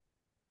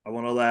I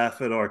want to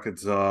laugh at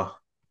Arkansas.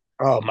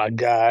 Oh my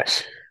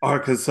gosh.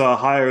 Arkansas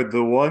hired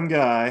the one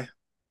guy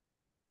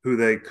who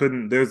they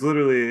couldn't. There's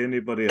literally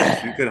anybody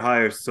else. You could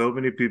hire so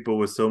many people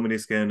with so many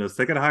scandals.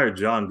 They could hire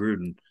John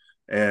Gruden,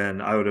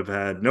 and I would have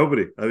had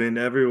nobody. I mean,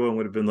 everyone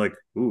would have been like,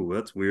 "Ooh,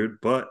 that's weird."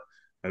 But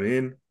I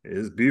mean,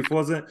 his beef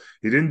wasn't.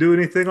 He didn't do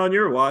anything on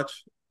your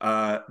watch.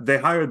 They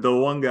hired the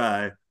one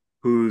guy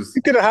who's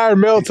You could have hired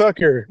Mel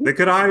Tucker. they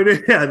could have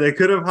hired, yeah, they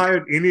could have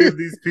hired any of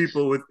these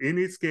people with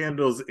any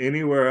scandals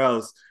anywhere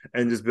else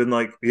and just been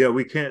like, yeah,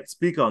 we can't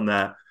speak on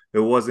that.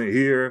 It wasn't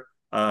here.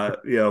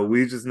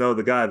 We just know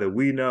the guy that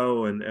we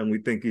know and we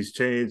think he's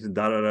changed and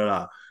da da da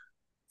da.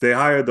 They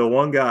hired the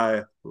one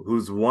guy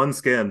who's one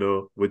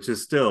scandal, which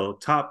is still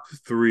top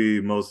three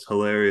most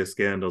hilarious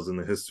scandals in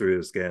the history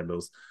of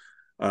scandals,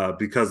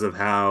 because of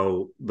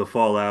how the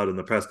fallout and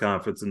the press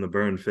conference and the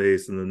burn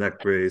face and the neck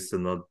brace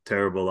and the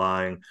terrible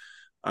lying.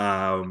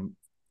 Um,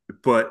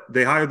 but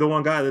they hired the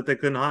one guy that they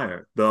couldn't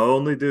hire, the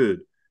only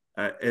dude,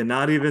 and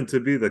not even to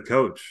be the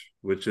coach,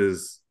 which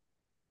is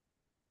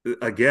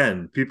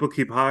again, people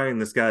keep hiring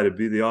this guy to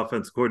be the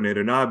offense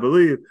coordinator. Now I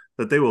believe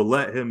that they will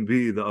let him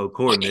be the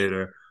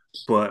coordinator,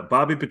 but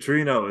Bobby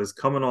Petrino is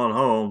coming on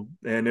home,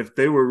 and if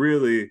they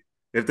really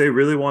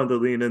wanted to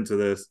lean into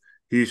this,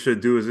 he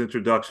should do his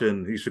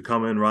introduction. He should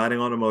come in riding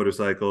on a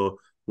motorcycle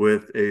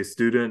with a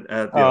student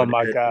at Oh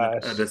my an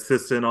gosh.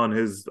 assistant on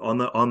his on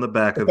the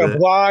back With of a it.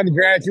 blonde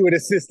graduate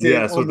assistant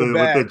Yes, on the with the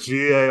back.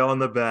 GA on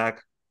the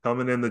back,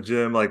 coming in the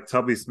gym like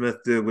Tubby Smith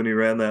did when he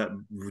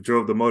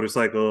drove the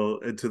motorcycle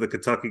into the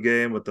Kentucky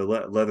game with the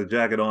leather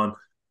jacket on.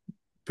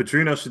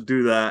 Petrino should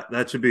do that.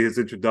 That should be his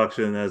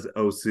introduction as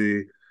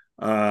OC.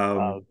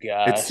 Oh It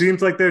gosh.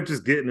 seems like they're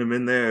just getting him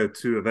in there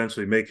to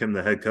eventually make him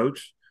the head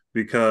coach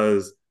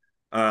because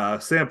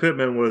Sam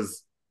Pittman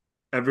was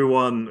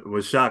everyone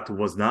was shocked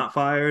was not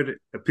fired.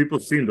 People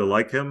seem to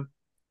like him.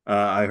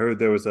 I heard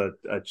there was a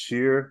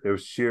cheer. There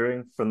was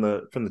cheering from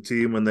the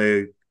team when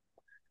they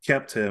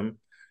kept him,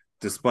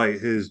 despite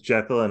his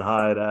Jekyll and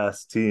Hyde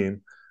ass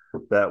team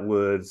that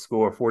would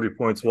score 40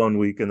 points one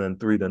week and then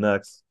three the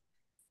next.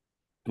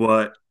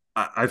 But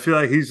I feel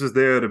like he's just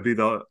there to be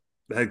the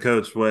head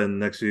coach when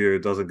next year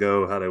it doesn't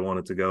go how they want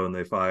it to go and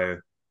they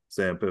fire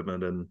Sam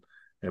Pittman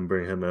and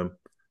bring him in.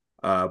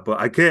 But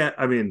I can't.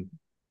 I mean,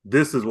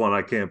 this is one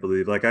I can't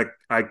believe.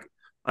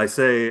 I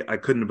say I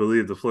couldn't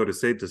believe the Florida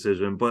State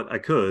decision, but I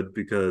could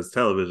because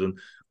television.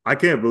 I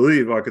can't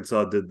believe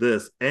Arkansas did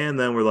this, and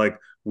then we're like,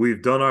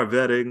 we've done our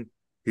vetting.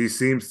 He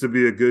seems to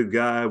be a good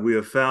guy. We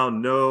have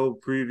found no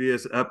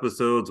previous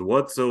episodes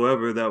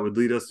whatsoever that would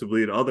lead us to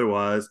believe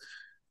otherwise.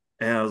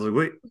 And I was like,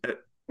 wait,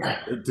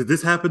 did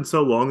this happen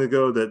so long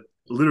ago that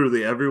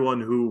literally everyone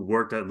who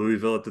worked at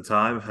Louisville at the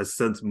time has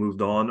since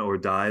moved on or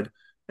died,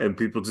 and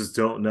people just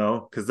don't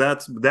know? Because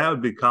that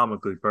would be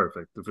comically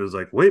perfect if it was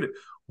like,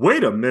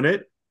 wait a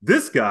minute,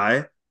 this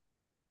guy's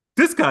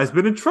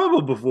been in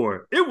trouble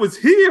before. It was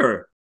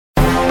here.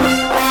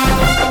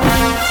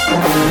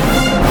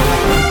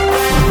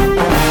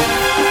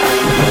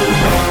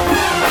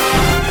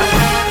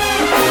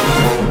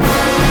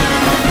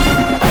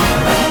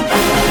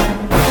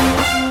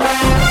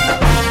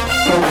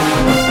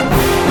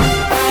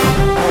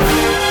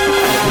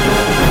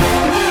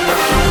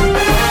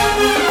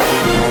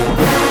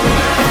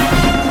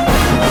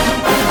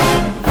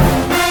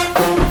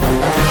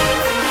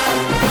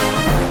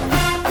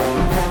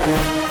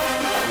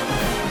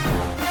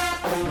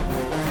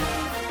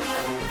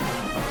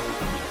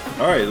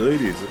 All right,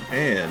 ladies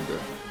and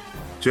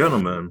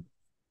gentlemen,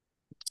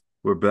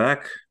 we're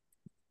back.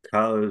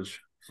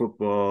 College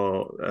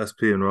football,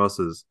 SP and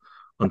Ross's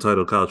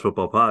Untitled College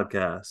Football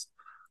Podcast.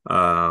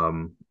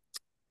 Um,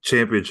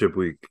 Championship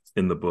week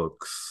in the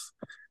books.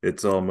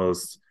 It's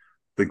almost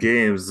the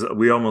games.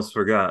 We almost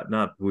forgot,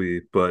 not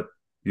we, but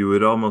you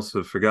would almost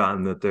have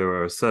forgotten that there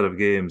were a set of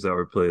games that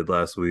were played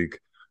last week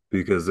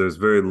because there's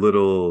very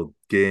little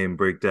game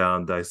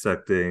breakdown,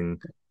 dissecting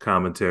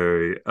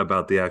commentary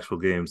about the actual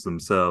games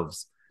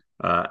themselves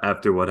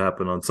after what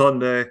happened on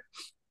Sunday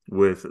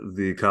with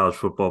the college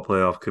football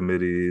playoff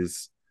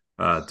committee's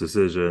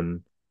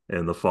decision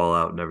and the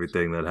fallout and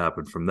everything that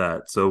happened from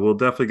that. So we'll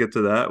definitely get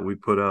to that. We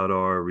put out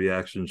our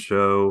reaction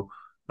show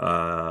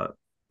uh,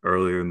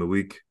 earlier in the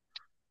week,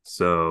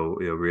 so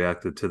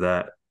reacted to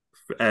that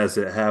as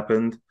it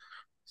happened.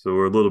 So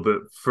we're a little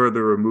bit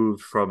further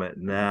removed from it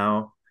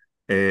now,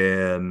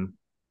 and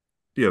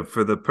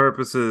for the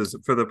purposes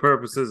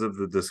of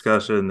the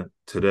discussion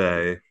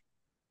today,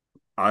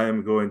 I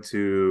am going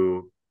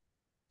to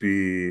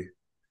be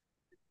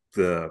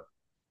the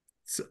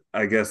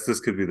I guess this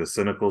could be the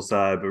cynical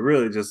side, but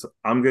really just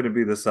I'm going to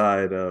be the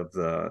side of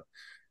the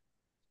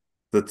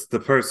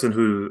person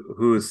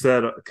who has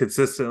said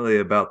consistently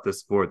about this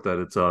sport that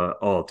it's a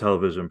all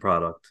television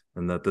product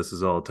and that this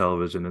is all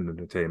television and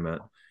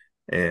entertainment,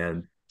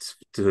 and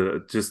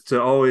to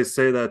always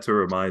say that to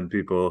remind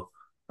people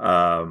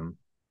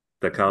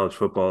that college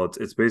football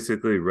it's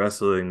basically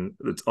wrestling.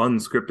 It's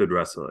unscripted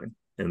wrestling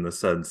in the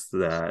sense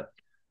that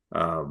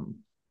um,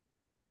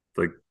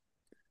 like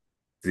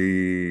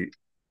the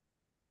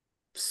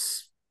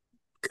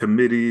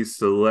committee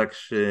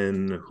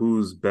selection,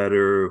 who's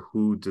better,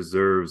 who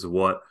deserves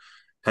what,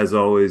 has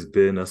always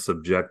been a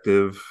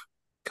subjective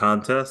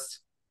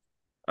contest.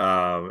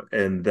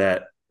 And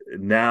that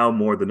now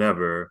more than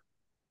ever,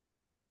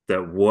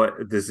 that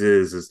what this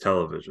is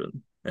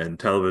television and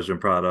television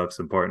products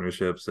and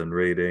partnerships and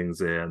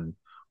ratings and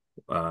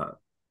uh,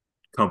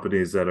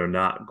 companies that are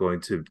going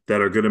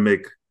to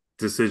make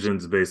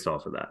decisions based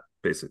off of that,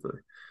 basically.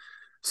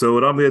 So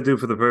what I'm going to do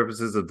for the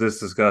purposes of this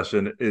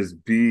discussion is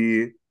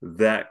be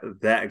that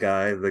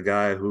guy, the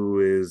guy who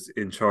is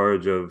in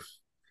charge of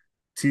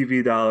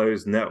TV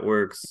dollars,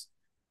 networks,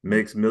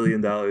 makes $1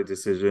 million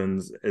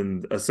decisions,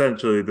 and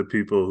essentially the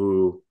people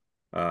who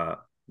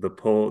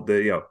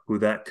who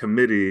that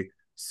committee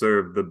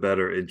serve the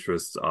better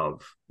interests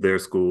of their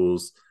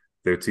schools,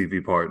 their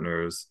TV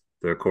partners,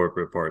 their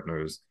corporate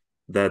partners.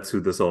 That's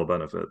who this all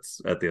benefits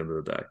at the end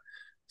of the day.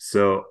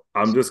 So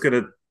I'm just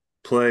gonna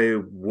play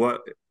what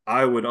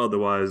I would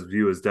otherwise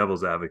view as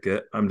devil's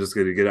advocate. I'm just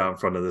gonna get out in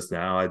front of this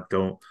now.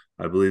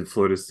 I believe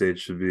Florida State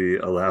should be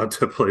allowed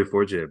to play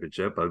for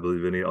championship. I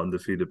believe any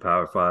undefeated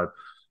Power Five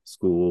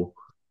school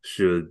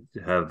should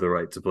have the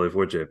right to play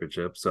for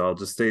championship. So I'll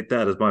just state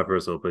that as my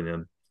personal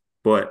opinion.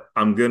 But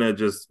I'm gonna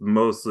just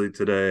mostly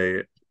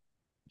today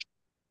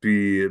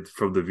be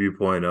from the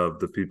viewpoint of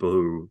the people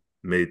who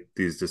made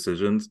these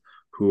decisions,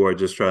 who are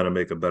just trying to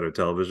make a better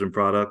television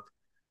product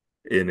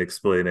in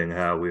explaining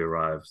how we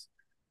arrived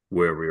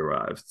where we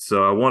arrived.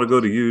 So I want to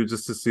go to you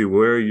just to see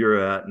where you're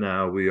at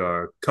now. We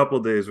are a couple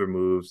days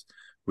removed.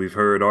 We've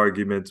heard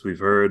arguments, we've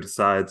heard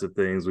sides of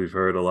things, we've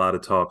heard a lot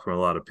of talk from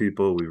a lot of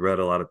people, we've read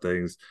a lot of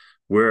things.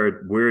 Where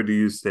do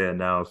you stand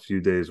now, a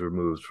few days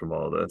removed from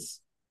all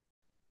this?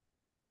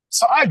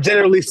 So I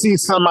generally see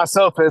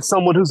myself as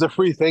someone who's a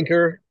free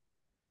thinker.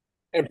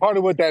 And part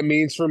of what that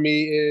means for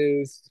me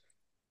is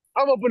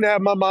I'm open to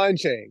have my mind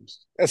changed,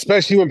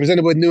 especially when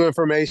presented with new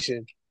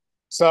information.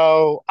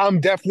 So I'm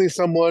definitely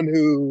someone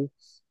who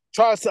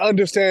tries to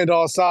understand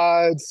all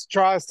sides,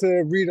 tries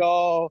to read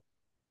all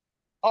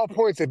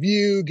points of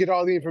view, get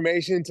all the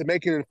information to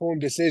make an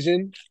informed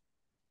decision.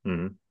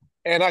 Mm-hmm.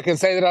 And I can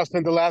say that I've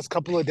spent the last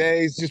couple of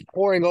days just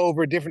poring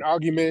over different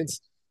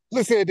arguments,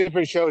 listening to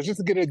different shows, just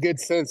to get a good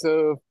sense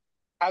of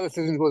how the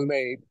decision was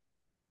made.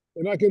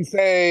 And I can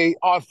say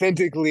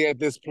authentically at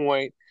this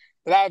point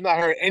that I have not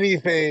heard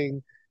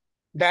anything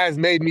that has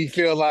made me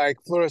feel like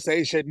Florida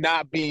State should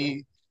not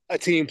be a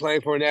team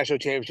playing for a national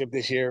championship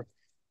this year.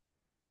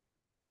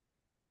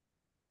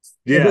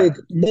 I Yeah. think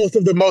most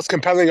of the most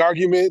compelling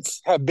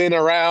arguments have been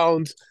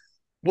around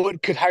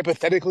what could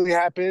hypothetically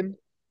happen,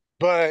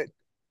 but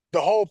the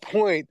whole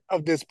point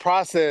of this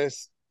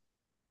process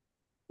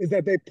is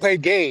that they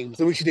played games,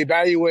 and we should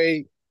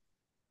evaluate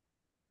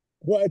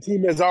what a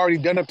team has already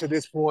done up to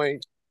this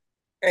point.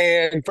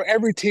 And for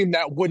every team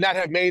that would not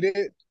have made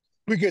it,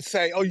 we could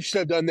say, "Oh, you should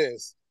have done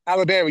this."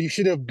 Alabama, you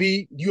should have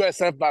beat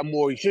USF by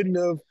more. You shouldn't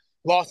have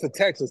lost to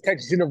Texas.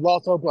 Texas shouldn't have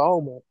lost to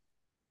Oklahoma.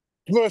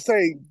 Florida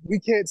State, we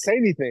can't say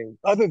anything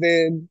other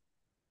than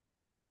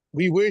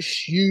we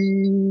wish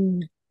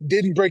you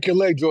didn't break your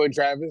leg, Jordan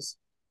Travis.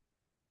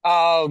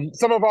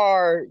 Some of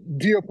our,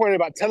 to your point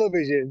about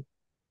television,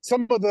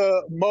 some of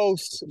the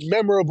most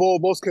memorable,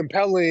 most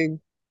compelling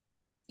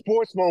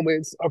sports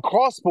moments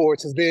across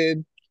sports has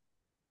been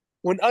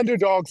when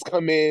underdogs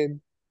come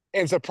in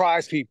and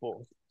surprise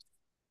people.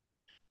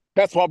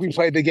 That's why we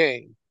played the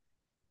game.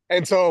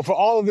 And so for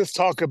all of this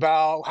talk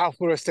about how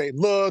Florida State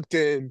looked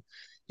and,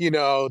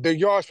 their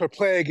yards per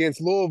play against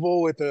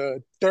Louisville with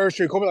the third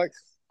string quarterback, like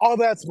all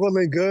that's well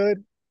and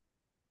good.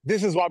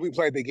 This is why we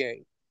played the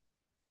game.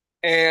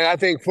 And I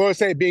think Florida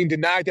State being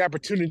denied the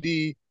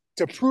opportunity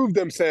to prove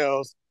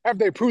themselves after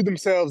they proved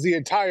themselves the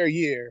entire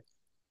year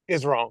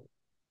is wrong.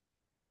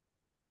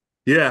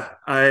 Yeah,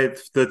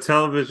 the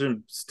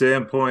television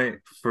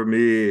standpoint for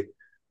me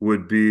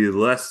would be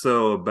less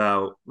so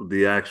about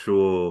the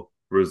actual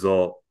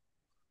result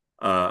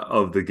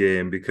of the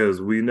game, because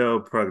we know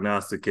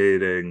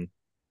prognosticating.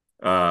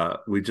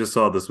 We just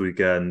saw this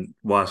weekend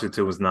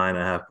Washington was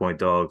 9.5 point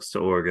dogs to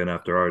Oregon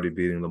after already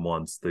beating them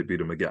once. They beat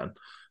them again.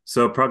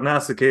 So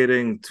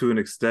prognosticating to an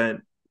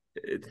extent,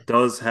 it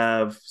does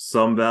have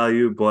some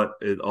value, but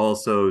it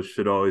also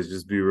should always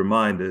just be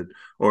reminded,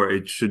 or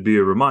it should be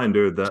a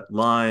reminder that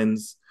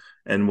lines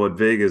and what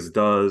Vegas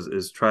does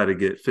is try to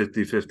get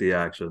 50-50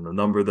 action. The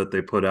number that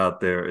they put out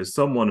there is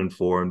somewhat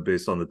informed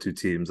based on the two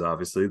teams.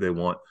 Obviously, they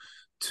want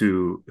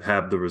to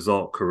have the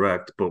result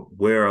correct, but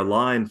where a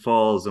line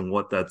falls and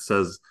what that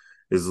says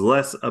is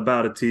less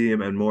about a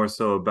team and more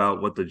so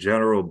about what the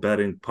general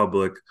betting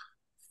public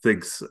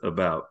thinks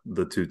about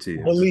the two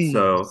teams. So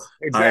Believes.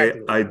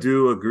 Exactly. I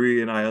do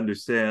agree, and I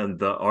understand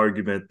the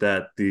argument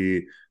that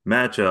the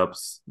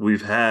matchups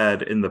we've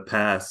had in the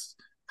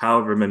past,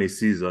 however many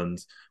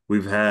seasons,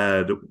 we've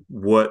had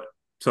what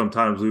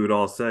sometimes we would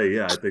all say,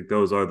 yeah, I think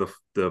those are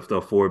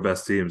the four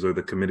best teams, or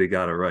the committee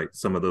got it right.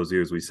 Some of those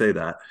years we say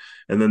that.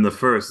 And then the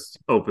first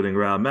opening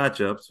round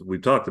matchups we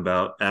talked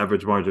about,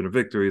 average margin of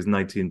victory is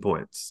 19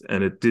 points.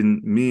 And it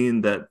didn't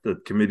mean that the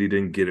committee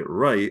didn't get it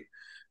right.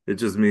 It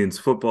just means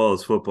football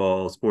is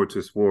football, sports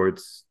are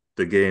sports,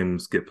 the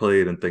games get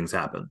played and things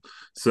happen.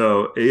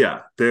 So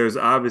yeah, there's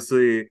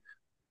obviously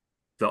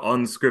the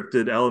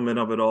unscripted element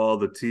of it all,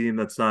 the team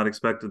that's not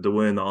expected to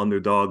win, the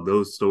underdog,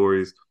 those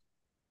stories,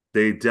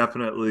 they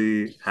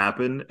definitely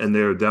happen and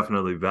they're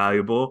definitely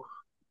valuable.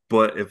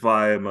 But if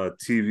I am a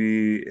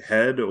TV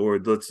head, or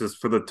let's just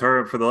for the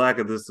term, for the lack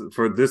of this,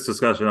 for this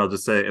discussion, I'll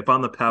just say if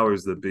I'm the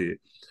powers that be,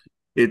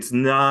 it's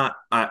not,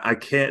 I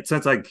can't,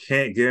 since I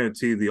can't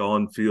guarantee the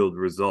on-field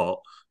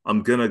result,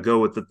 I'm gonna go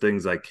with the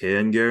things I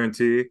can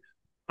guarantee.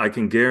 I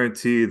can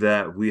guarantee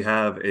that we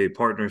have a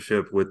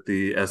partnership with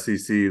the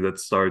SEC that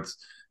starts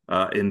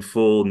in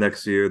full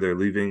next year. They're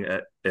leaving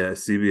at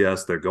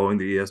CBS, they're going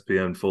to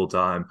ESPN full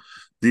time.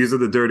 These are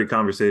the dirty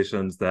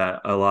conversations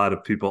that a lot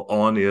of people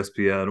on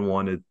ESPN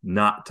wanted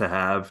not to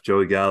have.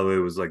 Joey Galloway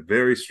was like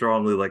very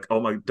strongly like, oh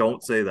my,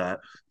 don't say that,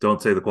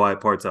 don't say the quiet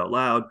parts out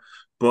loud.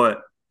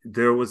 But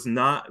there was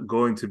not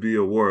going to be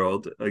a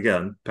world,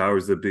 again,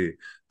 powers that be,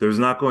 there's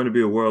not going to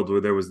be a world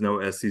where there was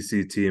no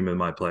SEC team in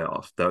my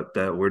playoff.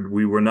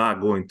 We were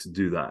not going to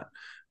do that.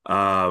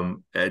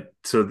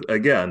 So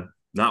again,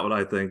 not what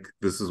I think.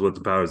 This is what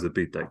the powers that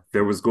be think.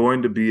 There was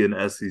going to be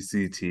an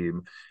SEC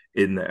team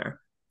in there.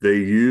 They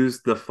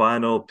used the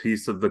final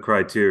piece of the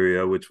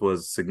criteria, which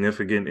was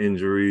significant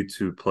injury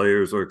to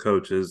players or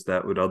coaches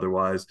that would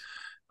otherwise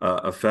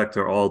affect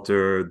or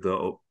alter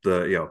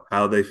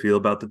how they feel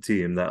about the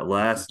team. That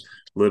last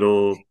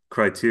little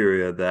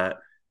criteria that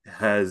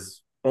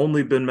has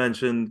only been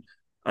mentioned,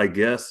 I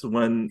guess,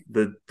 when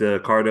the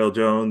Cardale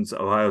Jones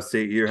Ohio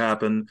State year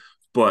happened,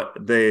 but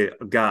they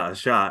got a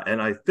shot.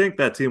 And I think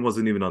that team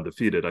wasn't even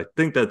undefeated. I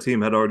think that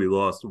team had already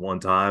lost one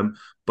time,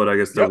 but I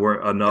guess there Yep.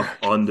 weren't enough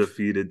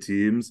undefeated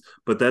teams.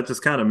 But that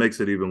just kind of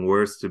makes it even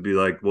worse to be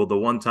like, well, the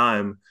one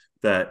time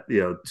that,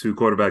 two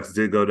quarterbacks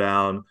did go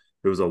down,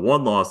 it was a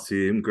one-loss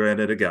team.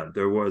 Granted, again,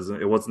 it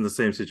wasn't the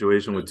same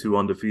situation with two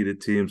undefeated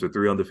teams or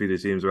three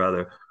undefeated teams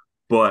rather.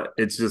 But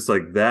it's just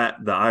like that.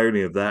 The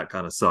irony of that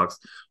kind of sucks.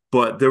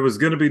 But there was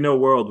going to be no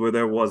world where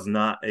there was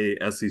not a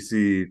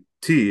SEC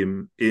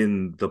team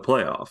in the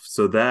playoff.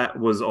 So that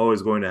was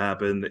always going to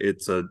happen.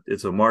 It's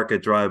a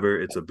market driver,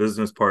 it's a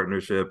business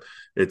partnership,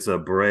 it's a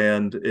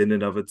brand in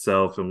and of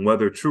itself. And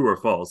whether true or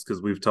false,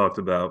 because we've talked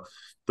about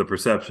the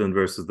perception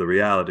versus the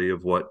reality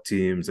of what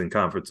teams and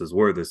conferences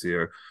were this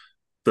year,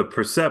 the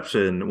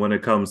perception when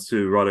it comes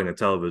to running a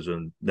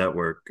television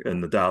network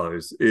and the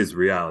dollars is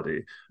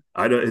reality.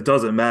 It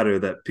doesn't matter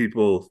that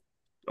people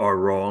are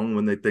wrong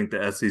when they think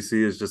the SEC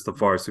is just a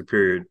far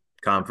superior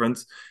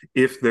conference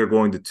if they're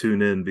going to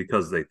tune in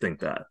because they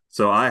think that.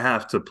 So I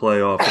have to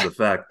play off of the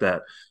fact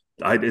that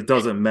it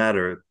doesn't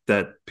matter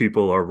that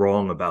people are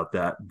wrong about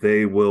that.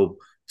 They will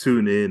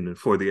tune in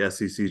for the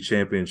SEC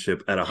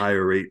championship at a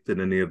higher rate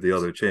than any of the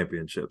other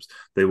championships.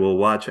 They will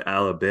watch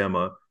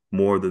Alabama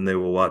more than they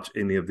will watch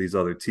any of these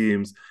other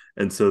teams.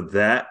 And so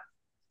that,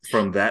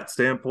 from that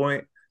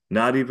standpoint,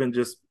 not even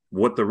just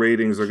what the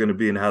ratings are going to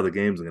be and how the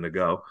games are going to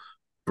go,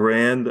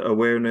 brand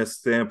awareness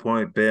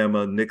standpoint,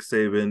 Bama, Nick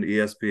Saban,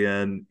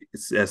 ESPN,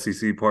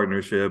 SEC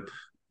partnership,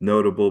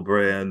 notable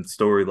brand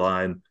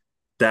storyline,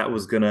 that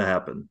was going to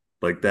happen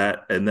like that.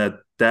 And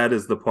that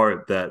is the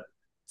part that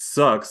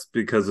sucks,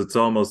 because it's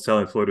almost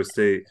telling Florida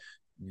State,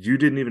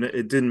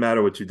 it didn't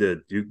matter what you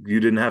did. You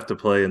didn't have to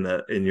play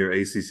in your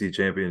ACC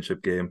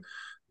championship game.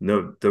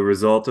 No, the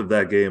result of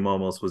that game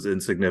almost was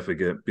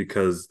insignificant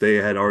because they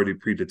had already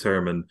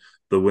predetermined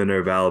the winner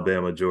of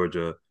Alabama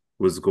Georgia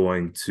was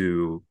going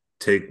to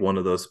take one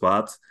of those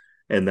spots,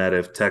 and that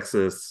if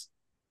Texas,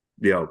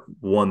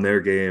 won their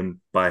game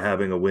by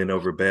having a win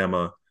over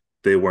Bama,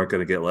 they weren't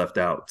going to get left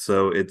out.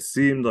 So it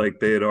seemed like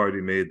they had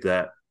already made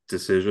that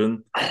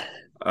decision,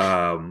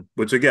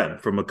 which again,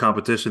 from a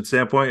competition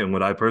standpoint, and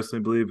what I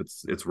personally believe,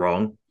 it's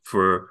wrong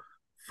for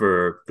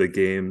the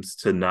games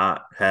to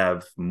not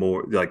have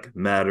more like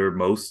matter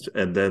most,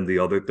 and then the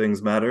other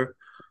things matter.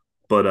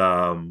 But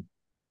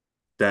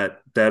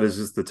that is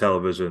just the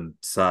television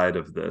side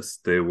of this.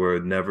 They were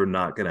never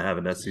not going to have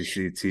an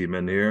SEC team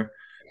in here,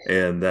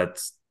 and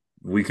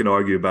we can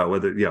argue about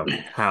whether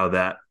how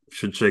that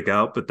should shake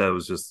out, but that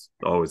was just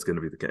always going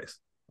to be the case.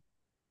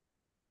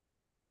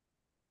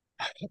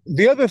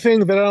 The other thing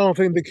that I don't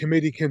think the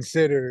committee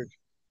considered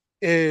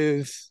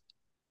is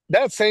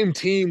that same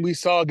team we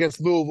saw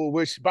against Louisville,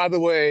 which, by the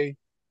way,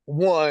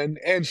 won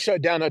and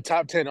shut down a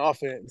top 10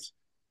 offense.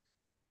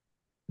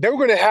 They were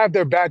going to have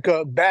their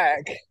backup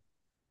back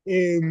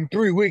in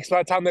 3 weeks by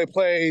the time they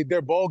played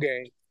their bowl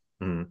game,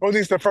 Mm-hmm. or at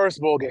least the first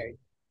bowl game.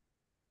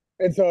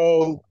 And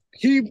so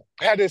he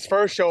had his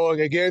first showing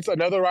against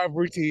another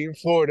rivalry team,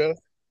 Florida,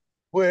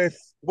 with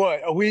what,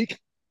 a week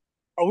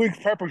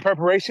prep and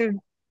preparation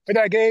for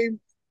that game.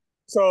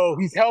 So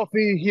he's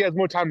healthy. He has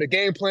more time to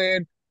game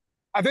plan.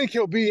 I think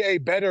he'll be a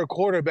better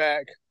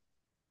quarterback.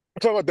 I'm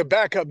talking about the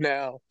backup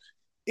now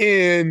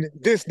in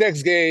this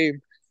next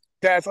game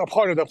that's a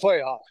part of the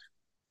playoff.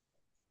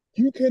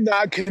 You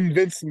cannot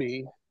convince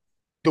me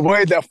the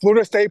way that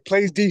Florida State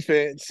plays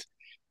defense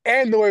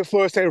and the way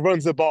Florida State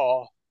runs the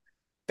ball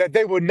that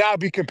they would not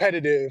be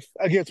competitive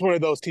against one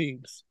of those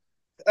teams,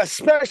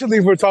 especially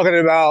if we're talking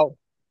about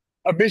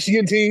a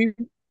Michigan team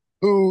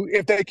who,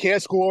 if they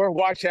can't score,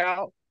 watch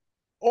out,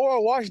 or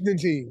a Washington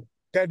team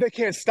that they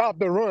can't stop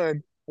the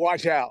run,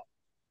 watch out.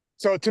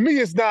 So to me,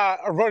 it's not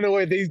a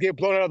runaway things get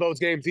blown out of those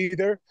games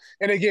either.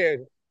 And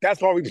again,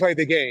 that's why we played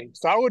the game.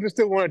 So I would have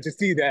still wanted to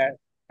see that.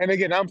 And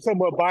again, I'm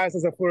somewhat biased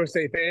as a Florida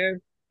State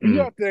fan, but you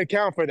Mm. have to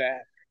account for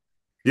that.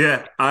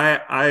 Yeah,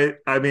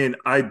 I mean,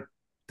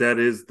 that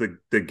is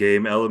the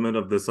game element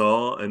of this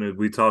all, and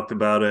we talked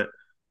about it.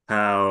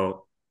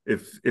 How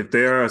if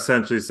they are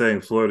essentially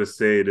saying Florida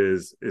State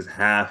is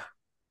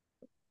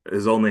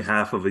only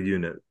half of a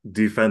unit.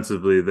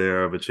 Defensively,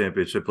 they're of a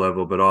championship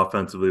level, but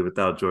offensively,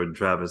 without Jordan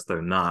Travis,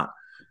 they're not.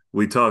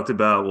 We talked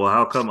about, well,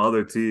 how come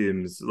other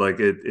teams, like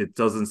it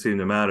doesn't seem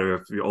to matter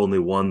if only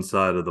one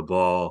side of the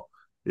ball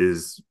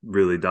is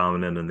really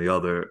dominant and the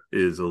other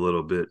is a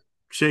little bit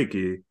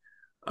shaky.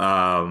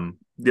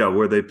 Yeah,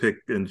 where they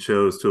picked and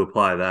chose to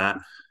apply that.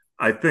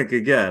 I think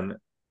again,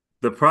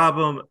 the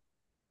problem,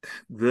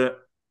 the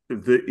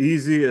the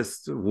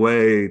easiest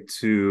way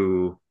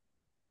to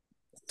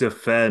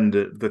defend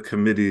the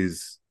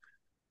committee's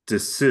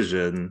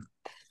decision.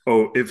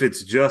 Oh, if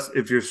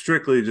you're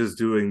strictly just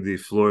doing the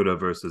Florida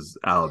versus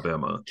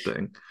Alabama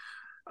thing,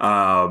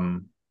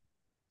 um,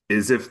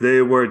 is if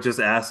they were just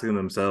asking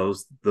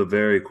themselves the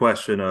very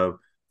question of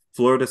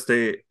Florida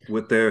State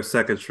with their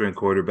second string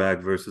quarterback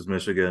versus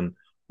Michigan,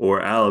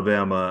 or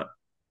Alabama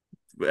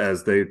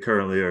as they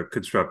currently are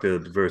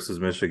constructed versus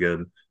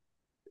Michigan.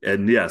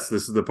 And yes,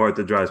 this is the part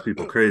that drives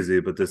people crazy,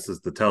 but this is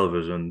the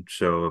television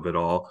show of it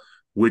all.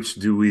 Which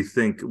do we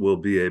think will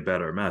be a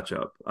better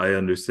matchup? I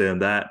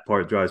understand that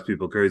part drives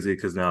people crazy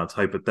because now it's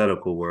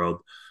hypothetical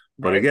world.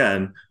 But Right.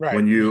 again,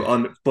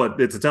 Right. but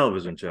it's a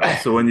television show,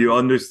 so when you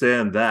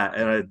understand that,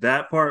 and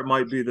that part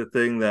might be the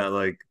thing that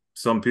like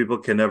some people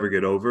can never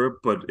get over,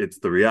 but it's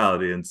the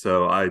reality. And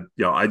so I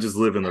just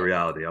live in the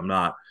reality. I'm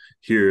not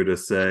here to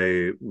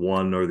say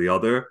one or the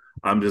other.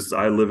 I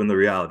live in the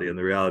reality, and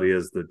the reality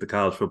is that the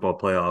college football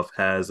playoff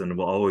has and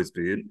will always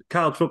be.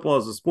 College football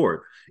is a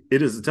sport.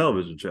 It is a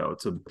television show.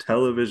 It's a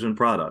television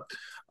product.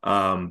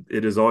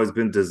 It has always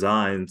been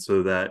designed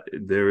so that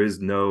there is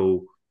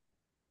no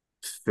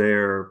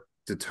fair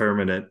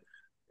determinant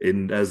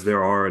in as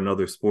there are in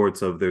other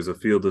sports of there's a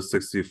field of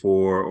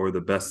 64 or the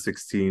best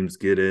six teams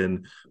get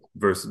in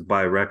versus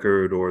by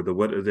record or the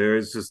what there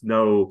is just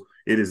no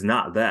it is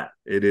not that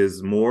it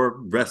is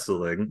more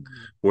wrestling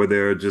where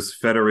there are just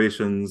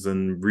federations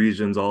and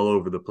regions all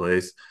over the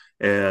place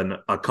and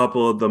a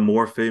couple of the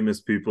more famous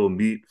people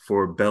meet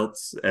for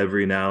belts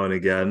every now and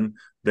again.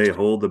 They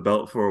hold the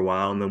belt for a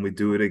while and then we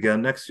do it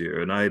again next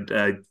year. And I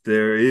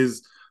there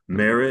is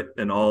merit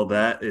and all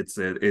that.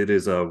 It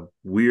is a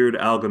weird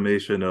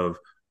amalgamation of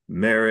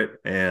merit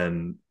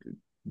and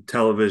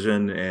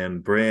television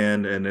and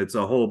brand, and it's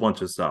a whole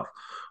bunch of stuff.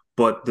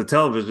 But the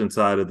television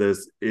side of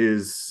this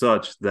is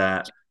such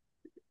that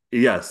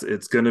yes,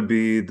 it's going to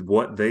be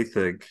what they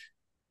think,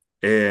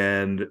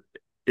 and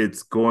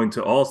it's going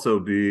to also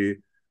be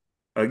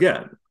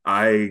again.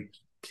 I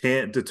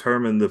can't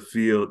determine the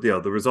field.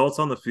 The results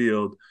on the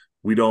field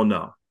we don't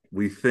know.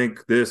 We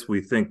think this,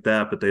 we think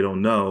that, but they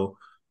don't know,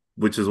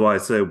 which is why I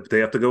say they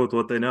have to go with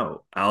what they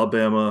know.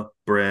 Alabama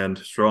brand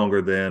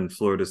stronger than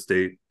Florida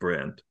State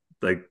brand.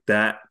 Like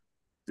that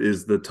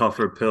is the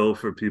tougher pill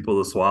for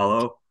people to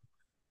swallow.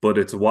 But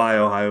it's why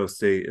Ohio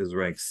State is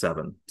ranked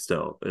 7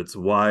 still. It's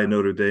why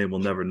Notre Dame will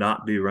never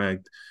not be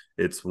ranked.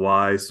 It's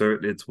why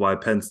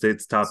Penn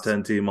State's top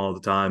 10 team all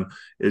the time.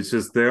 It's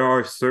just there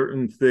are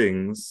certain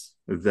things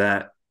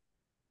that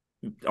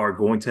are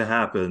going to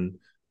happen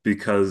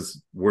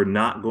because we're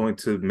not going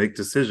to make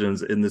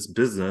decisions in this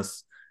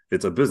business.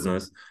 It's a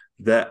business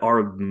that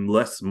are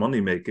less money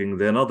making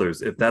than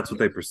others, if that's what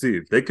they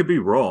perceive. They could be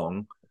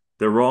wrong.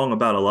 They're wrong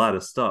about a lot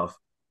of stuff.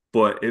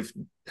 But if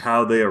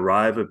how they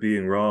arrive at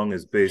being wrong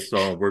is based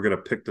on we're going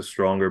to pick the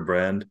stronger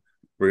brand,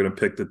 we're going to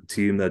pick the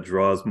team that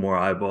draws more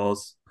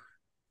eyeballs,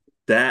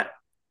 that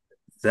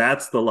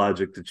that's the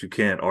logic that you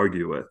can't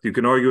argue with. You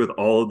can argue with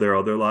all of their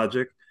other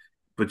logic,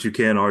 but you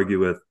can't argue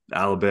with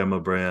Alabama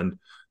brand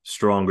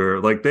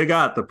stronger. Like they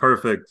got the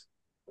perfect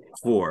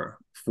for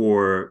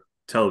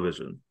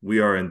television. We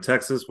are in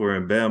Texas, we're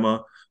in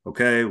Bama.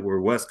 Okay,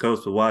 we're West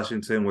Coast with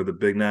Washington, we're the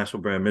big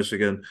national brand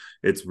Michigan.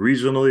 It's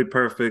regionally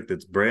perfect,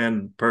 it's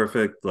brand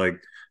perfect.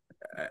 Like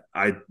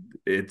I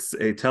it's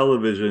a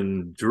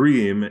television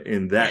dream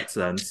in that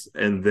sense.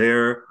 And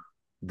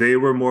they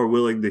were more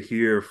willing to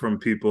hear from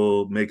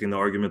people making the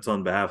arguments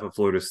on behalf of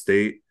Florida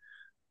State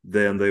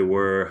than they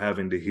were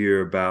having to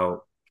hear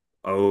about,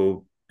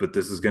 oh, but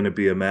this is going to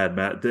be a bad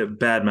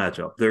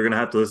matchup. They're going to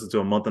have to listen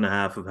to a month and a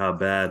half of how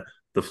bad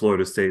the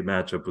Florida State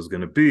matchup was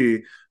going to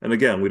be. And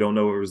again, we don't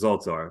know what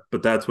results are,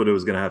 but that's what it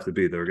was going to have to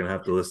be. They were going to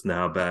have to listen to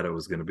how bad it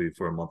was going to be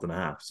for a month and a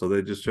half. So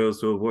they just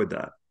chose to avoid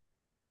that.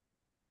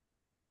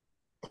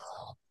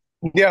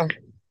 Yeah.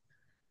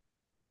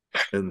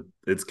 And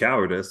it's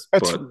cowardice,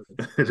 That's but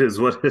it is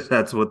what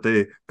that's what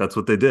they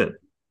did.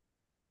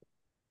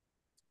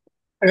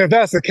 And if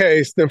that's the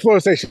case, then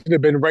Florida State should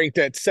have been ranked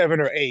at 7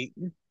 or 8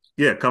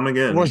 Yeah, coming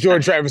once in.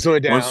 Jordan Travis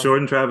went Once down.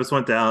 Jordan Travis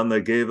went down,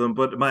 they gave them.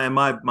 But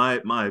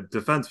my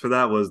defense for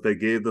that was they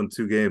gave them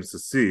 2 games to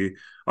see.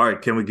 All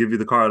right, can we give you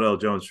the Cardell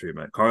Jones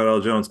treatment?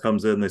 Cardell Jones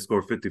comes in, they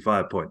score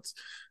 55 points.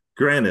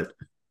 Granted,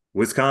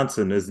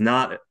 Wisconsin is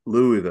not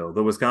Louisville.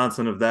 The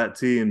Wisconsin of that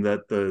team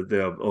that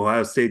the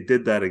Ohio State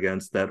did that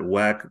against, that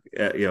whack,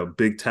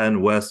 Big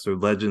Ten West or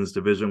Legends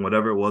Division,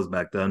 whatever it was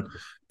back then.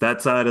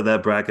 That side of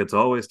that bracket's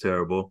always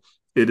terrible.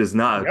 It is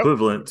not Yep.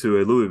 equivalent to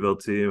a Louisville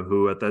team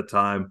who at that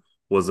time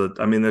was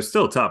I mean, they're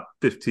still top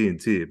 15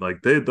 team.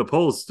 Like the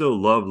polls still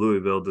love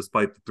Louisville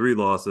despite the 3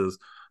 losses.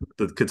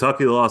 The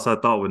Kentucky loss I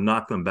thought would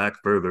knock them back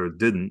further,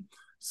 didn't.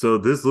 So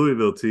this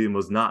Louisville team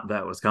was not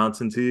that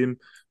Wisconsin team.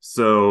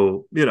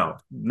 So,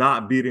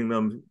 not beating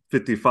them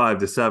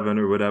 55-7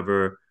 or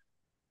whatever,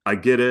 I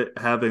get it.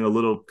 Having a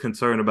little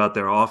concern about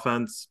their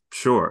offense,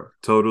 sure,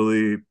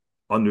 totally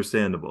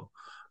understandable.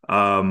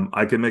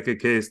 I can make a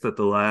case that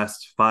the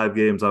last 5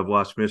 games I've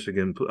watched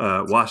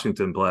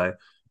Washington play,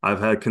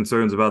 I've had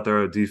concerns about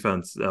their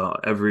defense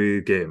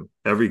every game.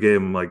 Every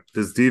game, I'm like,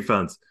 this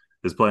defense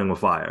is playing with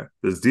fire.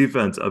 This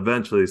defense,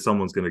 eventually,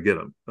 someone's going to get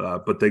them.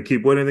 But they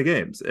keep winning the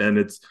games, and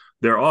it's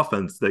their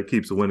offense that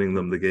keeps winning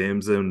them the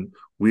games. And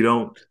we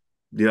don't,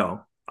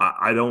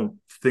 I don't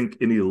think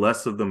any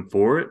less of them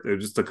for it. They're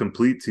just a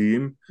complete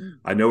team.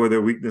 I know where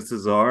their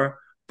weaknesses are,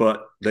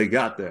 but they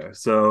got there.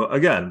 So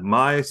again,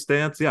 my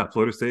stance, yeah,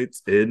 Florida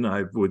State's in.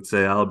 I would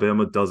say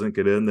Alabama doesn't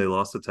get in. They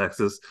lost to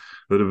Texas. It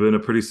would have been a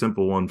pretty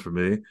simple one for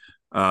me.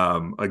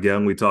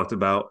 Again, we talked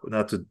about,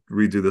 not to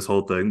redo this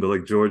whole thing, but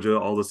like Georgia,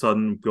 all of a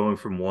sudden going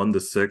from 1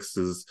 to 6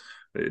 is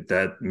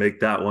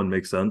that one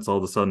make sense. All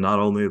of a sudden, not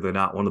only they're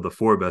not one of the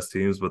 4 best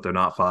teams, but they're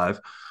not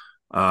 5.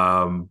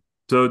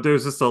 So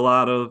there's just a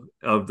lot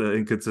of the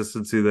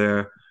inconsistency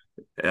there.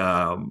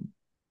 Um,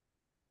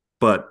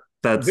 but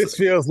that's This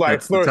feels like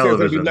that's the Florida State was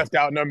going to be television. left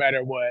out no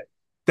matter what.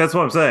 That's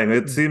what I'm saying.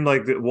 It seemed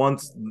like that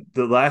once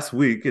the last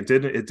week, it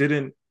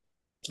didn't.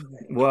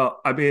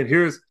 Well, I mean,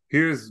 here's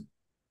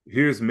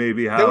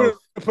maybe They would how have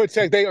put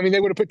Tech. I mean, they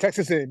would have put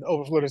Texas in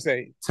over Florida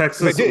State because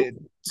Texas they did.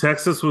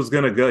 Texas was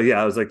gonna go.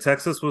 Yeah, I was like,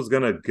 Texas was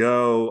gonna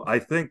go. I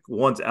think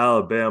once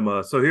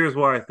Alabama. So here's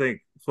where I think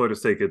Florida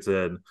State gets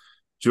in.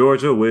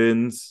 Georgia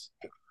wins,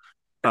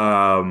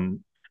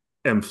 and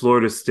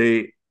Florida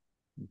State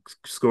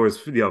scores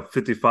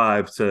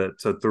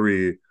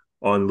 55-3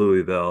 on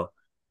Louisville.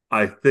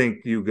 I think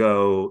you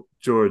go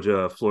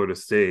Georgia, Florida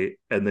State,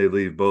 and they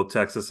leave both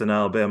Texas and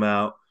Alabama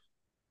out.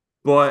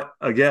 But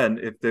again,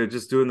 if they're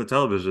just doing the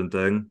television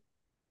thing,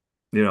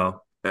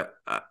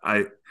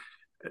 I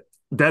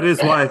that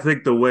is why I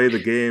think the way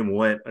the game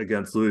went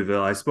against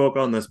Louisville. I spoke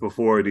on this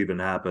before it even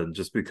happened,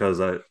 just because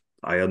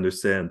I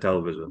understand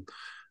television.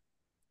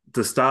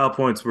 The style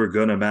points were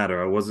gonna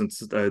matter. I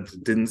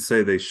didn't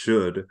say they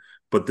should,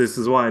 but this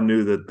is why I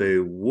knew that they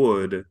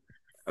would,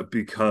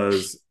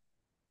 because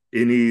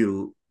any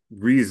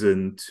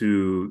reason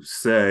to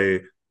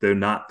say they're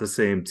not the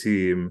same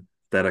team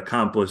that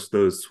accomplished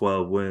those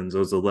 12 wins,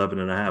 those 11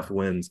 and a half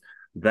wins,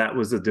 that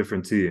was a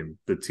different team.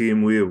 The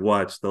team we have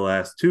watched the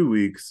last 2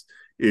 weeks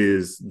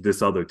is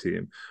this other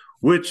team,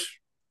 which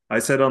I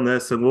said on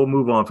this, and we'll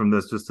move on from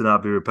this just to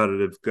not be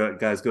repetitive.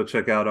 Guys, go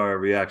check out our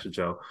reaction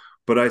show.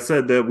 But I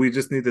said that we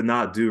just need to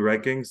not do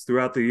rankings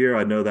throughout the year.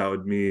 I know that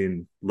would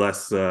mean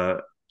less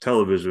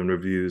television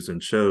reviews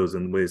and shows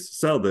and ways to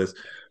sell this,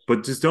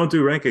 but just don't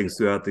do rankings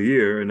throughout the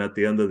year. And at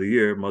the end of the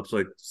year, much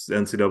like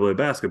NCAA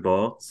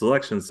basketball,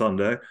 Selection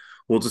Sunday,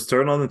 we'll just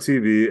turn on the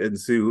TV and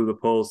see who the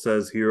poll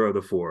says here are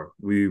the 4.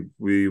 We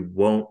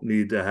won't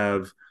need to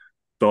have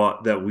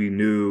thought that we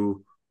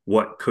knew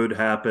what could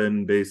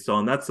happen based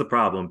on. That's the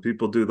problem.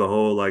 People do the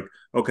whole like,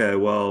 okay,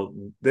 well,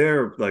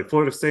 they're like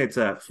Florida State's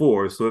at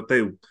 4, so if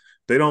they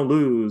don't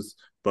lose,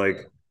 like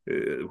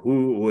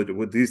who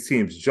would these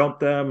teams jump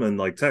them? And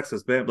like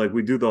Texas, bam, like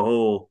we do the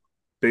whole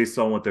based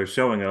on what they're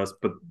showing us.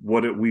 But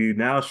we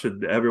now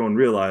should everyone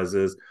realize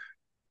is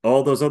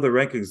all those other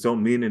rankings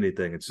don't mean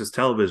anything. It's just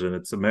television.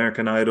 It's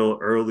American Idol,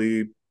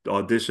 early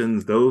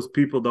auditions. Those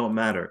people don't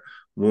matter.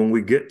 When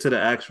we get to the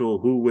actual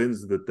who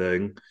wins the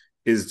thing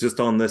is just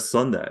on this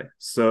Sunday.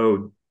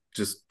 So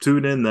just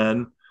tune in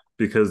then,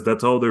 because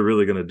that's all they're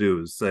really going to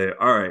do is say,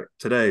 all right,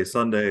 today,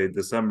 Sunday,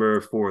 December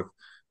 4th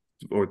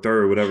or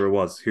 3rd, whatever it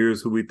was,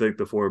 here's who we think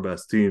the 4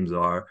 best teams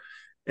are.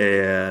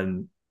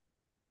 And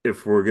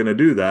if we're going to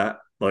do that,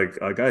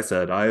 like I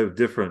said, I have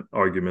different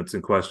arguments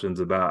and questions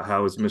about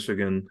how is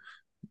Michigan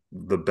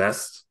the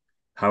best?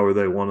 How are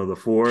they one of the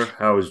 4?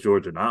 How is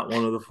Georgia not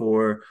one of the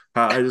 4?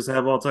 I just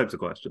have all types of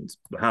questions.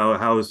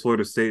 How is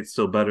Florida State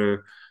still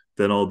better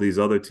than all these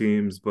other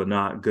teams, but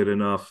not good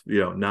enough?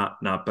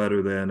 Not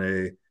better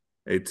than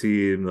a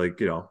team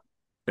like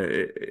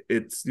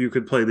it's you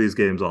could play these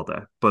games all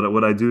day. But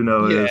what I do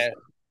know is Yeah,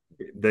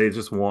 they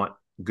just want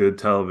good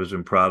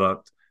television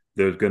product.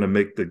 They're going to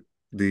make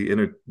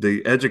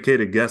the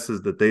educated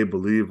guesses that they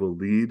believe will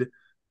lead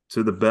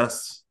to the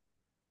best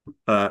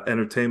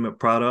entertainment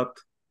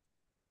product.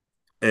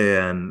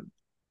 And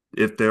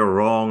if they're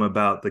wrong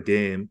about the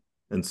game,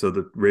 and so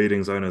the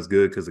ratings aren't as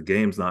good because the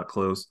game's not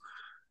close.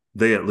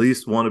 They at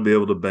least want to be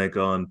able to bank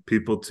on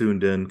people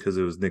tuned in because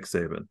it was Nick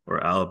Saban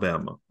or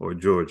Alabama or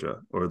Georgia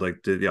or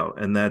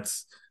and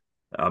that's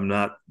I'm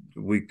not.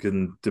 We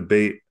can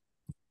debate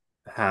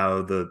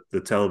how the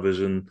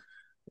television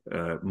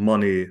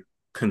money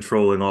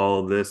controlling all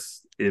of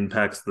this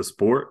impacts the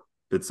sport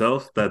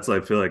itself. That's I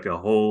feel like a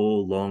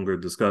whole longer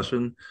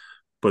discussion,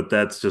 but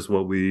that's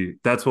what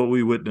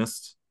we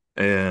witnessed,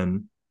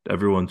 and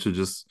everyone should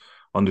just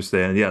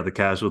understand. Yeah, the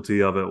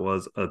casualty of it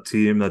was a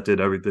team that did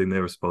everything they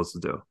were supposed to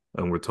do,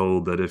 and we're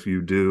told that if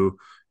you do,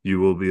 you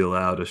will be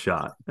allowed a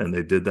shot, and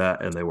they did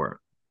that, and they weren't.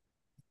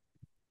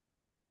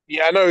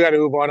 Yeah, I know we got to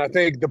move on. I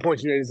think the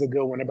point you made is a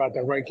good one about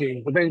the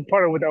ranking. But then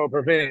part of what that will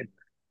prevent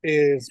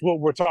is what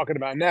we're talking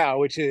about now,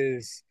 which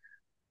is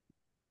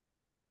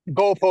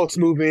goalposts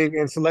moving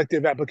and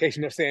selective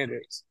application of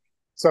standards.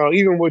 So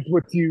even with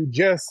what you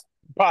just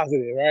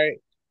posited, right?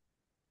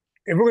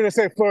 If we're going to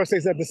say Florida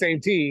State's not the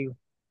same team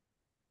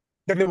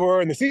than they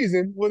were in the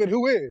season, well, then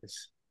who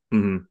is?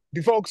 Mm-hmm.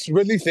 Do folks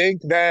really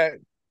think that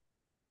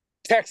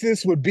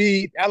Texas would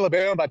beat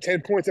Alabama by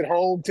 10 points at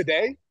home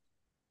today?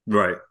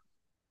 Right.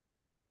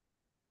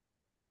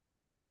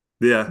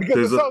 Yeah. Because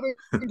There's if a so,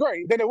 then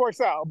great, then it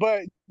works out.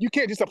 But you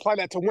can't just apply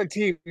that to one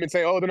team and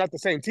say, oh, they're not the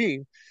same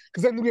team.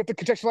 Because then we have to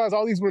contextualize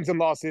all these wins and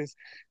losses.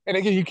 And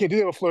again, you can't do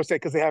that with Florida State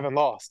because they haven't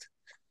lost.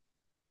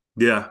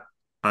 Yeah,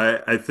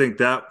 I think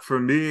that for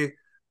me,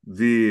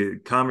 the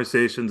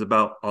conversations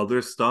about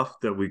other stuff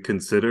that we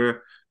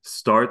consider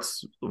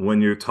starts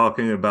when you're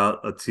talking about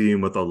a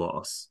team with a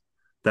loss.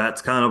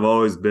 That's kind of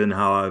always been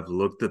how I've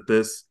looked at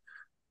this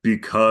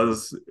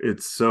because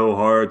it's so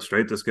hard,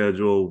 straight to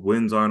schedule,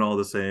 wins aren't all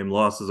the same,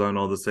 losses aren't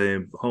all the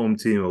same, home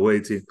team, away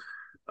team,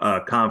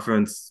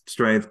 conference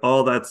strength,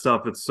 all that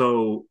stuff.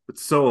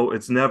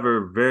 It's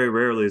never, very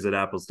rarely is it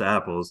apples to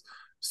apples.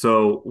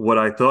 So what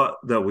I thought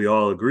that we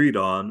all agreed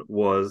on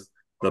was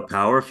the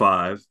Power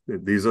Five.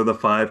 These are the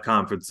five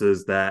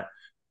conferences that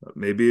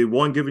maybe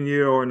one given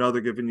year or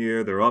another given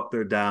year, they're up,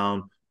 they're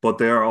down, but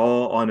they're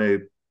all on a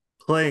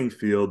playing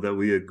field that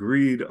we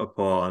agreed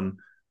upon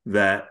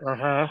that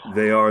Uh-huh.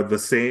 they are the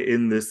same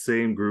in this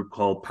same group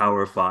called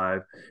Power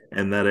Five,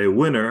 and that a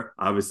winner,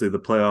 obviously the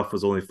playoff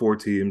was only four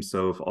teams,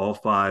 so if all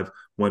five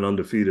went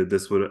undefeated,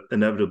 this would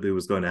inevitably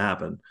was going to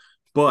happen.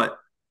 But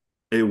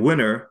a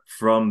winner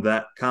from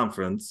that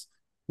conference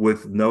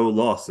with no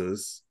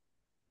losses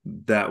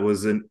that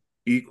was an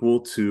equal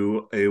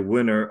to a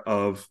winner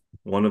of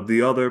one of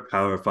the other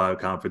Power Five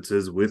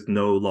conferences with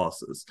no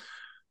losses.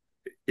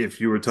 If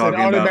you were It's an talking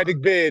about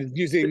automatic bid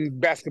using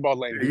basketball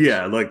language.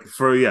 yeah, like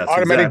for yes,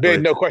 Automatic bid,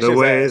 exactly. no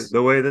questions asked.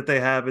 The way that they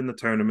have in the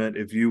tournament,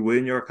 if you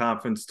win your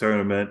conference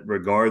tournament,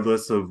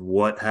 regardless of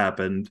what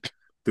happened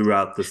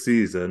throughout the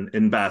season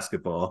in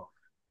basketball,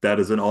 that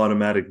is an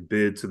automatic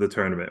bid to the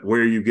tournament.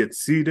 Where you get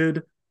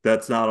seeded,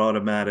 that's not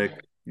automatic.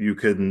 You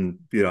can,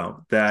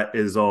 that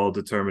is all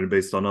determined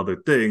based on other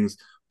things,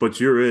 but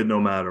you're in no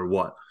matter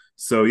what.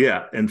 So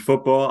yeah, in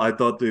football, I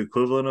thought the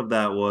equivalent of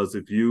that was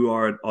if you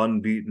are an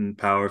unbeaten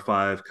Power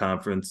Five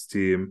conference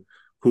team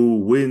who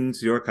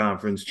wins your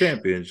conference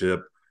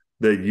championship,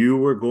 that you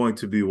were going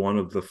to be one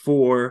of the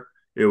four.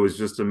 It was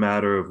just a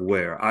matter of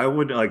where. I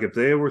would like if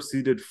they were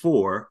seeded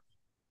four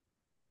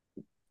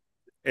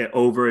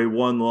over a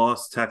one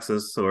loss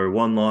Texas or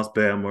one loss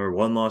Bama or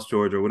one loss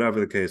Georgia, or whatever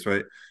the case,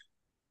 right?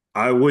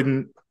 I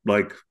wouldn't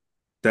like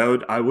that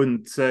would I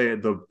wouldn't say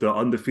the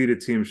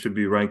undefeated team should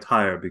be ranked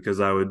higher because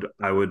I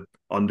would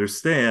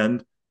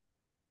understand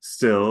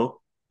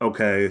still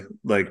okay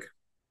like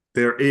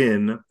they're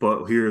in,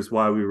 but here's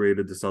why we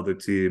rated this other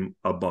team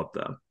above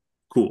them.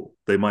 Cool.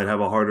 They might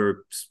have a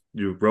harder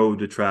road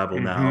to travel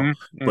now,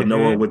 Mm-hmm. but no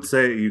Mm-hmm. one would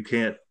say you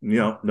can't,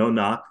 no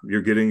knock.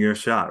 You're getting your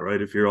shot,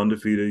 right? If you're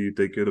undefeated, you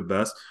think you're the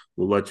best,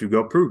 we'll let you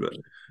go prove it.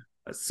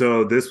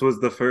 So this was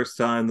the first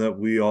time that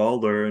we all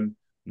learned,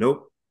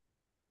 nope,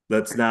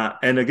 that's not.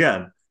 And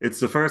again, it's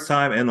the first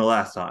time and the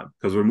last time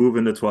because we're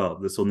moving to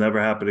 12. This will never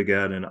happen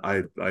again. And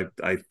I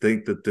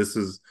think that this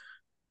is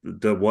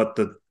what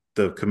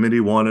the committee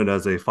wanted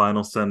as a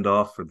final send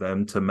off for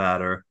them to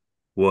matter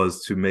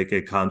was to make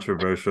a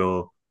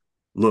controversial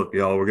look,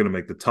 y'all, we're gonna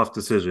make the tough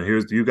decision.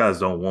 Here's you guys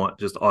don't want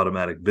just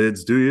automatic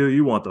bids, do you?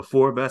 You want the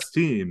four best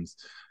teams.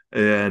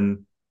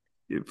 And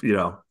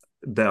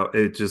that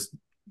it just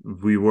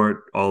we weren't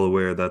all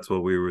aware that's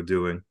what we were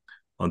doing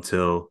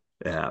until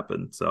it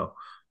happened. So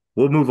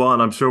we'll move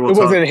on. I'm sure we'll It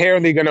wasn't talk.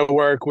 inherently going to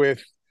work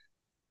with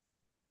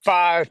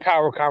five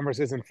power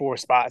conferences in four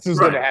spots. It was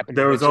going to Right. happen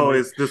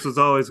eventually. This was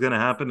always going to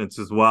happen. It's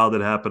just wild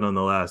it happened on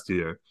the last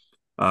year.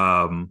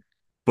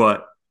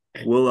 But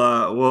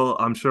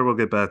I'm sure we'll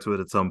get back to it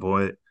at some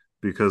point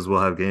because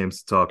we'll have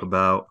games to talk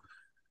about.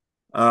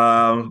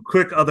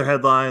 Quick other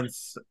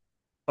headlines.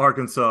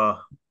 Arkansas.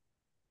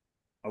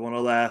 I want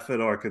to laugh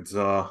at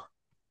Arkansas.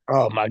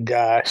 Oh my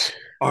gosh.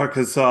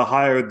 Arkansas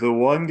hired the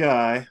one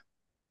guy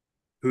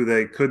who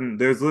they couldn't.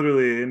 There's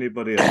literally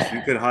anybody else.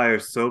 You could hire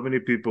so many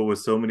people with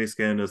so many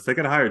scandals. They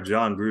could hire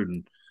John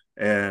Gruden,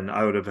 and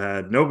I would have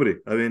had nobody.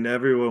 I mean,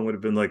 everyone would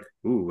have been like,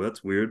 "Ooh,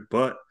 that's weird,"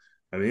 but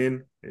I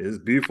mean, his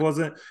beef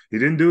wasn't. He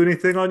didn't do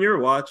anything on your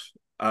watch.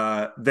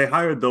 They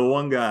hired the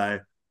one guy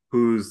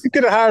who's. You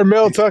could have hired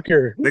Mel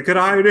Tucker. They could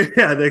have hired.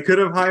 Yeah, they could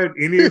have hired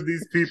any of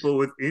these people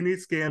with any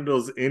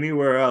scandals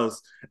anywhere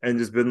else, and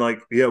just been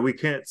like, yeah, we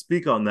can't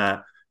speak on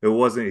that. It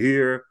wasn't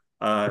here.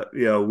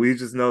 We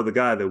just know the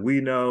guy that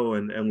we know,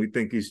 and we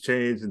think he's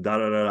changed, and da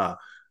da da da.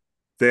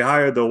 They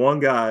hired the one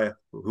guy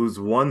who's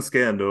one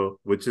scandal,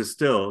 which is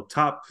still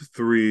top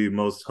three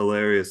most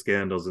hilarious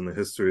scandals in the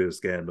history of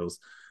scandals,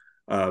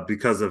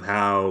 because of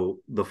how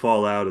the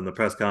fallout and the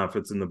press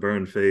conference and the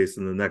burn face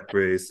and the neck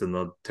brace and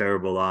the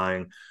terrible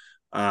lying.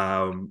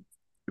 Um,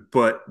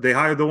 but they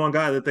hired the one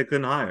guy that they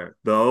couldn't hire,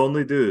 the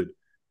only dude,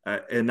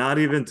 and not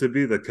even to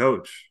be the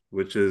coach,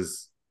 which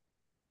is,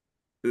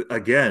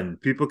 again,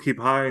 people keep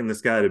hiring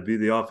this guy to be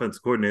the offense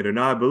coordinator.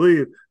 Now I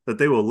believe that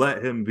they will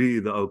let him be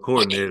the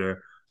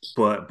coordinator,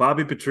 but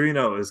Bobby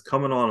Petrino is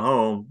coming on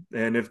home,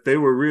 and if they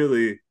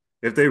really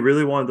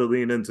wanted to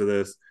lean into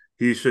this,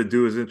 he should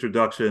do his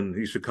introduction.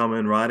 He should come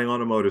in riding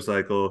on a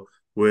motorcycle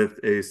with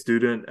a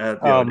student at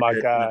Oh my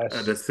an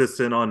gosh.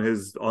 assistant on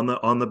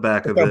the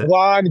back With of a it.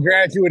 blonde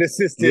graduate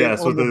assistant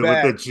Yes, on the with the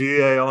back.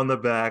 GA on the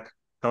back,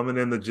 coming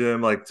in the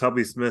gym like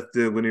Tubby Smith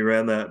did when he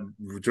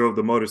drove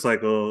the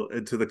motorcycle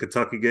into the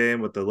Kentucky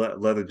game with the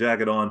leather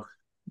jacket on.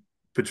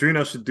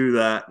 Petrino should do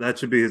that. That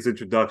should be his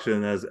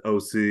introduction as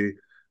OC.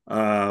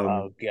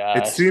 Oh It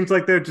gosh. seems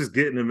like they're just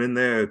getting him in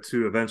there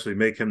to eventually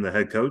make him the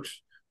head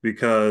coach,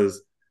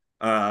 because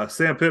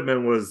Sam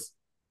Pittman was,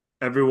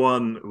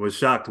 everyone was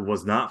shocked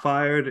was not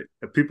fired.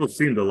 People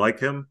seem to like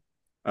him.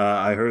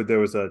 I heard there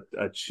was a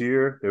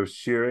cheer. There was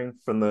cheering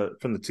from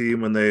the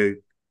team when they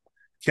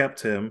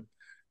kept him,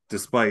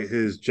 despite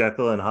his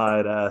Jekyll and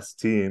Hyde ass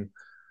team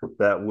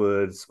that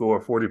would score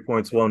 40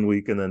 points one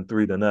week and then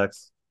three the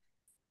next.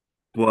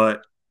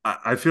 But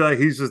I feel like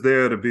he's just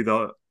there to be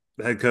the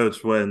head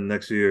coach when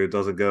next year it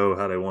doesn't go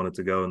how they want it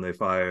to go and they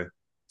fire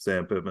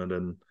Sam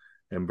Pittman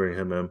and bring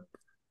him in.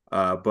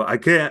 But I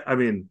can't. I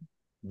mean,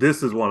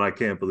 this is one I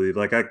can't believe.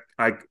 Like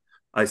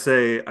I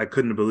say I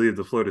couldn't believe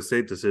the Florida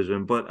State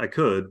decision, but I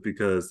could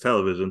because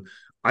television.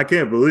 I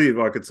can't believe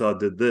Arkansas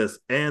did this,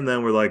 and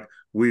then we're like,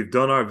 we've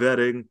done our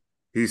vetting.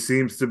 He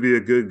seems to be a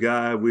good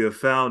guy. We have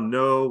found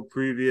no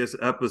previous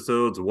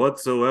episodes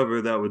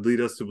whatsoever that would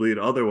lead us to believe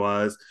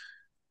otherwise.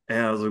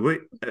 And I was like,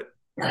 wait,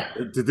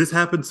 did this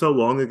happen so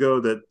long ago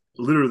that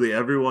literally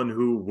everyone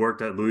who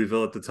worked at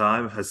Louisville at the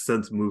time has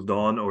since moved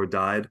on or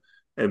died,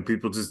 and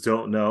people just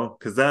don't know?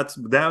 Because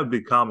that would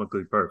be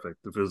comically perfect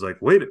if it was like,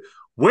 wait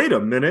a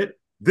minute,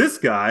 this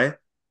guy's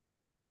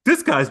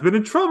been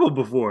in trouble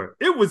before.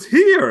 It was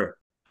here.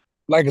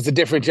 Like it's a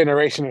different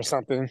generation or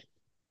something.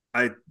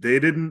 They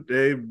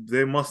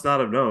must not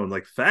have known,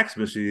 like fax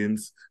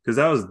machines, because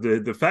that was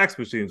the fax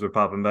machines were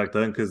popping back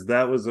then, because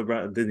that was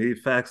around. Did he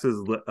fax his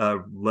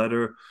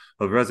letter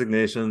of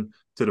resignation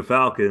to the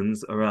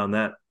Falcons around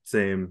that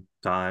same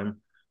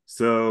time?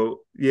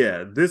 So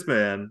yeah, this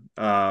man,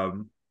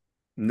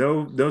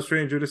 no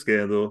stranger to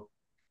scandal,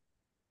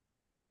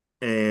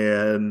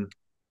 and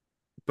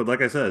but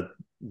like I said,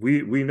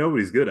 we know what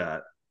he's good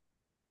at.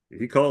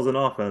 He calls an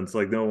offense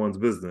like no one's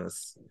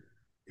business.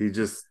 He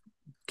just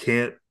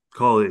can't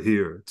call it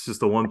here. It's just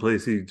the one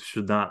place he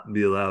should not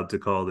be allowed to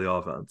call the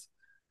offense.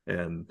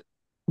 And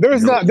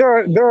There's no, not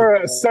there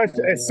are such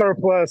a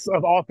surplus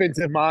of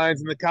offensive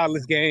minds in the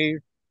college game.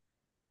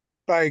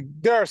 Like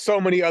there are so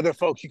many other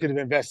folks you could have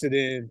invested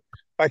in.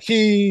 Like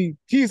he's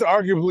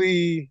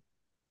arguably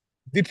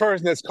the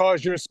person that's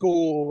caused your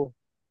school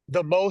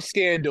the most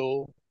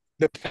scandal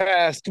the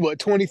past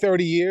 20,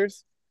 30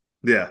 years.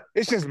 yeah,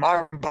 It's just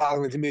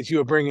mind-boggling to me that you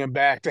would bring him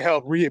back to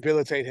help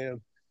rehabilitate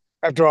him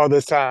after all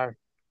this time.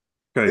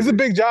 It's a crazy,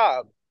 big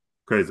job.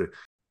 crazy.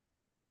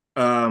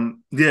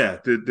 Yeah,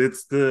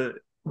 it's the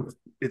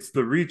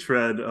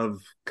retread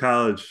of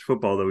college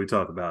football that we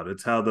talk about.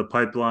 It's how the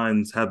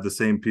pipelines have the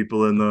same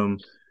people in them.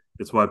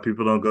 It's why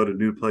people don't go to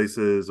new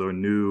places or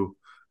you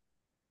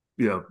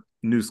know,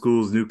 new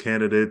schools, new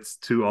candidates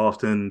too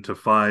often to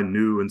find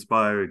new,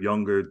 inspired,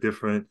 younger,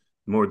 different,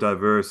 more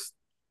diverse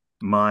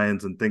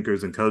minds and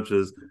thinkers and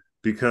coaches.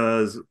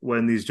 Because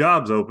when these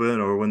jobs open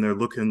or when they're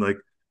looking like,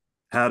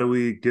 how do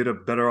we get a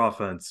better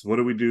offense? What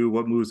do we do?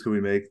 What moves can we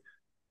make?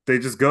 They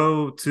just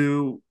go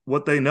to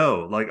what they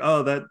know. Like,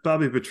 oh, that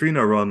Bobby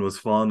Petrino run was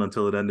fun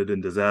until it ended in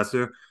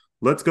disaster.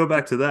 Let's go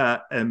back to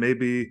that, and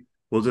maybe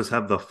we'll just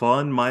have the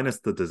fun minus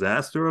the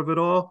disaster of it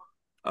all,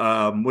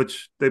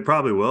 which they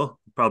probably will.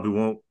 Probably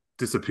won't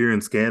disappear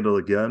in scandal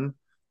again.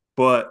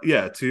 But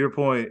yeah, to your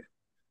point,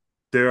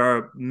 there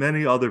are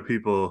many other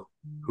people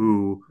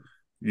who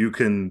you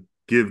can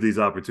give these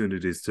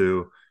opportunities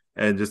to,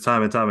 and just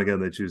time and time again,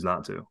 they choose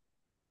not to.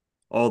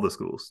 All the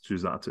schools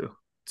choose not to.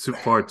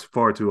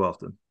 Far too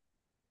often.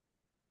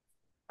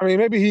 I mean,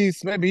 maybe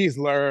he's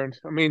learned.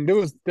 I mean, there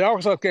was the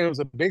Arkansas scandal was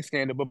a big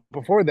scandal, but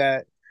before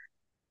that,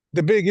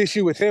 the big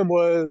issue with him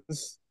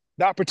was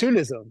the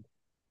opportunism.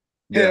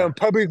 Yeah, Him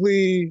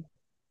publicly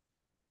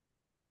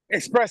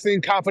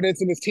expressing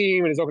confidence in his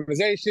team and his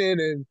organization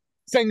and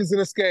saying he's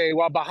going to skate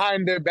while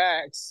behind their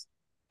backs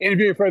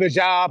interviewing for the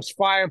jobs,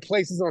 flying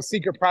places on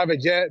secret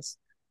private jets.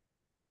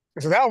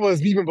 So that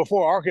was even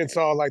before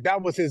Arkansas. Like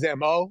that was his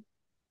MO.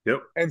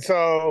 Yep. And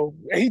so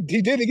he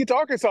didn't get to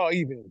Arkansas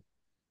even.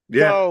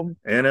 Yeah. So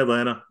And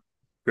Atlanta.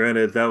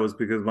 Granted, that was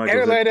because and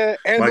Atlanta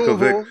and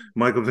Louisville.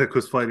 Michael Vick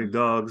was fighting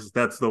dogs.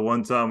 That's the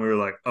one time we were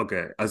like,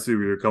 okay, I see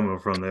where you're coming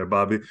from there,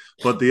 Bobby.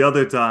 But the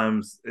other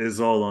times is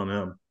all on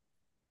him.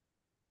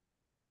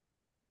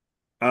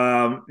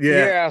 Yeah,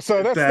 Yeah,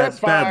 so that's bad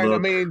fine. I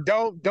look. mean,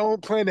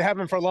 don't plan to have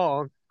him for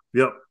long.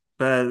 Yep,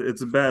 bad.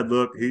 It's a bad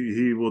look.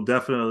 He will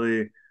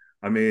definitely.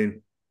 I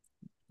mean,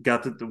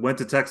 went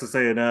to Texas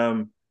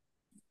A&M.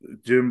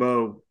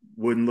 Jimbo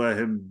wouldn't let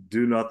him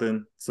do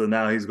nothing, so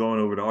now he's going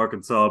over to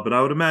Arkansas. But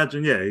I would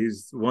imagine, yeah,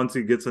 he's once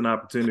he gets an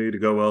opportunity to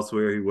go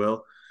elsewhere, he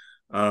will.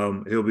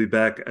 He'll be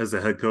back as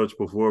a head coach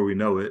before we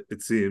know it.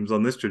 It seems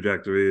on this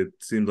trajectory, it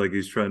seems like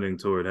he's trending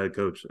toward head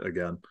coach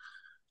again.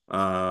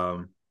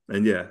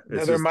 And yeah, it's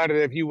Another just reminder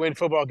that if you win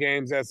football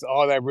games, that's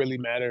all that really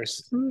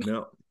matters.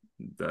 no,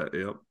 that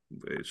yep,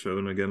 it's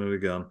shown again and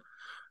again.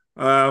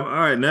 All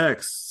right,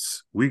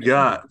 next we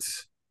got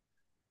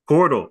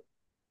Portal.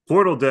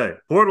 Portal Day.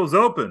 Portal's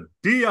open.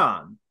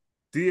 Deion.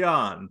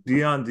 Deion.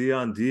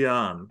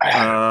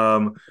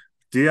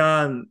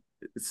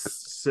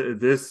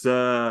 This.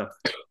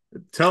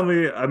 Tell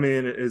me. I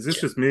mean, is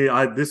this just me?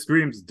 This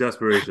screams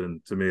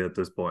desperation to me at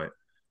this point.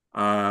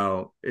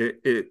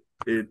 It.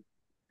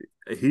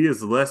 He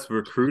is less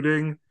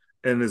recruiting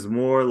and is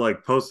more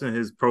like posting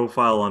his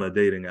profile on a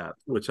dating app,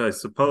 which I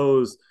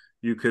suppose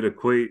you could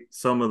equate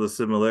some of the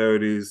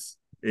similarities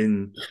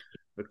in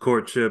the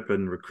courtship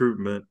and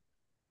recruitment,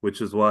 which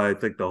is why I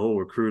think the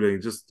whole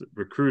just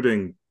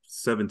recruiting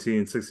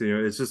 17, 16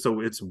 years, it's just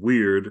it's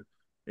weird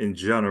in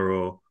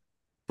general.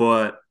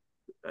 But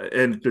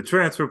and the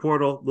transfer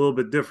portal, a little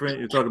bit different.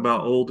 You talk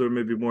about older,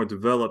 maybe more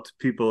developed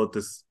people at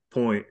this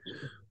point.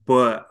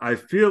 But I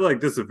feel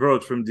like this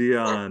approach from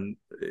Deion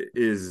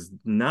is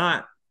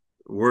not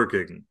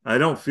working. I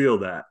don't feel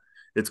that.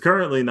 It's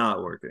currently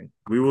not working.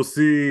 We will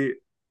see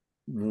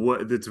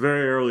what it's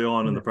very early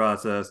on in the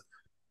process,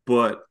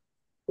 but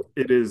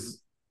it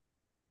is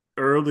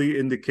early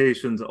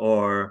indications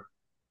are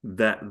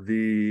that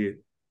the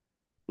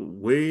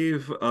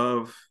wave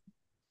of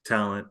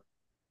talent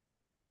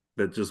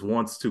that just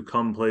wants to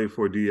come play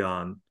for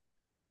Deion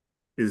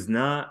is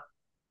not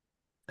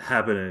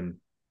happening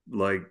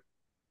like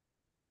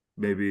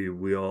maybe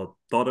we all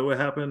thought it would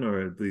happen,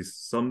 or at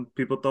least some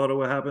people thought it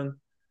would happen.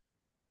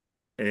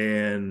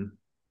 And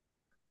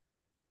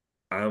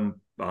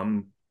I'm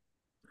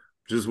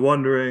just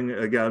wondering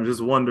again. I'm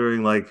just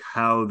wondering like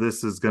how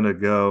this is gonna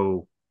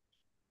go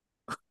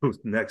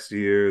next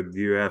year, the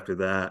year after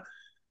that.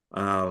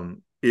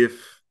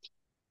 If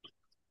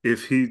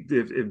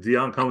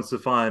Deion comes to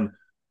find,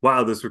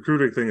 wow, this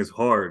recruiting thing is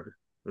hard.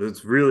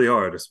 It's really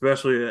hard,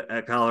 especially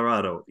at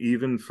Colorado,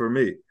 even for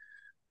me.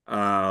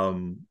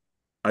 Um,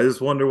 I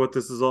just wonder what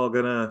this is all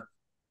gonna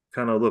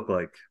kind of look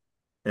like.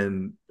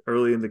 And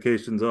early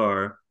indications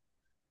are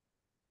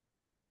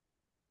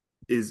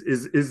is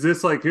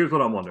this like here's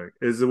what I'm wondering.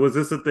 Was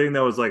this a thing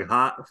that was like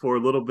hot for a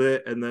little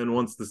bit and then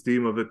once the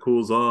steam of it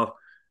cools off,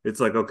 it's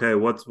like, okay,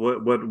 what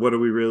are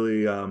we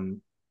really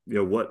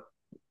what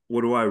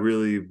do I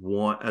really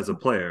want as a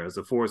player, as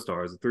a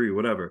 4-star, as a 3,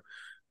 whatever.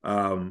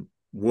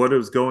 What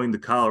is going to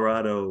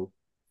Colorado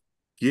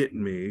get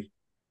me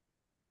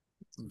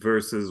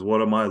versus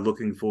what am I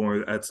looking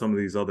for at some of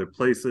these other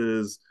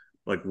places?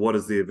 Like, what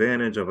is the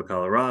advantage of a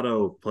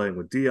Colorado playing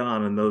with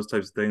Deion and those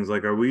types of things?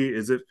 Like,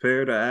 is it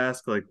fair to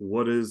ask, like,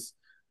 what's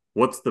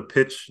the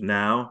pitch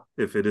now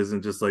if it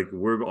isn't just like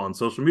we're on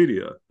social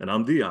media and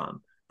I'm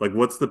Deion? Like,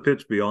 what's the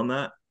pitch beyond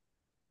that?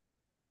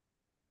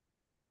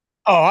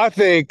 Oh, I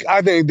think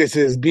this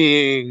is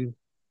being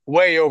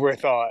way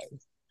overthought.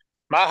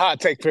 My hot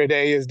take for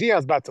today is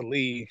Deion's about to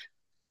leave.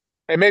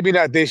 And maybe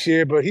not this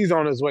year, but he's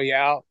on his way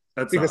out.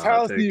 That's not Because a how hot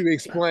else do take. you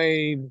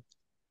explain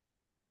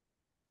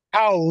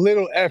how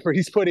little effort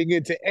he's putting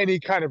into any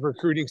kind of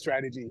recruiting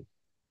strategy?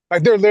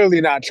 Like they're literally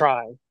not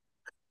trying.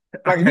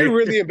 Like if you're I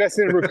really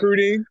invested in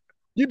recruiting,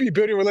 you'd be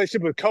building a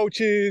relationship with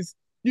coaches,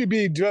 you'd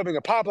be developing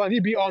a pipeline,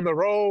 you'd be on the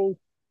road,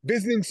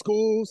 visiting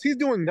schools. He's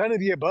doing none of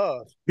the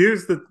above.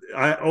 here's the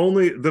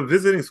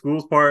visiting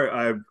schools part.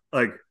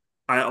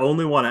 I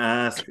only want to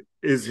ask,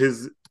 is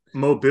his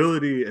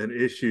mobility an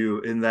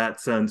issue in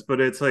that sense? But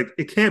it's like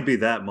it can't be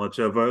that much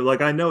of a like.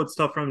 I know it's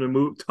tougher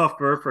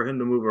for him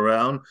to move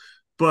around,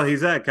 but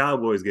he's at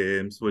Cowboys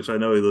games, which I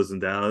know he lives in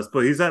Dallas,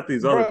 but he's at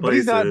these other Bro, but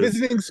he's not places.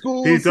 visiting He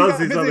schools. He's does not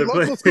these visiting other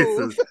local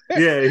schools. places.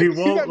 Yeah, he He's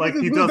won't not like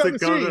visiting schools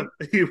down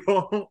the street. he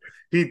won't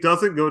he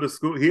doesn't go to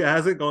school. He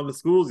hasn't gone to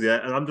schools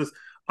yet. And I'm just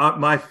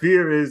my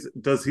fear is,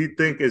 does he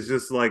think it's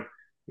just like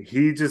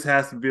he just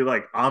has to be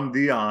like, I'm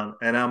Deion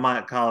and I'm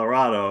at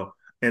Colorado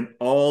and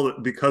all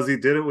because he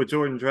did it with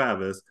Jordan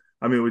Travis.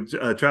 I mean with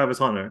Travis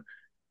Hunter.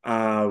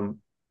 Um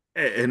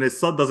and his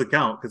son doesn't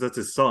count because that's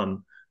his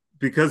son.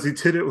 Because he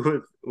did it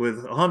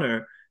with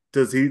Hunter,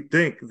 does he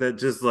think that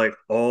just like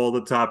all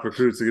the top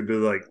recruits are gonna be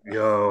like,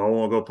 yo, I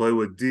want to go play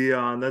with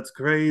Deion? That's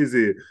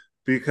crazy.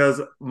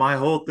 because my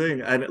whole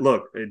thing, and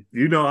look,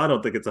 I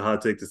don't think it's a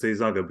hot take to say he's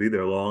not going to be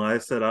there long. I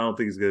said I don't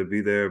think he's going to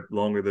be there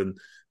longer than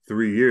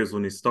 3 years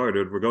when he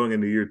started. We're going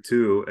into year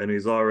two, and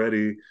he's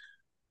already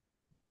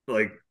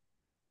like,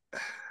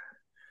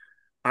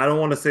 I don't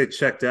want to say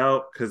checked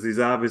out because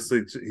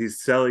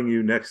he's selling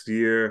you next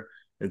year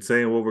and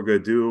saying what we're going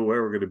to do,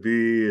 where we're going to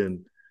be,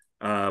 and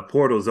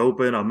portal's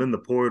open. I'm in the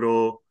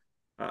portal.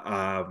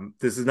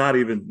 This is not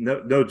even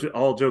no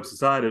all jokes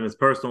aside. In his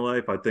personal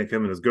life, I think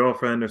him and his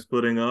girlfriend are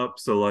splitting up.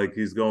 So like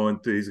he's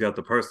got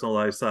the personal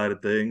life side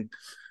of thing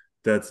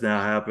that's now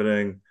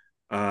happening.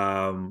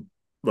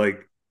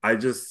 Like I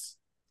just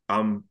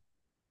I'm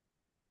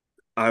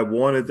I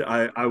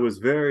was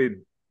very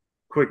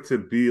quick to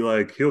be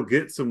like he'll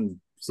get some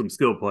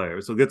skill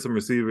players. He'll get some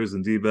receivers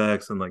and D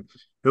backs and like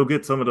he'll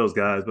get some of those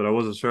guys, but I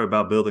wasn't sure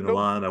about building a Nope,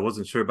 line. I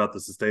wasn't sure about the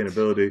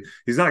sustainability.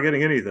 He's not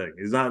getting anything.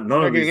 He's not you're none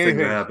not of getting these things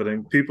are anything.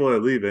 happening. People are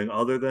leaving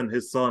other than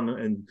his son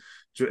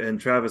and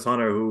Travis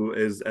Hunter, who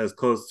is as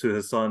close to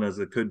his son as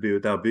it could be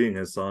without being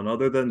his son,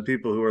 other than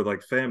people who are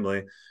like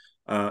family.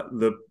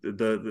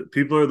 The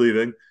people are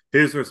leaving.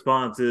 His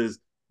response is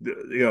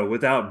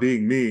without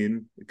being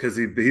mean, because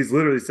he's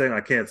literally saying,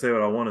 I can't say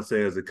what I want to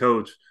say as a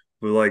coach,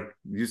 but like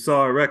you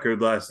saw a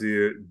record last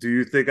year. Do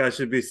you think I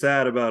should be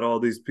sad about all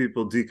these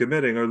people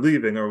decommitting or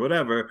leaving or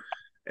whatever?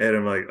 And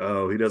I'm like,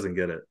 oh, he doesn't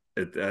get it.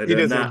 He I'm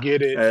doesn't not.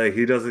 get it.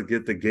 He doesn't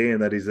get the game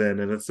that he's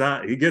in, and it's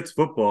not. He gets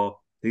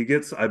football. He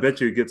gets. I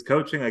bet you he gets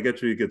coaching. I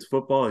get you he gets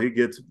football. He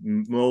gets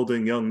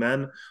molding young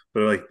men.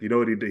 But like, you know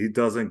what? He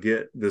doesn't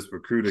get this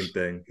recruiting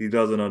thing. He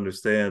doesn't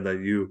understand that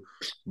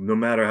no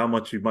matter how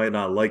much you might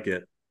not like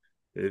it,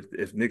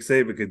 if Nick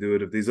Saban can do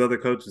it, if these other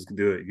coaches can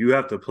do it, you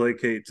have to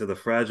placate to the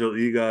fragile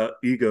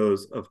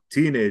egos of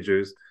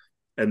teenagers,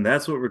 and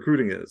that's what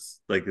recruiting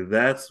is. Like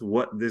that's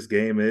what this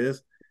game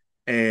is,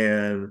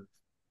 and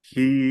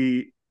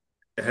he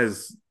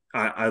has.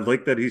 I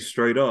like that he's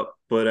straight up,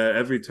 but at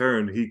every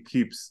turn he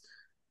keeps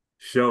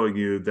showing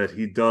you that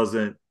he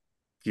doesn't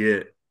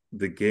get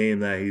the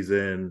game that he's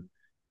in,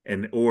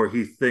 and or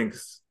he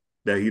thinks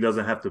that he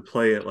doesn't have to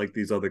play it like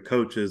these other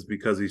coaches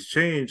because he's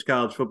changed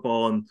college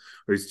football and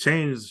or he's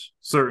changed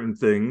certain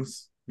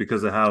things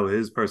because of how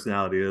his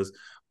personality is.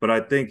 But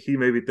I think he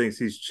maybe thinks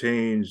he's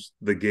changed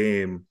the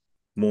game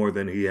more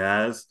than he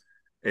has,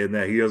 and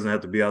that he doesn't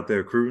have to be out there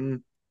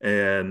recruiting.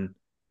 And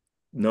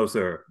no,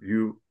 sir,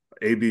 you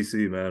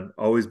ABC man,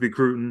 always be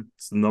recruiting.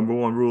 It's the number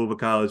one rule of a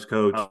college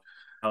coach,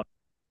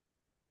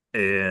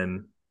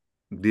 and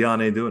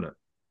Deion ain't doing it.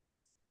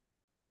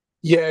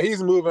 Yeah,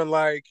 he's moving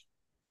like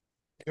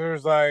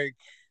there's like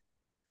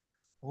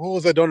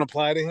rules that don't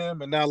apply to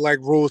him, and not like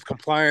rules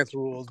compliance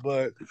rules,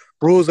 but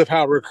rules of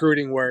how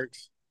recruiting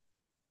works.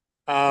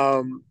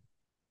 Um,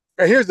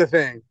 and here's the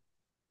thing: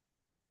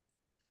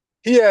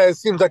 he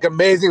has seems like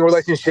amazing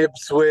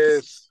relationships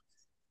with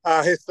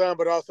his son,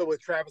 but also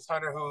with Travis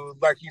Hunter, who,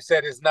 like you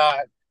said, is not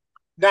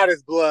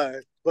his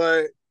blood.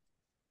 But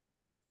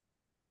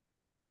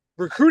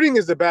recruiting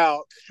is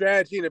about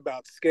strategy and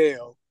about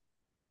scale.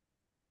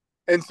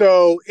 And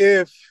so,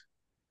 if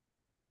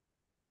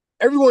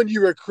everyone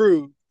you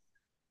recruit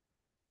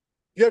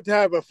you have to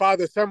have a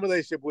father son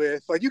relationship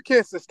with, like you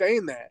can't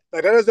sustain that.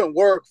 Like that doesn't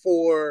work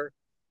for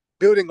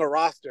building a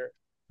roster.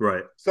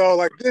 Right. So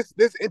like this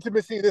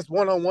intimacy, this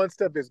one on one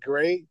stuff is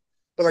great,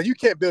 but like you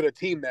can't build a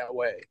team that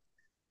way.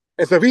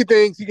 And so if he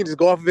thinks he can just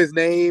go off of his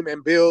name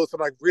and build some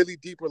like really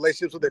deep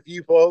relationships with a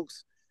few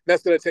folks,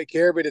 that's gonna take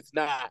care of it. It's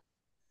not.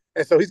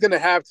 And so he's gonna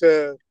have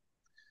to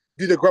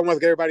do the grunt work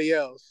like everybody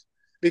else.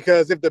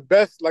 Because if the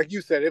best, like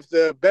you said, if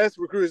the best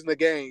recruiters in the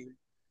game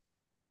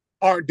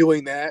aren't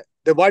doing that,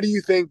 then why do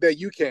you think that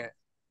you can't?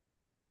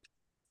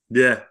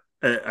 Yeah,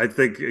 I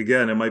think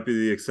again it might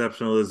be the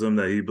exceptionalism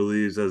that he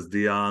believes as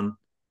Deion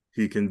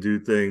he can do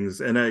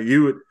things, and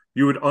you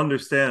would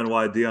understand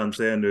why Deion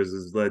Sanders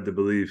is led to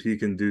believe he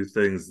can do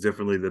things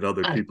differently that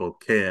other people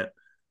can't.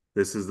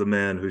 This is the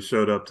man who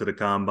showed up to the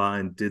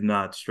combine, did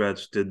not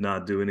stretch, did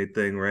not do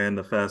anything, ran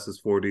the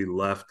fastest 40,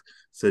 left,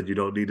 said you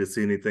don't need to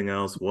see anything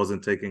else,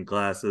 wasn't taking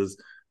classes,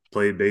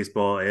 played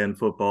baseball and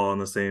football on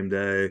the same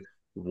day,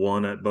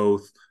 won at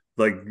both.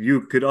 Like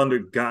you could under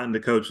got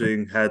into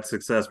coaching, had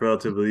success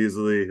relatively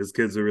easily. His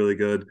kids are really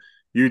good.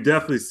 You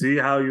definitely see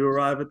how you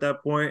arrive at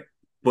that point,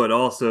 but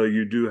also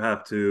you do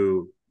have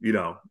to,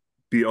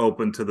 be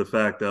open to the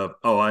fact of,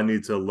 oh, I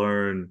need to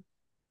learn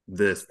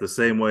this the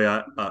same way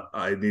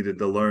I needed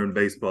to learn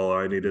baseball,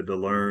 or I needed to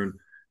learn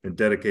and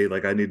dedicate.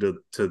 Like I need to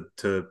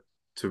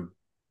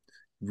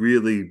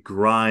really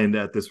grind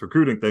at this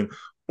recruiting thing.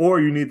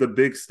 Or you need the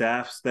big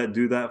staffs that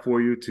do that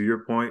for you. To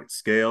your point,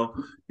 scale.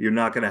 You're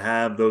not going to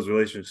have those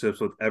relationships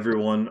with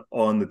everyone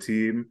on the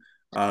team.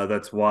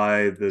 That's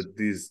why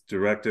these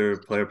director,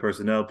 player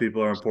personnel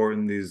people are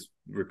important. These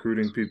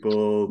recruiting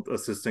people,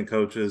 assistant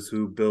coaches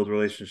who build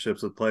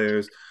relationships with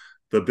players.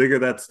 The bigger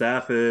that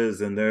staff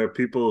is, and there are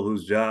people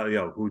whose job,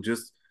 who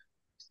just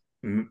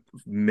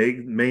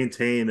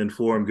maintain and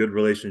form good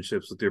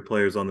relationships with your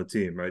players on the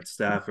team, right?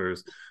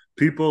 Staffers,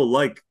 people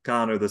like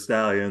Connor the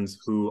Stallions,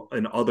 who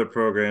in other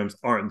programs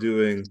aren't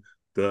doing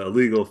the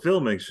illegal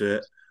filming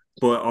shit,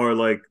 but are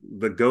like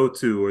the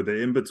go-to or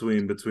the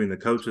in-between between the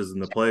coaches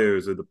and the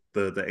players, or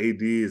the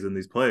ADs and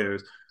these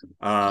players.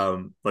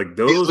 Like He's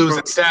those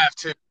losing staff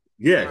too.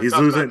 yeah, Deion he's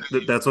talked about losing.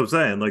 that. That's what I'm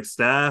saying. Like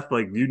staff,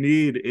 like you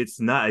need. It's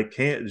not. It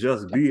can't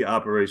just be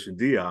Operation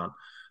Dion.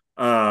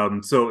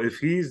 So if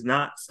he's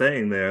not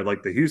staying there,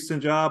 like the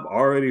Houston job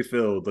already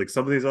filled, like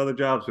some of these other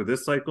jobs for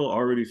this cycle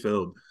already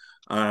filled.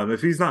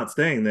 If he's not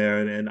staying there,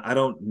 and I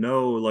don't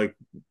know, like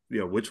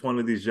which one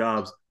of these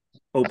jobs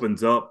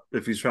opens up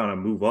if he's trying to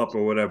move up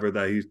or whatever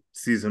that he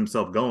sees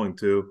himself going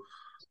to.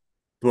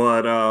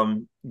 But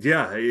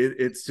yeah,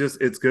 it's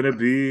just it's gonna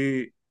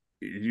be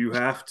you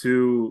have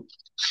to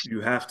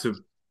you have to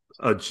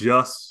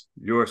adjust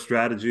your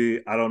strategy.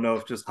 I don't know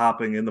if just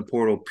hopping in the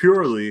portal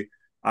purely,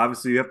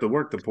 obviously you have to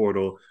work the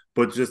portal,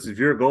 but just if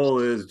your goal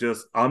is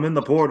just I'm in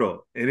the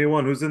portal,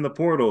 anyone who's in the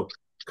portal,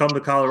 come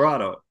to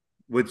Colorado,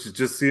 which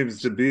just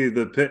seems to be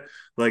the pit.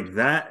 Like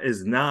that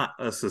is not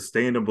a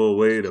sustainable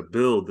way to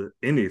build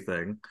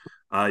anything.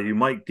 You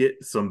might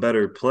get some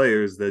better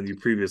players than you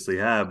previously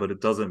had, but it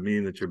doesn't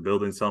mean that you're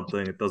building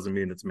something. It doesn't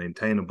mean it's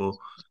maintainable.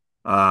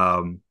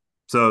 Um,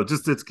 so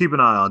just it's keep an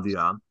eye on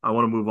Dion. I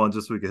want to move on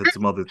just so we can hit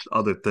some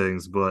other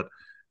things, but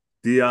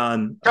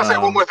Dion, Can I say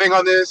one more thing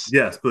on this?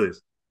 yes, please.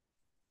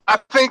 I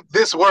think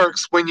this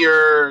works when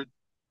you're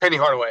Penny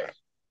Hardaway,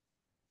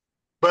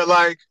 but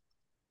like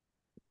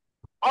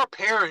our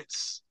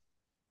parents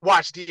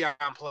watch Deion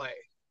play,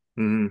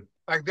 Mm-hmm.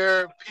 like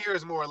their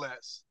peers more or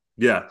less.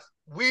 Yes,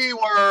 We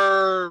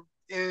were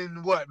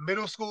in what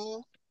middle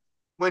school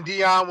when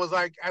Deion was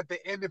like at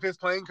the end of his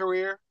playing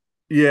career,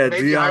 yeah,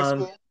 maybe high Dion.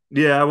 school,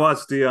 Yeah, I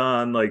watched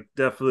Dion. Like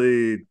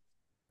definitely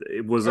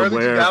was early two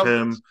aware of him.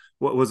 thousands.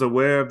 What was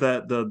aware of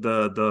that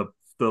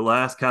the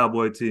last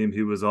Cowboy team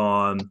he was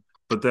on.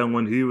 But then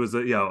when he was, I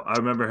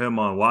remember him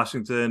on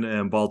Washington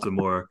and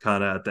Baltimore,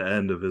 kind of at the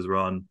end of his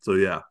run. So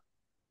yeah,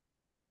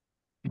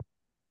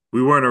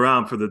 we weren't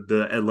around for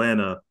the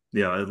Atlanta,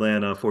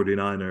 Atlanta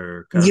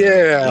 49er kind of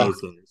Yeah.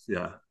 those days.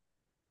 Yeah,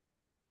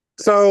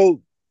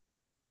 So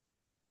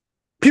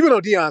people know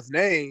Deion's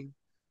name,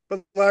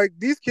 but like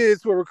these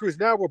kids who are recruits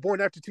now were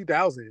born after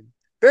 2000.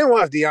 They didn't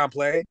watch Deion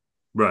play.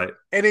 right.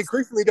 And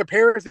increasingly, their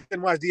parents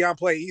didn't watch Deion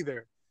play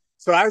either.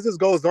 So as this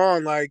goes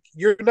on, like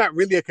you're not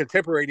really a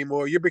contemporary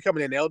anymore. You're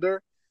becoming an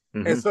elder.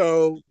 And Mm-hmm.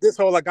 so this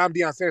whole like I'm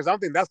Deion Sanders, I don't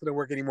think that's going to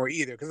work anymore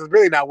either because it's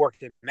really not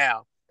working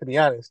now, to be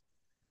honest.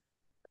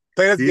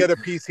 So that's the He, other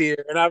piece here.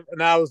 I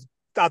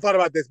thought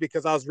about this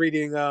because I was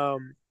reading a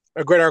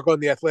great article in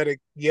the Athletic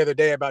the other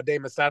day about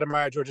Damon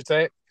Stoudemire at Georgia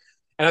Tech,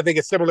 and I think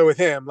it's similar with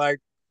him. Like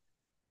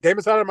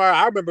Damon Stoudemire,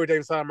 I remember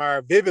Damon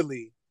Stoudemire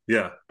vividly,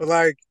 yeah, but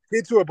like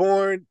kids who are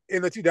born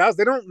in the 2000s,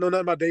 they don't know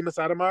nothing about Damon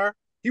Stoudemire.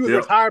 He was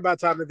yep. retired by the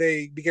time that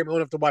they became old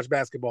enough to watch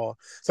basketball.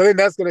 So I think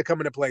that's going to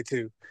come into play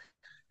too.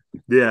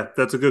 Yeah,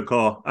 that's a good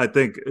call. I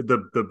think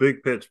the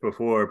big pitch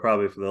before,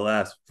 probably for the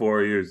last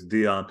 4 years,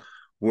 Dion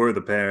were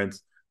the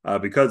parents,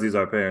 because he's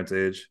our parents'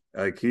 age.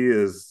 Like he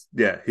is,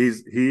 yeah,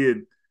 he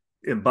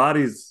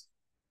embodies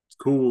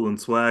cool and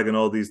swag and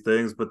all these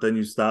things, but then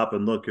you stop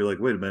and look, you're like,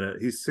 wait a minute,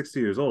 he's 60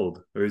 years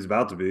old, or he's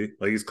about to be.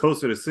 Like he's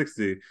closer to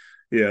 60,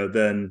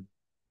 than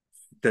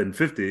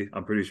 50,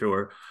 I'm pretty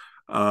sure.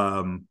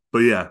 But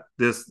yeah,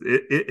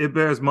 it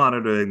bears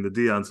monitoring the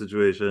Dion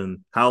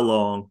situation, how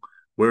long,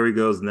 where he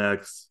goes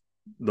next,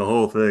 the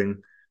whole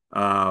thing.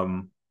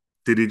 Um,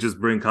 did he just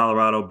bring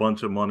Colorado a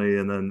bunch of money,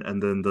 and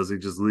then does he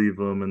just leave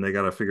them and they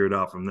got to figure it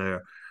out from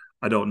there?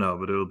 I don't know,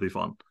 but it'll be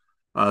fun.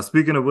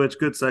 Speaking of which,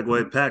 good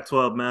segue.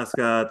 Pac-12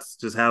 mascots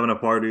just having a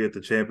party at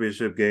the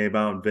championship game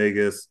out in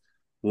Vegas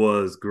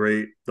was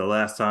great. The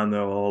last time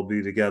they'll all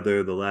be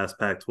together, the last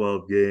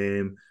Pac-12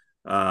 game.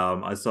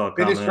 I saw a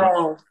Finish comment.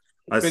 strong.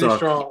 I Finish saw,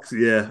 strong.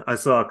 yeah, I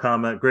saw a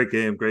comment. Great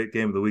game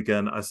of the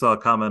weekend. I saw a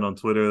comment on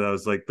Twitter that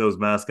was like those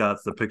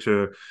mascots. The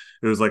picture,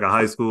 it was like a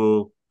high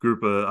school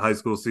group of high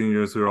school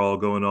seniors who are all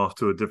going off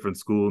to a different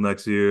school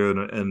next year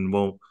and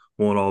won't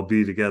all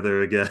be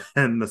together again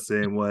the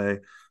same way.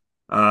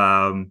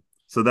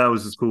 So that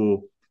was just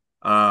cool.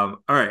 All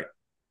right,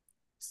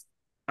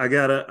 I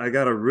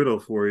got a riddle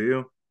for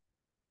you.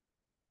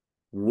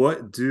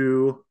 What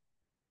do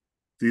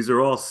These are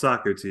all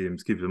soccer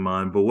teams, keep in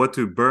mind. But what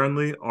do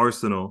Burnley,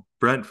 Arsenal,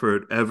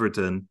 Brentford,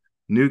 Everton,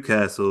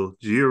 Newcastle,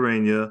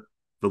 Giorena,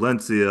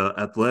 Valencia,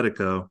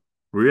 Atletico,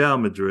 Real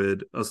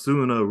Madrid,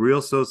 Osuna,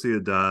 Real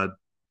Sociedad,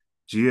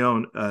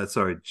 Genoa,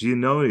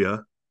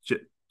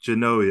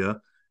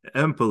 Genoa,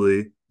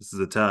 Empoli, this is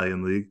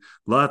Italian league,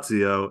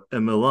 Lazio,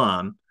 and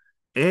Milan,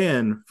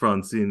 and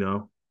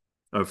Francinani.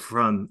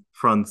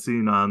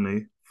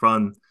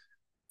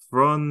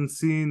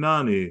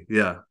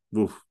 Yeah,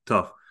 oof,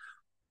 tough.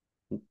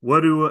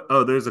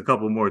 There's a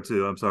couple more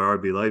too. I'm sorry,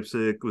 RB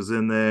Leipzig was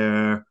in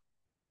there.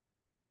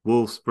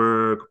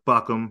 Wolfsburg,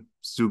 Bochum,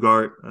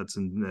 Stuttgart. That's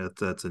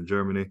in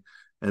Germany,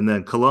 and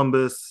then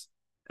Columbus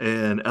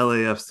and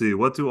LAFC.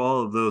 What do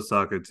all of those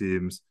soccer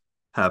teams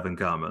have in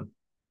common?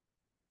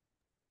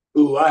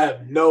 Ooh, I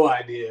have no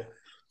idea.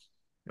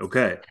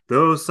 Okay,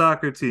 those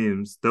soccer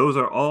teams. Those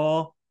are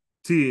all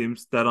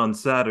teams that on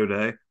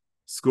Saturday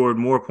scored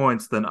more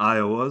points than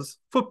Iowa's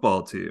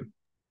football team.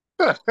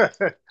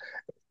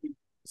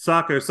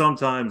 Soccer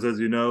sometimes, as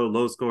you know,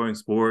 low scoring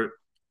sport.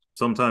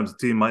 Sometimes the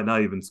team might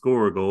not even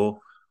score a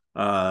goal.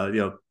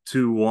 2-1,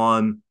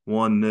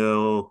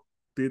 1-0.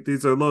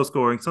 These are low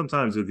scoring.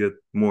 Sometimes you'll get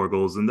more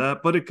goals than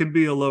that, but it can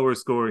be a lower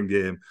scoring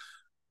game.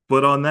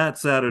 But on that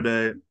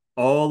Saturday,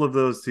 all of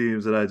those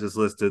teams that I just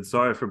listed,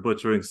 sorry for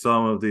butchering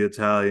some of the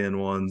Italian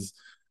ones.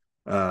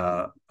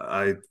 Uh,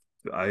 I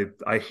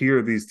I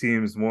hear these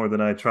teams more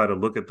than I try to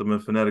look at them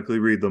and phonetically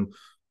read them.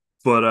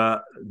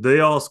 But they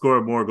all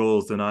scored more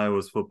goals than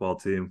Iowa's football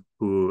team,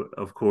 who,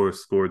 of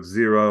course, scored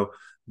zero.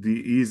 The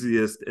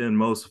easiest and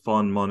most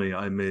fun money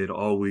I made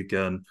all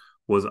weekend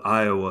was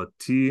Iowa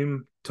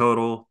team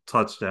total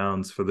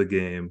touchdowns for the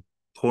game,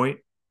 point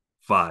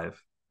 0.5.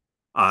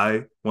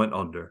 I went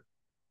under.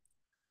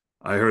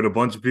 I heard a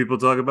bunch of people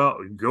talk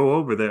about go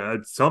over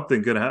there.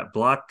 Something could happen.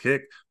 Block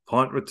kick,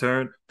 punt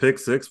return, pick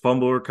six,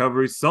 fumble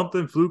recovery.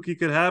 Something fluky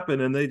could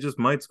happen, and they just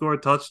might score a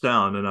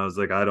touchdown. And I was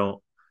like, I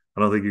don't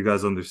think you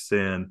guys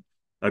understand.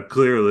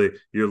 Clearly,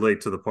 you're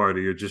late to the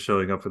party. You're just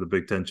showing up for the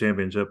Big Ten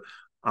championship.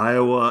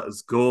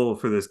 Iowa's goal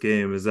for this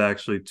game is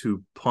actually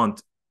to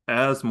punt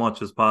as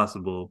much as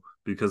possible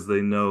because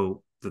they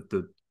know that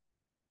the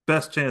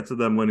best chance of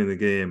them winning the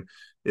game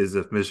is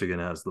if Michigan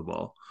has the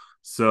ball.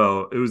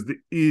 So it was the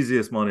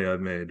easiest money I've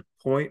made.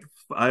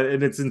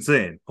 And it's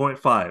insane.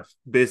 0.5.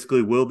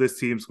 Basically, will this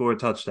team score a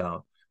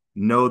touchdown?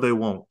 No, they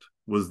won't.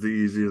 Was the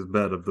easiest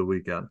bet of the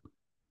weekend.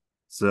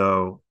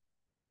 So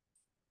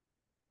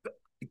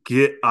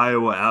get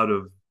Iowa out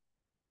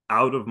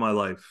of my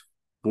life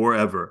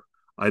forever.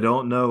 I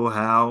don't know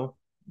how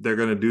they're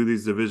going to do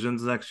these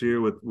divisions next year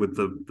with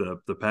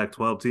the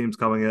Pac-12 teams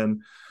coming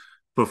in,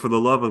 but for the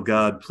love of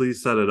God,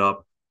 please set it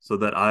up so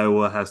that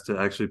Iowa has to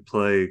actually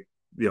play,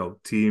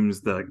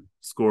 teams that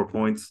score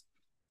points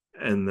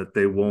and that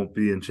they won't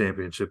be in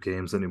championship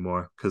games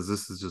anymore because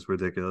this is just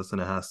ridiculous and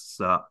it has to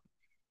stop.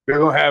 They're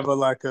gonna have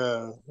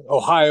a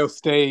Ohio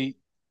State,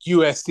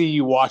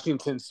 USC,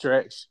 Washington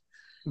stretch.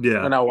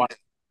 Yeah, When I watch,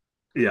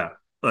 yeah.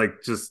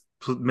 Like just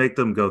make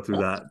them go through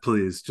that,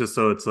 please. Just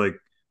so it's like,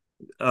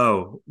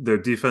 oh, their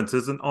defense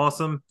isn't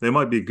awesome. They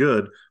might be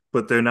good,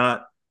 but they're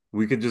not.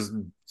 We could just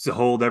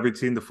hold every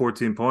team to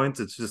 14 points.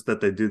 It's just that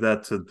they do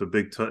that to the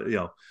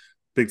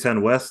Big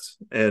Ten West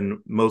and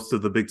most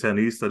of the Big Ten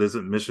East. That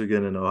isn't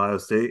Michigan and Ohio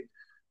State.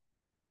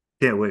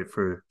 Can't wait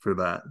for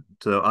that.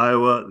 So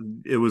Iowa,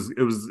 it was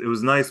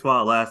nice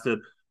while it lasted.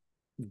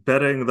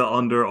 Betting the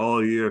under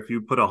all year. If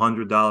you put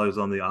 $100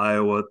 on the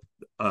Iowa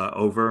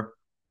over,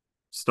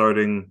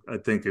 starting I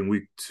think in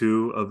week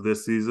 2 of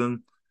this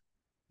season,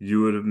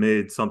 you would have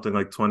made something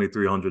like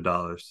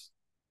 $2,300.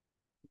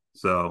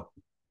 So,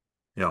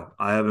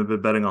 I haven't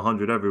been betting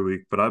 100 every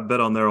week, but I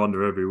bet on their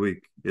under every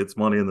week. It's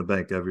money in the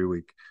bank every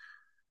week.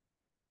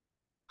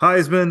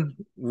 Heisman,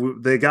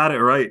 they got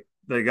it right.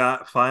 They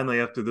got finally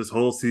after this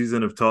whole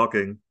season of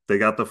talking, they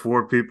got the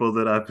 4 people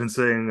that I've been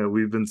saying that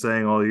we've been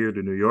saying all year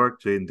to New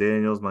York: Jaden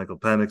Daniels, Michael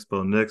Penix,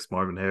 Bo Nix,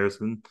 Marvin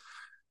Harrison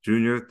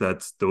Jr.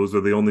 Those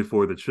are the only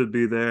 4 that should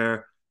be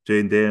there.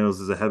 Jaden Daniels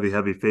is a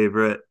heavy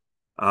favorite.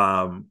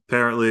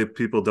 Apparently,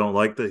 people don't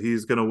like that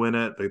he's going to win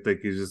it. They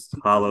think he's just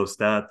hollow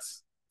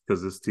stats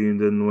because his team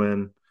didn't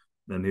win,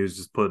 and he was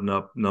just putting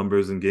up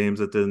numbers in games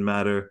that didn't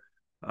matter.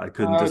 I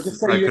couldn't just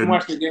say you didn't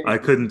watch the I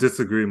game. couldn't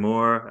disagree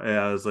more.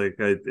 Yeah, I was like,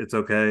 it's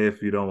okay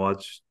if you don't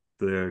watch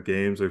their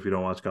games or if you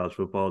don't watch college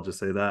football, just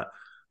say that.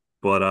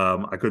 But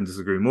I couldn't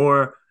disagree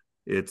more.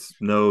 It's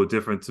no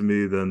different to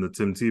me than the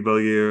Tim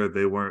Tebow year.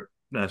 They weren't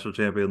national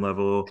champion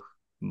level.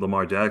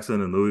 Lamar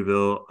Jackson and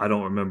Louisville. I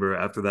don't remember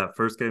after that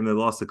first game they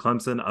lost to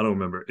Clemson. I don't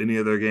remember any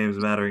of their games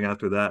mattering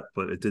after that,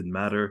 but it didn't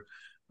matter.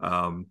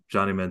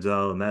 Johnny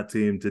Manziel and that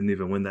team didn't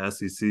even win the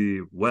SEC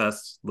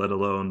West, let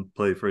alone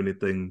play for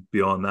anything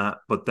beyond that.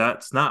 But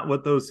that's not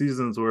what those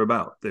seasons were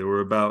about. They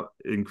were about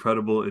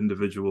incredible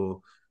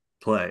individual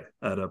play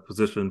at a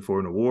position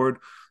for an award.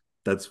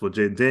 That's what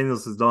Jaden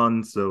Daniels has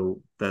done, so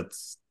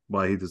that's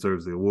why he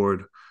deserves the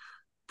award.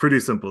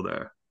 Pretty simple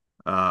there.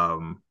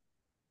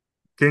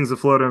 Kings of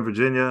Florida and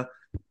Virginia.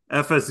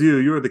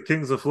 FSU, you are the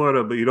Kings of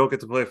Florida, but you don't get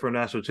to play for a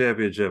national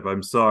championship.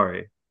 I'm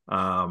sorry.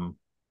 I'm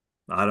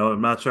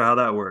not sure how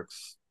that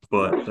works,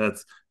 but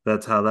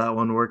that's how that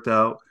one worked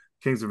out.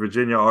 Kings of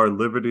Virginia are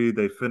Liberty.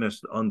 They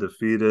finished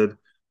undefeated.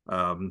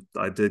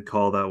 I did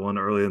call that one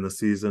early in the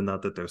season.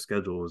 Not that their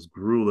schedule was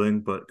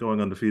grueling, but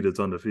going undefeated is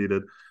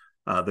undefeated.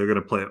 They're going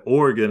to play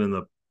Oregon in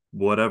the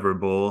whatever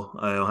bowl.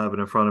 I don't have it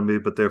in front of me,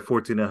 but they're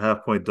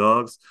 14.5-point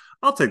dogs.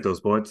 I'll take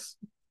those points.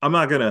 I'm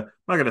not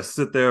gonna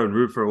sit there and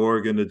root for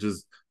Oregon to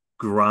just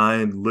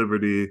grind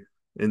Liberty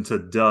into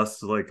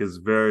dust like is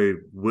very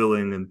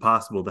willing and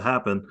possible to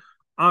happen.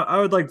 I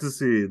would like to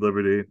see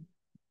Liberty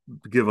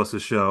give us a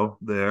show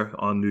there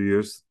on New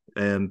Year's.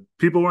 And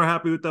people weren't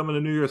happy with them in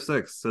the New Year's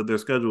Six. Said their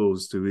schedule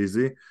was too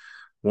easy.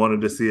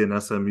 Wanted to see an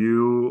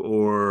SMU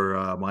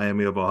or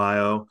Miami of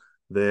Ohio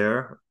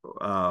there.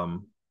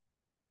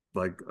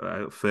 like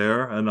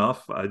fair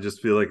enough. I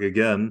just feel like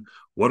again,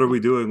 what are we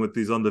doing with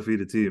these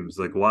undefeated teams?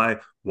 Like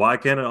why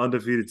can't an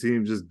undefeated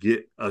team just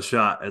get a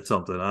shot at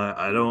something?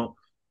 I don't.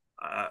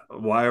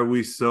 Why are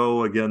we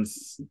so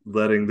against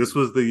letting? This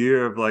was the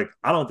year of like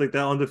I don't think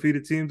that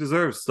undefeated team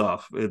deserves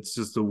stuff. It's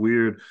just a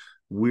weird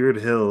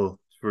hill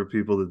for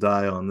people to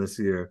die on this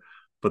year.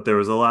 But there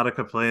was a lot of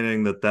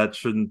complaining that that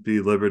shouldn't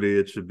be Liberty.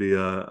 It should be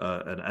a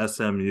an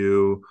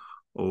SMU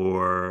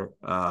or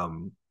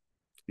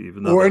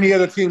even though or that any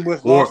other team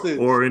with or losses.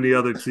 any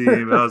other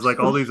team. I was like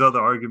all these other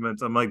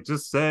arguments. I'm like,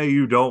 just say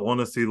you don't want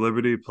to see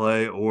Liberty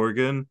play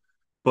Oregon,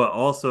 but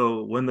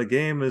also when the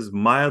game is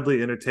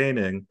mildly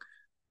entertaining,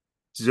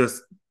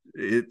 just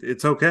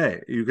it's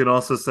okay. You can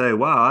also say,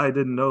 wow, I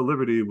didn't know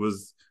Liberty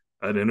was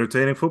an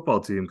entertaining football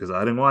team because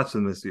I didn't watch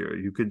them this year.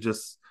 You could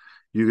just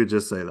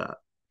say that.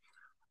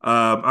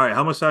 All right,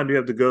 how much time do you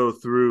have to go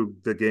through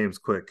the games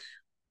quick?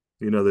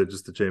 You know, they're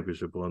just the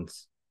championship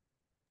ones.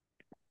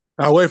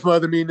 I'll wait for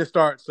other meeting to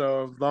start,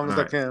 so as long All as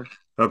I right. can.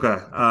 Okay.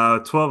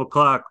 12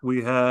 o'clock,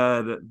 we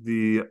had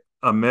the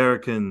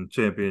American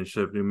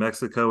Championship, New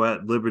Mexico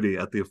at Liberty,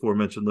 at the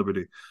aforementioned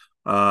Liberty.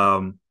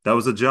 That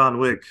was a John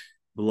Wick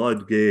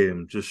blood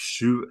game, just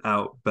shoot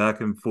out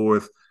back and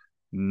forth,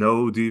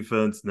 no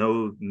defense,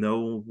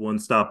 no one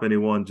stop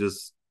anyone,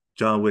 just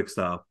John Wick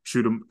style.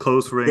 Shoot them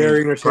close range,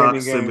 Very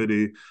entertaining game.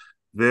 proximity,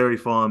 very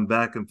fun,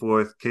 back and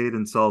forth.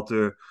 Caden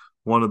Salter,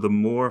 one of the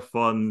more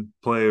fun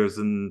players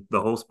in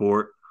the whole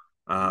sport.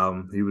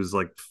 He was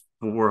like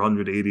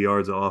 480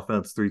 yards of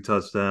offense, 3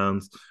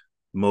 touchdowns,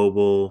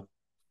 mobile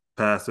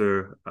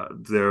passer.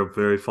 They're a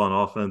very fun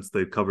offense.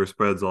 They cover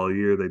spreads all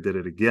year. They did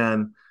it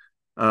again.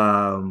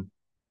 Um,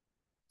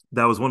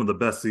 that was one of the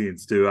best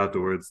scenes too.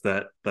 Afterwards,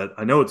 that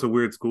I know it's a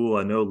weird school.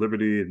 I know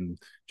Liberty and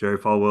Jerry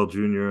Falwell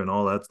Jr. and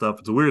all that stuff.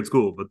 It's a weird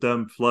school, but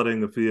them flooding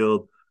the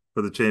field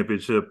for the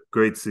championship,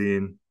 great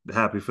scene.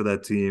 Happy for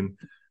that team.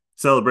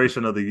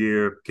 Celebration of the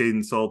year.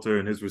 Caden Salter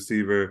and his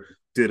receiver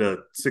did a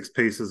 6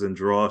 paces and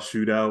draw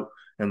shootout,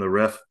 and the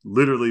ref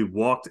literally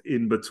walked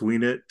in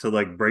between it to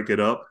like break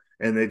it up,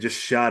 and they just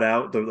shot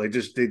out. They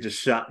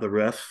just shot the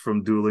ref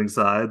from dueling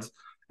sides,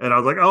 and I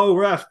was like, "Oh,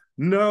 ref,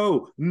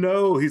 no,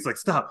 no." He's like,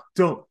 "Stop,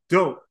 don't."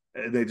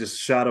 And they just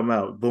shot him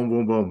out. Boom,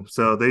 boom, boom.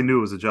 So they knew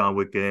it was a John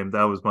Wick game.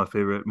 That was my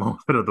favorite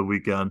moment of the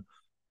weekend.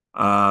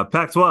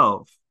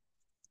 Pac-12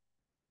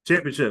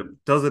 championship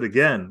does it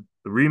again.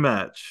 The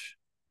rematch,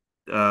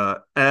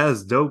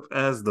 as dope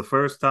as the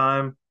first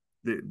time.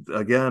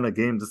 Again, a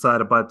game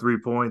decided by 3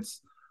 points.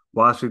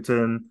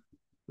 Washington,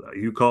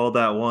 you called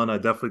that one. I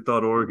definitely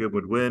thought Oregon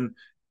would win.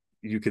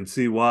 You can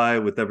see why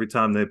with every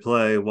time they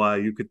play, why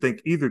you could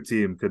think either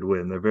team could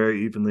win. They're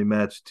very evenly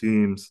matched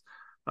teams.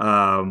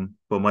 But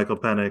Michael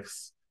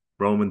Penix,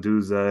 Roman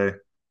Duze,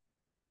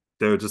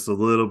 they're just a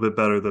little bit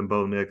better than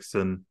Bo Nix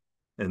and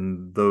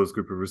those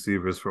group of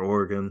receivers for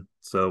Oregon.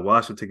 So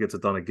Washington gets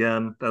it done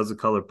again. That was a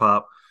color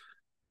pop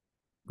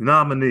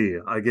nominee.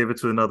 I gave it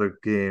to another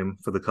game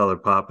for the color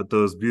pop, but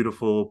those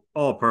beautiful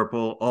all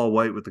purple, all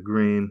white with the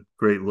green,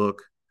 great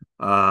look.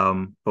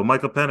 But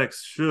Michael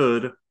Penix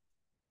should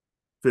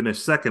finish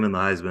second in the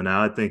Heisman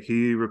now. I think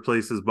he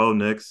replaces Bo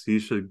Nix. He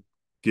should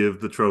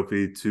give the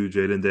trophy to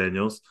Jaden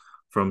Daniels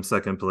from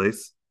second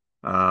place.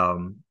 I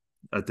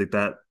think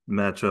that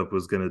matchup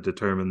was going to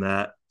determine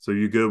that. So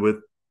you good with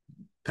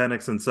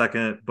Penix in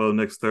second, Bo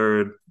Nix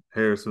third,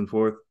 Harrison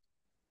fourth?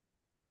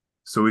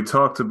 So we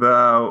talked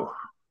about,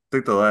 I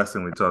think the last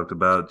thing we talked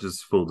about,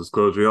 just full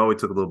disclosure, we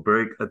took a little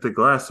break. I think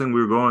the last thing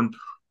we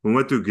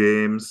went through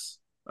games.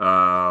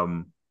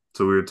 So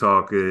we were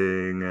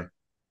talking,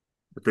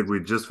 I think we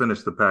just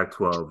finished the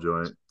Pac-12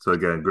 joint. So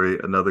again,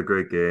 another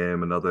great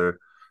game, another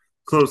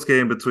close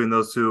game between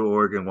those two,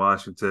 Oregon,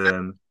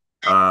 Washington,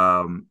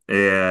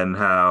 and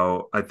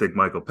how I think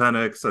Michael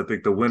Penix, I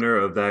think the winner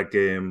of that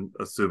game,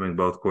 assuming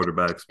both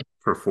quarterbacks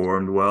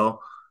performed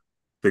well,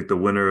 I think the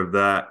winner of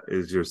that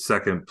is your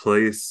second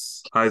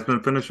place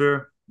Heisman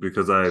finisher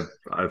because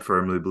I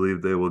firmly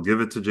believe they will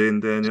give it to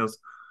Jaden Daniels.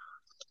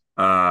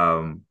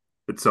 Um,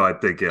 so I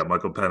think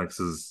Michael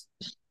Penix is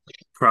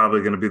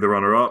probably going to be the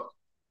runner up.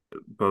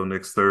 Bo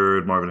Nix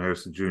third, Marvin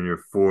Harrison Jr.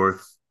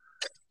 fourth.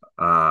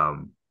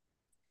 Um,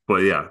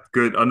 but yeah,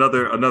 good.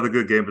 Another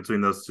good game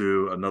between those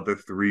two. Another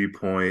 3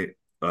 point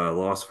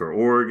loss for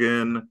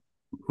Oregon,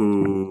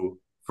 who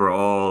for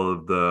all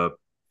of the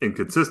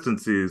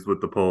inconsistencies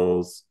with the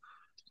polls,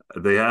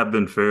 they have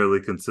been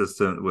fairly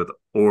consistent with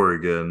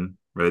Oregon,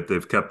 right?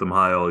 They've kept them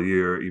high all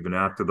year, even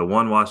after the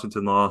one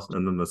Washington loss,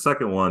 and then the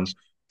second one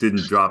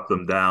didn't drop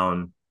them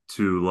down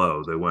too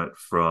low. They went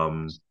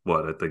from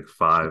what I think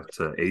 5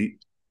 to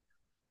 8.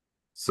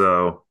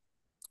 So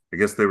I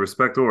guess they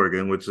respect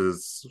Oregon, which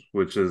is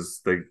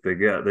they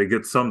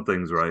get some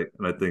things right,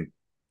 and I think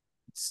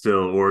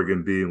still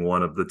Oregon being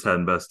one of the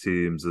 10 best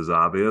teams is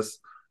obvious.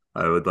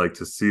 I would like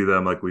to see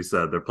them, like we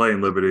said, they're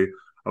playing Liberty.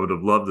 I would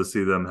have loved to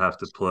see them have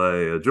to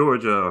play a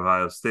Georgia,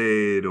 Ohio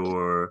State,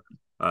 or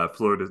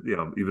Florida,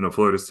 even a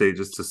Florida State,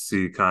 just to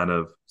see kind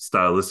of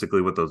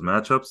stylistically what those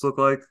matchups look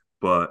like.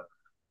 But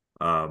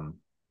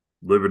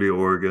Liberty,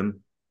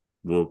 Oregon,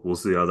 we'll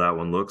see how that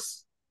one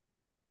looks.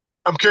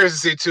 I'm curious to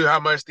see too how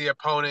much the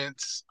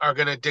opponents are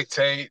going to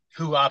dictate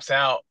who opts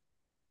out.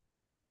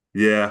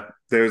 Yeah,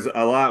 there's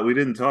a lot we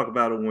didn't talk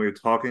about it when we were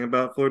talking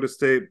about Florida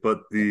State, but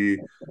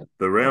the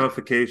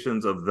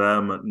ramifications of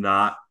them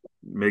not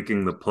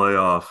making the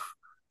playoff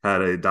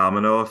had a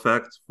domino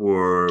effect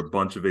for a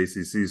bunch of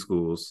ACC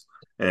schools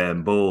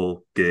and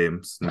bowl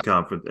games and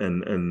conference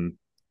and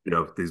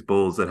these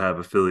bowls that have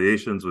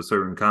affiliations with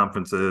certain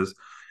conferences,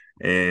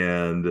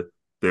 and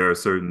there are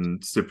certain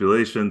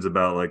stipulations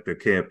about like there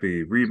can't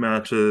be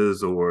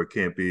rematches or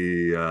can't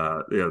be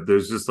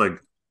there's just like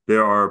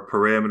there are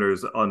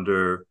parameters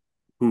under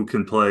who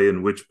can play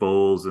in which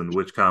bowls and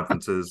which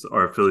conferences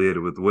are affiliated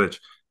with which.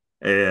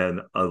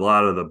 And a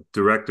lot of the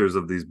directors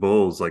of these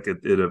bowls, like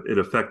it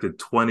affected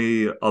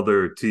 20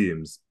 other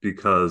teams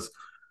because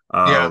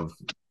Yeah, of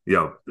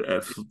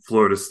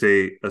Florida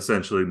State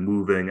essentially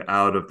moving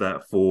out of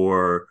that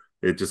four.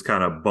 It just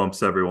kind of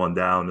bumps everyone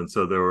down, and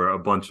so there were a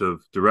bunch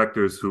of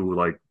directors who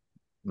like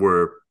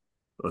were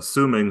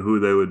assuming who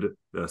they would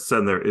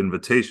send their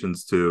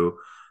invitations to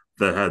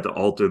that had to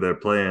alter their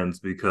plans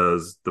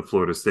because the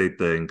Florida State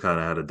thing kind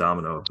of had a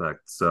domino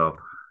effect. So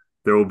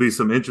there will be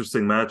some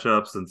interesting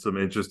matchups and some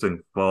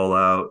interesting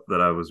fallout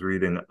that I was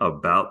reading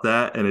about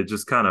that. And it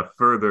just kind of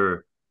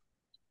further,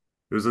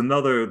 there's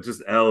another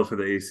just L for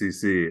the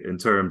ACC in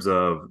terms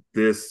of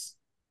this,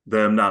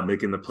 them not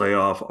making the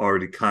playoff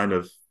already kind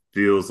of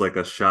feels like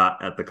a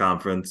shot at the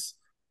conference.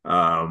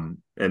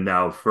 And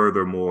now,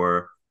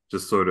 furthermore,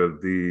 just sort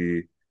of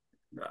the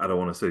I don't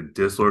want to say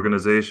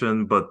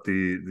disorganization, but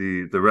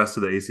the rest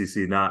of the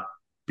ACC not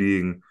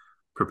being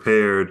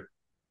prepared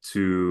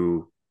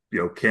to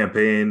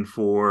campaign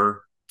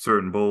for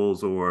certain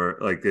bowls or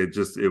like it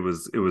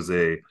was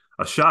a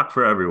shock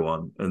for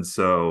everyone, and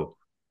so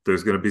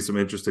there's going to be some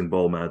interesting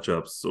bowl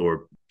matchups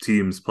or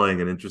teams playing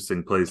in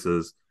interesting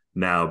places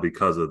now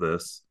because of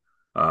this,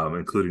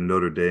 including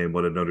Notre Dame.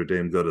 What did Notre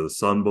Dame go to the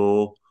Sun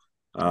Bowl?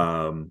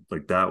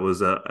 Like that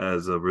was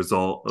as a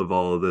result of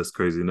all of this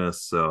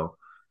craziness. So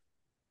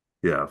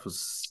yeah, it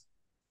was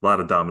a lot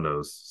of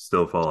dominoes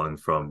still falling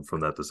from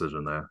that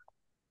decision there.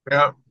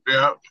 yeah,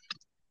 yeah,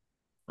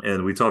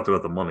 And we talked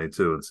about the money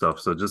too and stuff.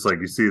 So just like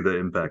you see the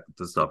impact that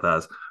this stuff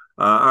has.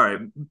 All right,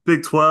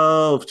 Big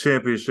 12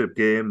 championship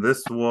game.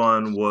 This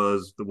one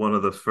was one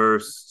of the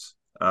first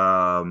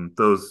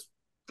those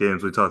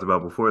games we talked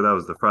about before. That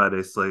was the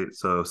Friday slate.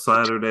 So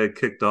Saturday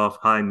kicked off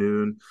high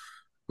noon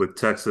with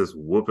Texas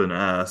whooping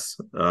ass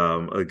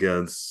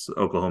against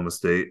Oklahoma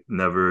State.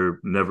 Never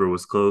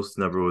was close.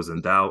 Never was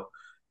in doubt.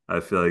 I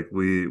feel like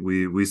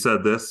we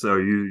said this,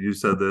 or you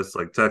said this.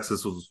 Like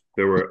Texas was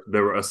there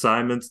were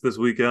assignments this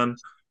weekend.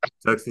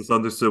 Texas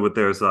understood what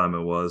their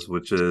assignment was,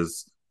 which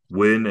is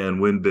win and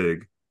win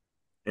big,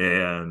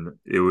 and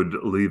it would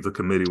leave the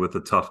committee with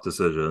a tough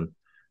decision.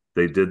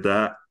 They did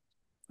that.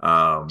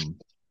 Um,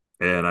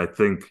 and I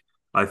think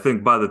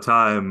by the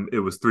time it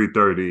was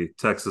 3:30,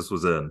 Texas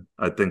was in.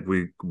 I think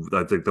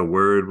the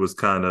word was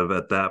kind of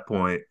at that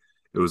point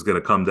it was going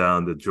to come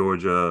down to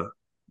Georgia,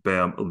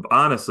 Bam.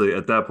 Honestly,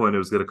 at that point it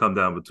was going to come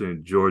down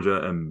between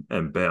Georgia and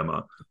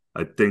Bama.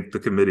 I think the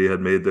committee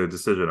had made their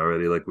decision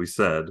already, like we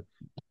said,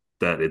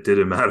 that it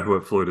didn't matter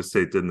what Florida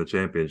State did in the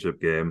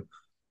championship game.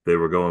 They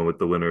were going with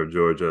the winner of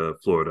Georgia,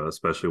 Florida,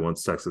 especially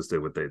once Texas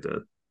did what they did.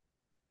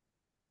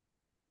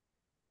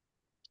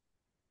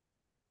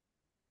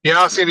 yeah. I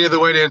don't see any other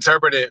way to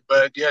interpret it,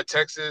 but yeah,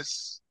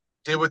 Texas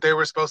did what they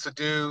were supposed to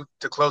do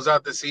to close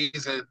out the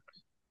season.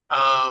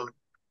 Um,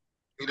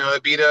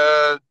 it beat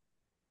a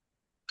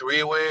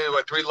three-win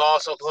or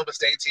three-loss Oklahoma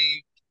State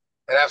team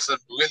that have some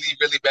really,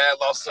 really bad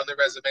losses on their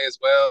resume as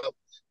well.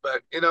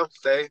 But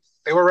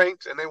they were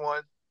ranked and they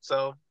won,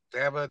 so they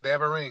have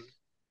a ring.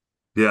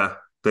 Yeah,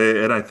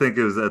 and I think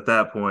it was at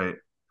that point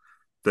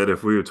that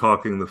if we were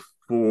talking the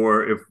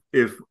four,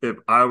 if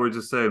I were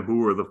just saying who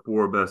were the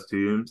four best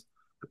teams,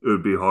 it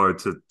would be hard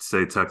to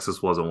say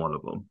Texas wasn't one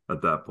of them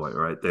at that point,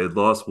 right? They had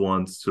lost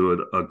once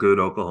to a good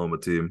Oklahoma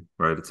team,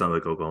 right? It's not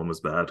like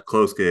Oklahoma's bad.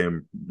 Close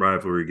game,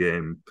 rivalry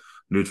game,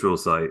 neutral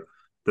site.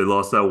 They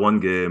lost that one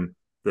game.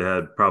 They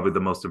had probably the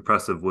most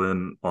impressive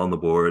win on the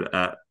board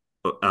at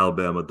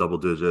Alabama, double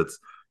digits.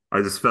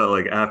 I just felt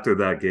like after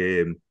that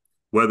game,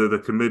 whether the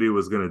committee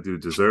was going to do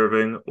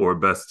deserving or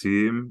best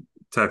team,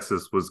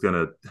 Texas was going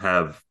to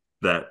have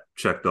that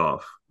checked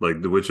off.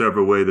 Like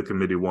whichever way the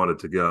committee wanted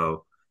to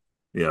go,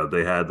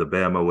 they had the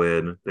Bama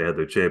win, they had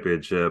their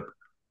championship.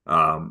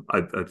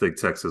 I think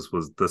Texas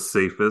was the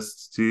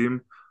safest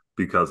team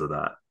because of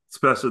that.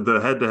 Especially the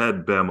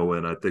head-to-head Bama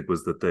win, I think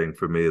was the thing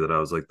for me that I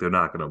was like, they're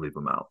not going to leave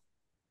them out.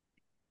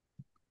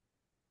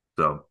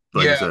 So,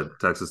 like you Yeah, said,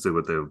 Texas did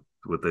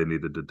what they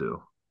needed to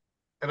do.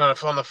 and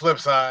on the flip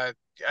side,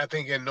 I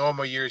think in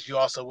normal years you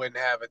also wouldn't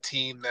have a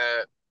team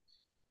that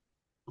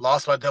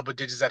lost by double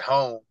digits at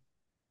home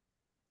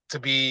to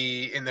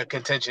be in the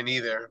contention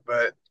either.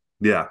 But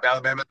Yeah,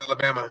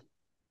 Alabama.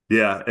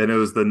 yeah, and it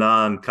was the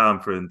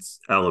non-conference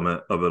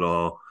element of it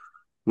all,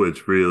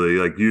 which really,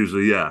 like,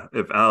 usually, yeah,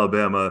 if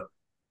Alabama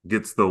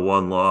gets the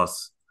one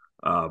loss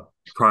Uh,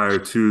 Prior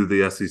to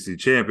the SEC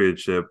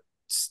championship,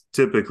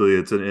 typically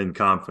it's an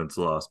in-conference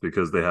loss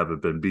because they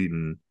haven't been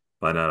beaten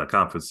by not a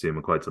conference team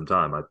in quite some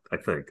time. I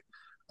think.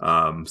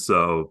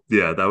 So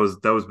yeah, that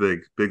was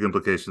big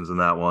implications in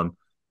that one.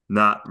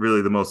 Not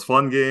really the most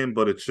fun game,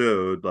 but it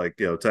showed like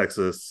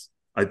Texas.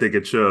 I think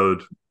it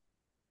showed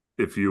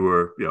if you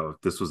were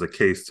if this was a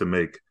case to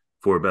make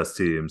four best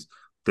teams,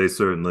 they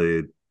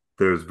certainly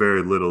there's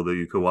very little that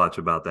you could watch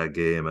about that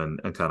game and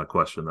kind of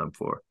question them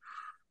for.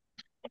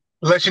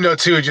 Let you know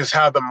too just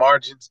how the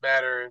margins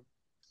matter.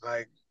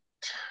 Like,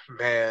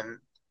 man,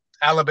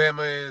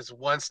 Alabama is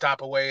one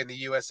stop away in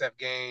the USF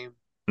game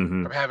from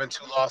Mm-hmm. having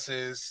two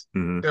losses.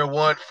 Mm-hmm. They're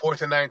one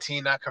fourth and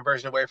 19, not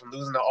conversion away from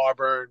losing to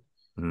Auburn.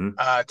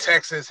 Mm-hmm.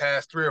 Texas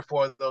has three or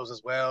four of those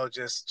as well.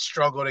 Just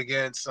struggled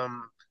against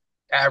some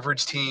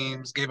average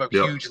teams, gave up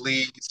Yep. huge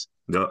leads.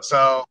 Yep.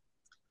 So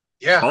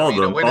yeah, I All of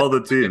mean, a them, win is all the a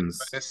win, but teams.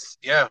 it's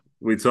yeah.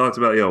 We talked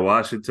about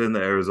Washington.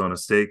 The Arizona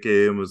State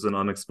game was an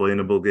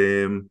unexplainable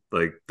game.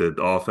 Like the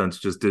offense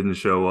just didn't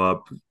show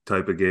up.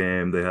 Type of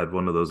game. They had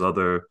one of those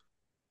other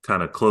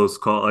kind of close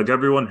call. Like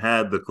everyone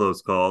had the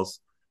close calls,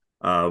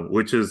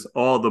 which is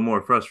all the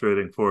more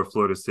frustrating for a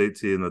Florida State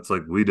team. That's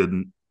like we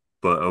didn't,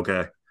 but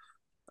okay.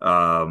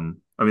 I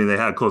mean they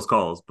had close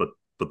calls, but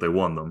they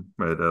won them.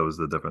 Right, that was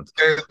the difference.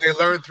 They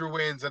learn through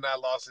wins and not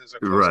losses or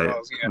close Right,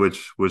 calls. Yeah,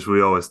 which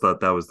we always thought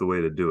that was the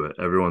way to do it.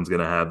 Everyone's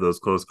gonna have those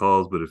close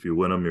calls, but if you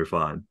win them, you're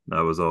fine.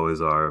 That was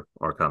always our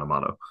kind of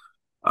motto.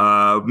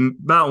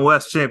 Mountain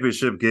West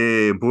Championship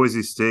game,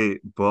 Boise State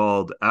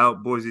balled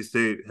out. Boise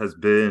State has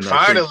been, I think,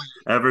 finally,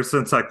 ever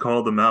since I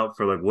called them out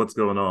for like what's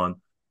going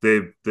on,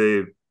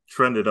 they've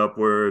trended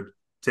upward.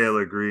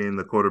 Taylor Green,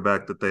 the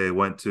quarterback that they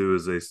went to,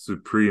 is a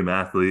supreme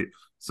athlete.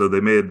 So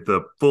they made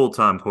the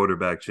full-time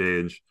quarterback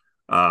change.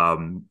 A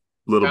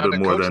little found bit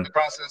the more coaching than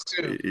process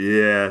too.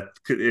 yeah,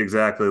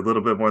 exactly. A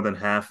little bit more than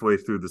halfway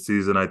through the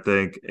season, I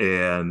think.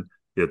 And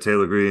yeah,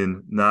 Taylor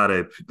Green, not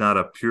a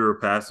pure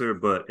passer,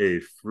 but a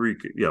freak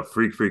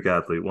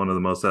athlete. One of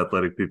the most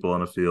athletic people on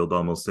the field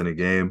almost in a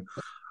game.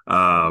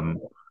 Um,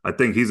 I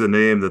think he's a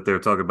name that they're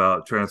talking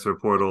about transfer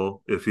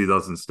portal. If he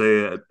doesn't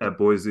stay at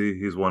Boise,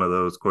 he's one of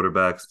those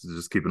quarterbacks to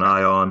just keep an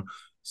eye on.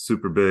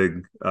 Super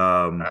big,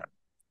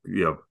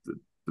 you know,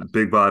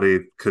 big body,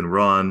 can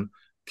run,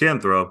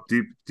 can throw,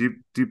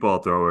 deep ball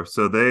thrower.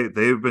 So they've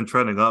been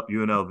trending up.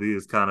 UNLV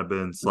has kind of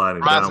been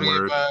sliding Reminds me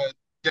of downward.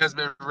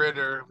 Desmond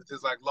Ritter with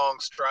his like long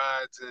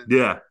strides and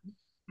Yeah,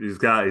 he's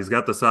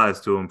got the size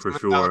to him for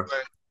mentality. sure.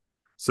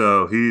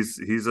 So he's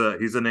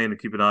a name to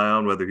keep an eye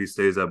on whether he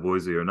stays at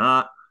Boise or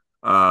not.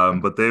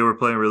 But they were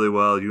playing really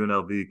well.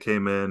 UNLV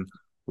came in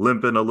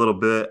limping a little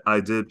bit. I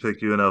did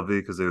pick UNLV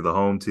because they were the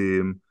home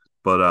team,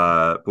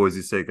 but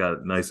Boise State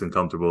got nice and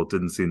comfortable. It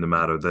didn't seem to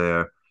matter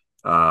there.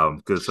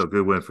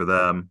 Good win for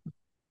them.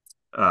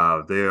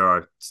 They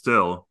are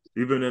still,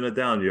 even in a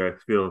down year, I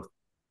feel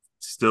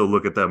still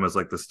look at them as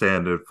like the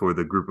standard for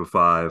the group of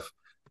five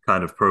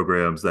kind of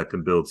programs that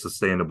can build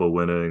sustainable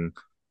winning,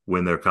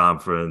 win their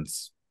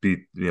conference,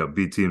 beat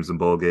teams in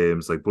bowl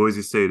games. Like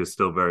Boise State is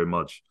still very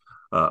much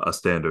a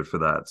standard for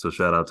that. So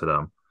shout out to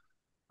them.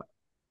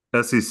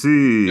 SEC,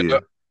 Yeah.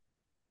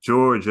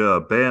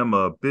 Georgia,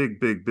 Bama, big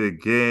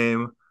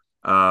game.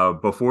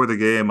 Before the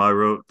game, I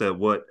wrote that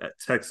what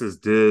Texas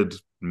did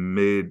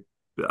made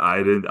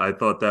I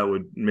thought that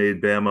would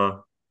made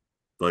Bama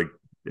like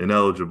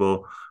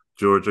ineligible.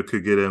 Georgia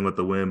could get in with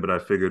the win, but I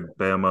figured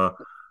Bama,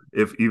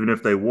 if even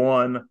if they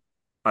won,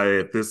 I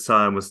at this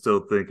time was still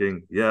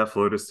thinking, yeah,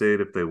 Florida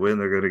State, if they win,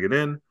 they're going to get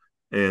in,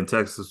 and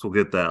Texas will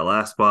get that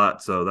last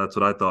spot. So that's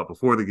what I thought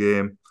before the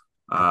game.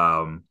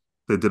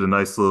 They did a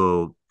nice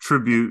little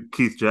tribute.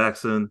 Keith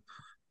Jackson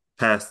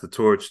passed the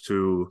torch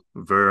to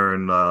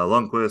Vern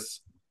Lundquist.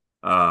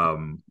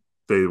 Um,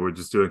 they were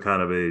just doing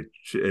kind of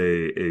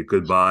a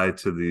goodbye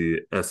to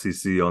the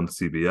SEC on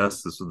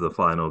CBS. This was the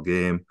final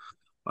game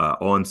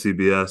on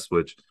CBS,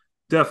 which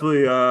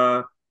definitely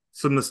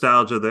some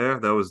nostalgia there.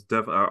 That was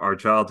definitely our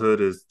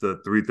childhood is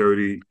the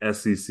 3:30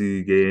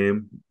 SEC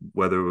game,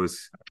 whether it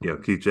was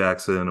Keith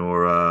Jackson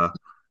or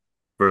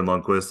Vern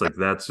Lundquist. Like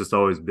that's just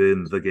always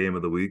been the game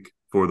of the week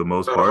for the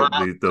most part.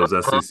 Those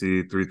Uh-huh.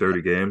 SEC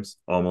 3:30 games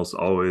almost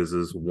always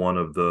is one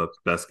of the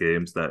best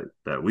games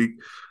that week.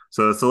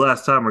 So it's the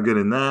last time we're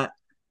getting that.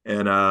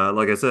 And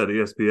like I said,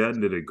 ESPN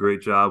did a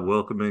great job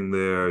welcoming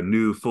their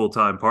new full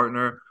time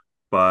partner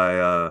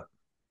by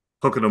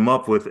hooking them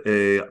up with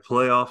a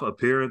playoff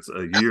appearance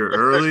a year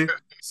early.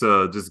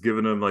 So just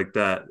giving them like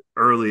that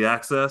early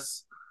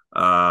access.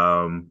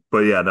 But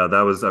yeah, no,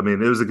 that was, I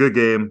mean, it was a good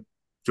game.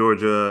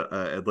 Georgia,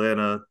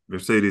 Atlanta,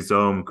 Mercedes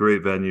Dome,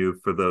 great venue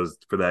for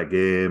that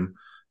game.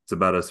 It's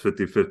about as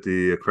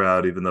 50-50 a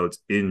crowd, even though it's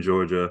in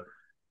Georgia.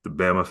 The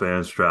Bama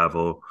fans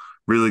travel.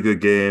 Really good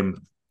game.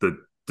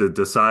 The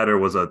decider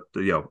was a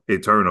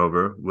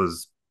turnover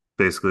was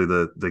basically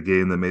the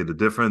game that made the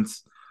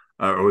difference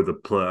or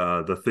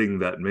the thing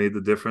that made the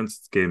difference.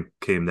 The game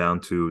came down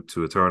to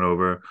a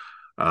turnover,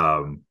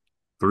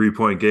 3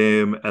 point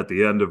game at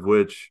the end of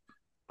which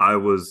I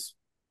was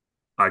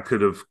I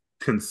could have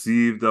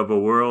conceived of a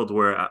world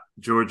where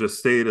Georgia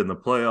stayed in the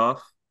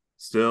playoff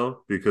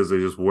still because they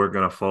just weren't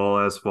going to fall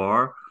as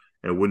far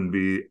and wouldn't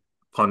be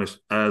punished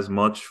as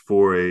much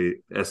for a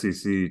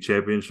SEC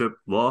championship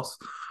loss.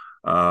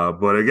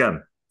 But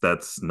again,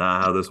 that's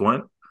not how this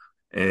went.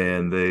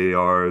 And they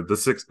are the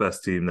sixth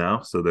best team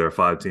now. So there are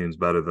five teams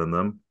better than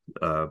them.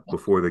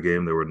 Before the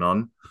game, there were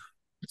none.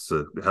 It's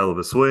a hell of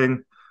a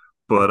swing.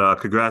 But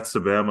congrats to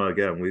Bama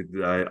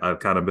again. I've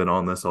kind of been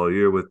on this all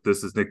year. With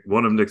this is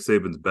one of Nick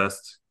Saban's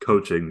best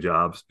coaching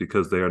jobs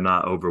because they are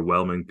not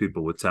overwhelming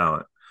people with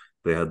talent.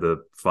 They had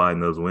to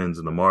find those wins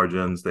in the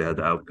margins. They had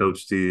to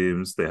outcoach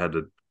teams. They had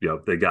to,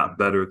 they got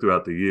better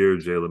throughout the year.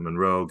 Jalen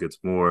Monroe gets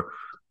more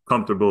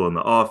comfortable in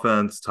the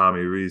offense.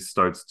 Tommy Rees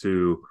starts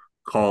to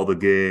call the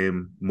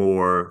game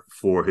more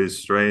for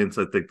his strengths.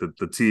 I think that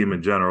the team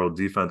in general,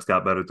 defense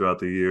got better throughout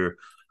the year.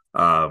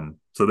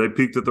 So they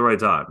peaked at the right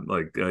time.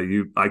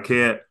 I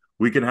can't.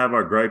 We can have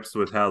our gripes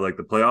with how the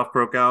playoff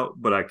broke out,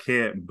 but I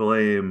can't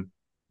blame.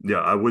 Yeah,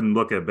 I wouldn't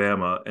look at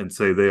Bama and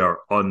say they are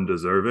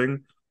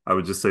undeserving. I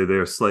would just say they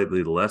are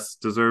slightly less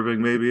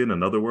deserving, maybe in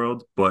another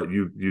world. But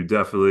you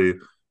definitely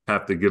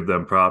have to give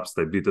them props.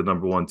 They beat the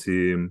number one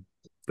team.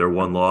 Their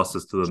one loss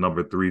is to the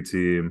number three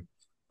team,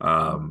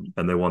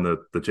 and they won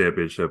the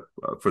championship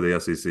for the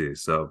SEC.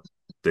 So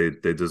they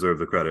deserve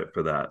the credit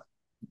for that,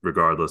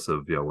 regardless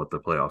of what the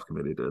playoff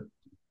committee did.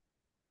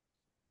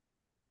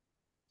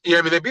 Yeah,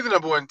 I mean they beat the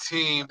number one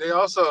team. They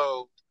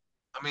also,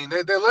 I mean,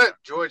 they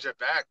let Georgia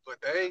back, but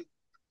they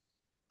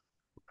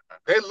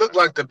looked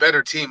like the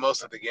better team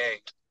most of the game.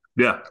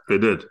 Yeah, they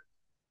did.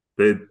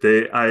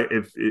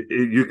 If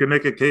you can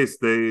make a case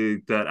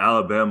that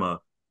Alabama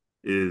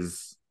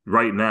is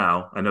right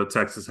now. I know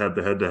Texas had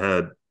the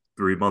head-to-head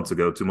 2 months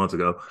ago.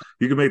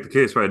 You can make the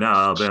case right now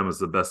Alabama is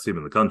the best team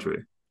in the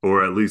country,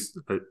 or at least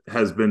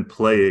has been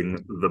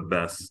playing the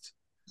best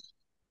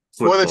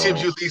One of the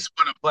teams you football. least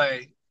want to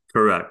play.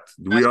 Correct.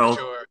 That's for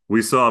sure.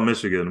 We saw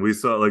Michigan. We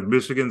saw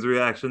Michigan's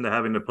reaction to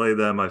having to play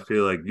them. I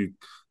feel like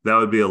that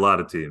would be a lot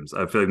of teams.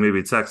 I feel like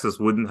maybe Texas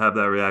wouldn't have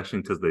that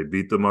reaction because they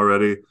beat them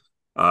already.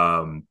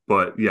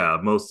 But yeah,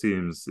 most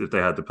teams, if they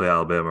had to play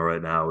Alabama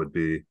right now, would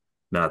be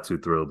not too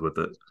thrilled with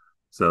it.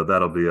 So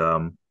that'll be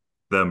them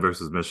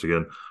versus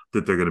Michigan.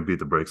 That they're going to beat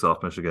the brakes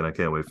off Michigan. I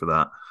can't wait for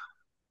that.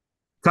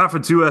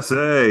 Conference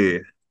USA,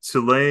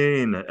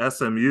 Tulane,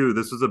 SMU.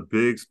 This was a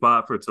big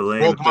spot for Tulane.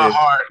 Broke my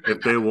heart.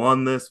 If they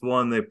won this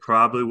one, they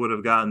probably would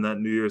have gotten that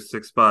New Year's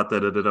Six spot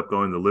that ended up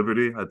going to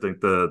Liberty. I think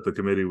the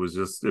committee was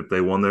just, if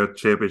they won their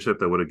championship,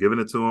 they would have given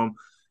it to them.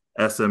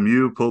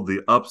 SMU pulled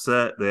the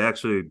upset. They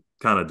actually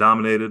kind of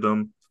dominated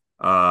them.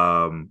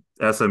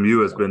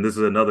 SMU has been, this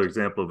is another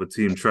example of a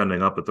team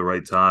trending up at the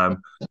right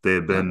time. They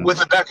have been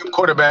with a backup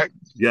quarterback.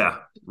 Yeah.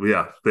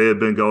 They had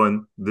been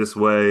going this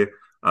way.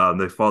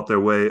 They fought their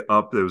way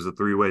up. There was a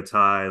three-way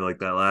tie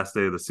that last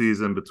day of the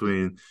season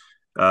between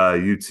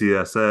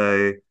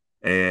UTSA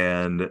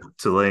and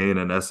Tulane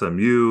and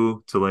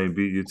SMU. Tulane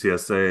beat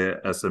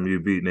UTSA. SMU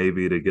beat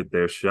Navy to get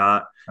their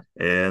shot,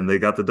 and they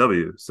got the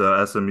W.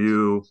 So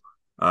SMU,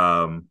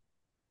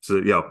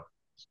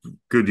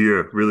 good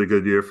year, really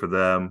good year for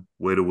them.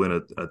 Way to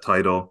win a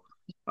title,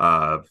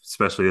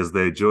 especially as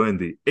they join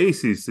the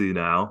ACC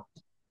now.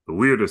 The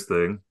weirdest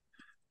thing.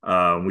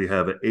 We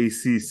have an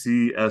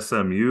ACC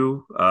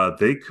SMU.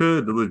 They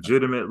could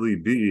legitimately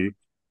be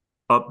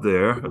up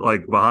there,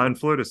 behind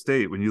Florida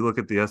State. When you look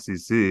at the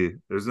SEC,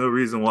 there's no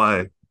reason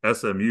why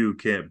SMU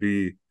can't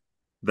be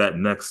that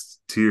next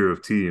tier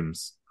of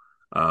teams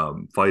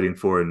fighting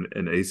for an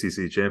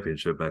ACC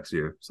championship next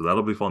year. So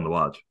that'll be fun to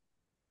watch.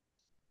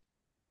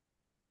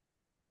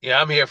 Yeah,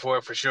 I'm here for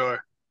it for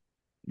sure.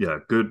 Yeah,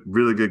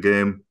 really good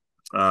game.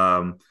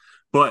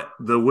 But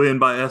the win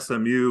by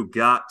SMU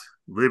got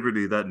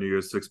Liberty that New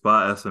Year's Six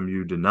spot.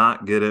 SMU did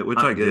not get it, which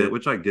I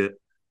get.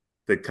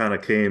 They kind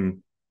of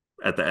came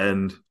at the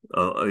end.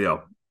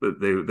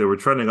 They were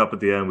trending up at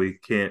the end. We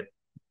can't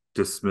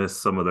dismiss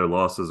some of their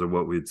losses or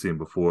what we had seen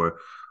before,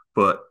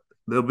 but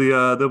they'll be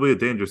a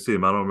dangerous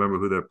team. I don't remember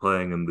who they're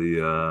playing in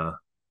the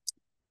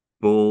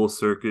bowl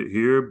circuit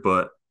here,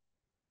 but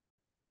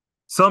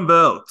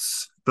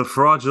Sunbelts, the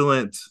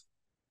fraudulent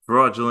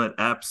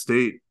App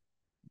State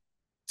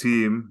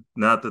team.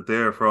 Not that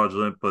they're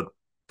fraudulent, but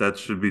that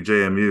should be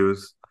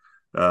JMU's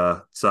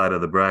side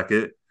of the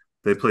bracket.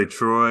 They played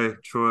Troy.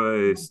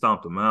 Troy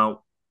stomped them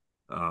out.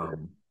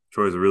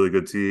 Troy's a really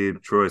good team.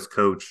 Troy's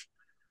coach,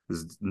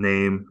 his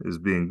name is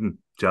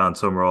John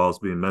Summerall is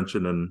being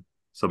mentioned in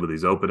some of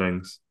these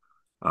openings.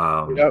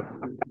 Yep.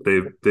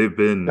 They've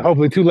been.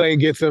 Hopefully Tulane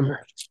gets him.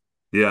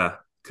 Yeah,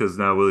 because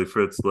now Willie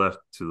Fritz left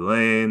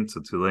Tulane,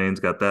 so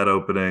Tulane's got that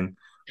opening.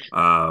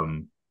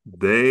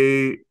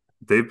 They've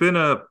been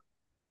a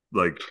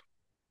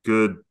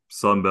good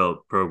Sun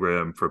Belt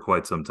program for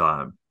quite some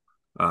time.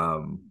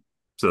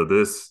 So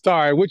this.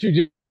 Sorry, what you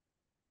just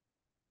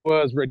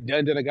was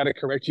redundant. I got to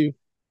correct you.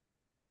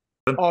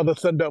 All the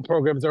Sun Belt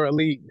programs are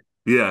elite.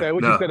 Yeah,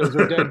 what you said was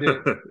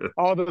redundant.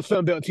 All the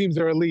Sun Belt teams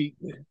are elite.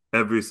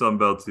 Every Sun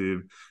Belt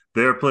team.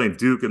 They're playing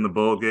Duke in the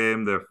bowl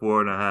game. They're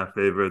 4.5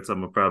 favorites. I'm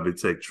gonna probably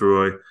take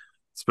Troy.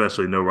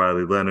 especially no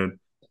Riley Leonard.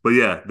 But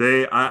yeah,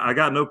 I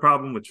got no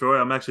problem with Troy.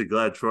 I'm actually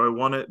glad Troy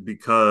won it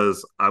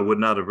because I would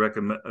not have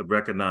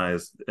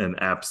recognized an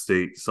App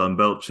State Sun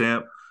Belt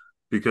champ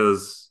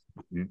because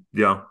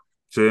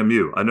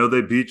JMU. I know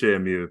they beat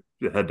JMU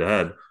head to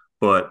head,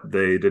 but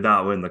they did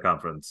not win the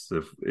conference.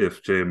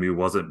 If JMU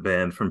wasn't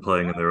banned from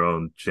playing in their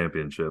own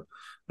championship,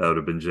 that would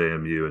have been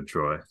JMU and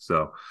Troy.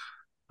 So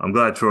I'm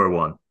glad Troy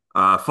won.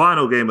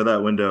 Final game of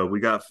that window,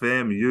 we got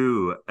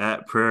FAMU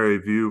at Prairie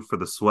View for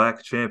the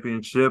SWAC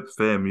championship.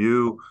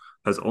 FAMU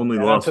has Shout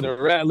out to the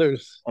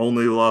Rattlers.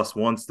 only lost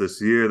once this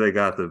year. They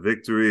got the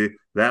victory.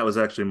 That was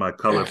actually my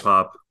color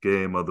pop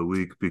game of the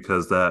week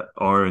because their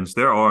orange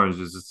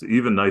is just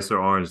even nicer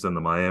orange than the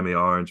Miami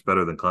orange,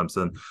 better than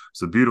Clemson.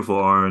 It's a beautiful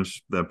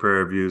orange. Then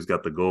Prairie View's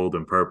got the gold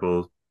and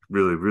purple.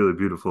 Really, really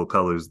beautiful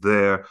colors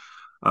there.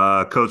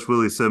 Coach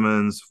Willie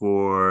Simmons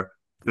for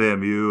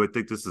FAMU. I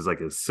think this is like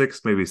his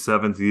sixth, maybe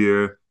seventh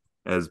year,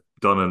 has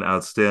done an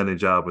outstanding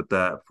job with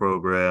that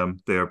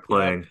program. They are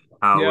playing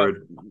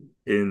Howard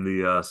in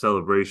the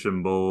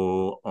Celebration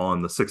Bowl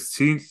on the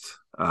 16th.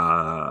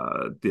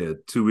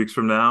 2 weeks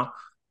from now.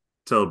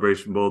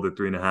 Celebration Bowl, they're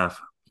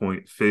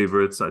 3.5-point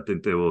favorites. I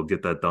think they will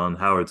get that done.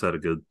 Howard's had a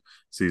good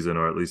season,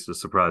 or at least a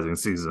surprising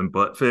season,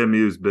 but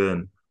FAMU's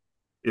been,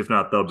 if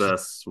not the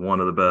best, one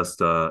of the best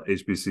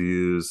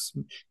HBCUs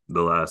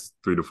the last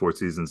 3 to 4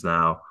 seasons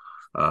now.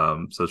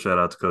 So shout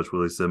out to Coach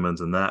Willie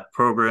Simmons and that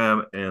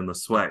program and the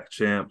SWAC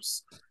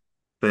champs,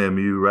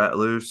 FAMU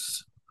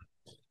Rattlers.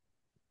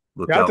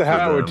 Look Shout out out to for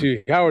Howard, them.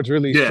 too. Howard's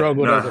really Yeah,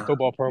 struggled as a no,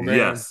 football program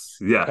yes,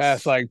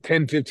 past like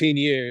 10, 15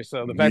 years.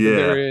 So the fact that yeah,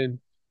 they're in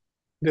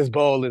this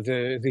bowl is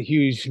a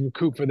huge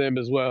coup for them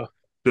as well.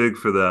 big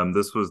for them.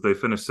 They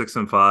finished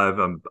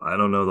 6-5. I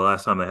don't know the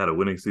last time they had a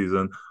winning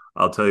season.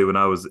 I'll tell you when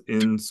I was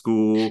in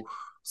school.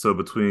 So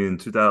between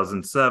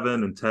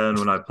 2007 and 10,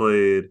 when I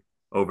played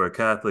over at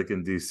Catholic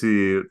in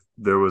DC,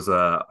 there was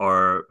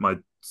my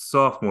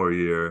sophomore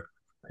year.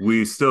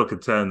 We still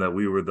contend that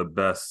we were the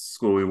best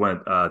school. We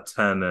went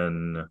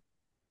 10-1,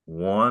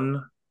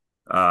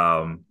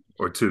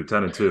 or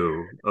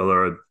 10-2,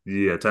 or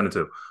yeah,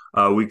 10-2.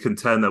 We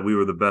contend that we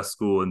were the best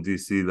school in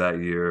DC that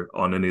year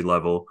on any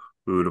level.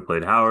 We would have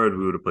played Howard.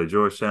 We would have played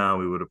Georgetown.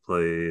 We would have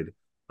played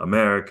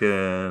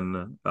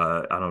American.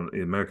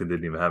 American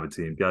didn't even have a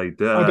team. I don't think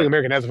Gallaudet.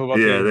 American has a football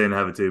Yeah, team. they didn't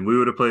have a team. We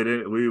would have played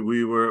it.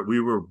 We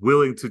were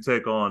willing to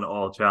take on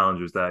all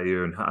challengers that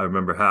year. And I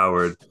remember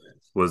Howard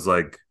was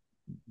like,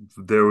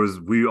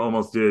 we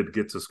almost did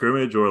get to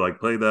scrimmage or like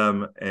play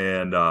them,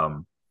 and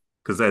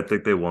because I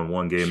think they won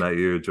one game that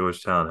year.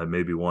 Georgetown had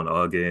maybe won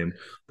a game.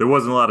 There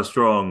wasn't a lot of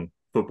strong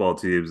football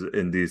teams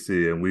in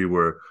DC, and we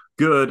were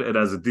good. And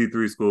as a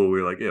D3 school,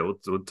 we were like, yeah,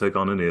 we'll take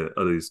on any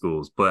of these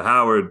schools. But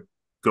Howard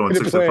going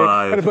Had to six and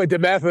play, had to five. play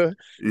DeMatha.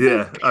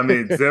 Yeah, I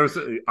mean, there's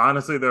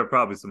honestly there are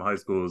probably some high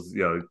schools,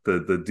 the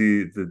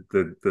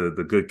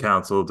Good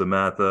Counsel,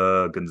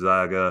 DeMatha,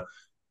 Gonzaga,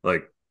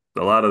 like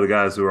a lot of the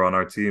guys who were on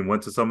our team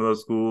went to some of those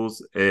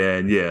schools,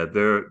 and yeah,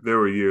 there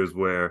were years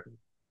where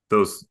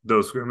those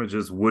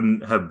scrimmages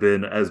wouldn't have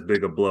been as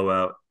big a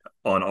blowout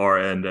on our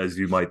end as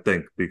you might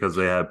think because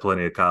they had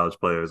plenty of college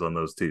players on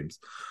those teams.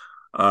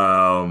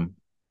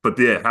 But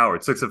yeah,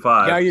 Howard 6-5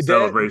 Gallaudet,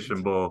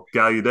 Celebration Bowl.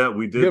 Gallaudet,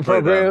 we did good play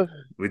them. program.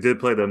 We did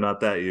play them not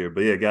that year,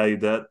 but yeah,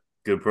 Gallaudet,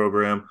 good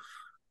program.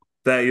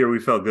 That year we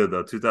felt good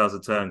though.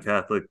 2010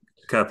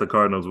 Catholic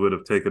Cardinals would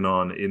have taken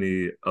on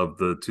any of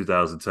the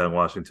 2010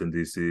 Washington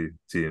D.C.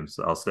 teams.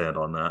 I'll stand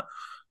on that.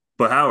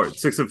 But Howard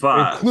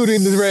 6-5,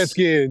 Including the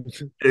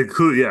Redskins.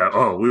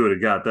 we would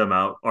have got them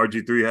out.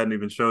 RG3 hadn't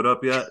even showed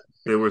up yet.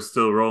 They were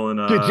still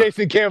rolling. Get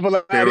Jason Campbell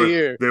out of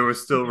here. They were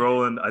still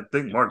rolling. I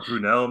think Mark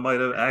Brunell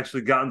might have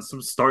actually gotten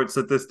some starts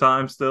at this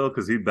time still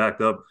because he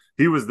backed up.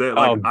 He was there.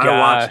 Like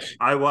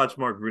I watched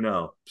Mark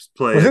Brunell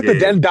play. Was it the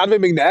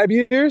Donovan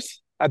McNabb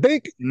years? I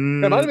think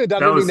that might have been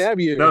Donovan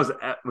McNabb years.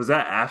 Was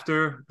that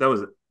after? That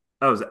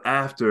was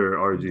after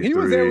RG3. He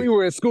was there when we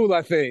were in school,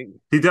 I think.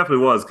 He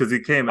definitely was because he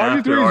came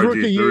after RG3's RG3.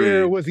 rookie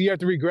year was the year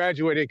after we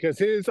graduated because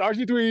his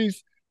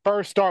RG3's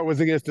first start was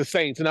against the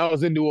Saints, and I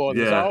was in New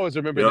Orleans. Yeah. So I always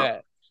remember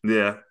that.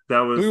 Yeah, we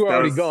were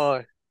already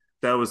gone.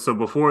 That was so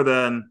before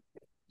then,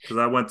 because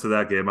I went to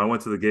that game. I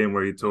went to the game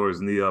where he tore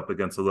his knee up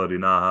against Elodie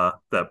Naha,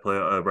 that play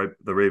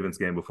the Ravens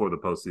game before the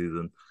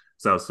postseason.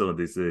 So I was still in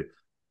DC.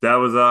 That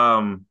was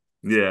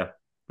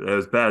it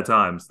was bad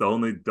times. The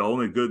only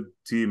good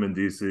team in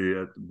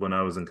DC when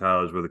I was in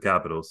college were the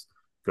Capitals.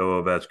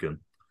 Go Ovechkin.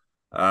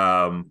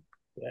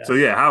 So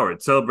yeah,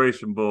 Howard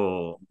Celebration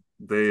Bowl.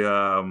 They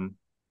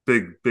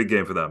big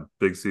game for them.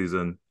 Big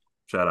season.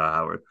 Shout out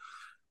Howard.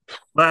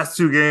 Last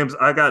two games,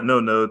 I got no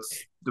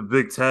notes. The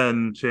Big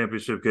Ten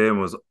championship game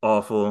was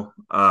awful.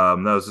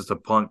 That was just a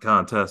punt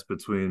contest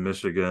between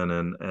Michigan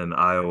and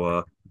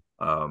Iowa.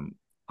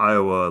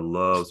 Iowa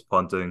loves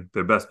punting.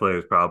 Their best player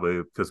is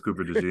probably because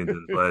Cooper DeJean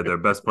didn't play. Their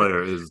best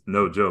player is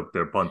no joke.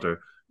 Their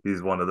punter.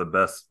 He's one of the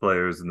best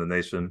players in the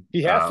nation.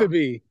 He has to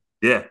be.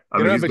 Yeah, I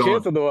mean, have a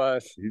chance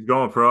otherwise. He's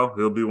going pro.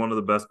 He'll be one of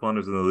the best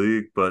punters in the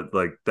league. But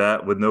like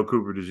that, with no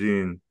Cooper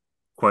DeJean,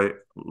 quite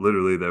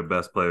literally their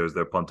best player is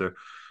their punter.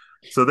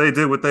 So they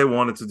did what they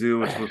wanted to do,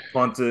 which was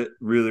punt it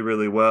really,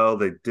 really well.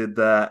 They did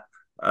that.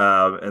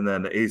 And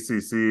then the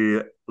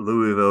ACC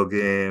Louisville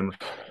game,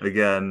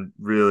 again,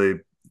 really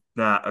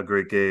not a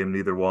great game,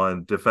 neither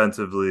one.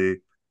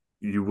 Defensively,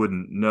 you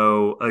wouldn't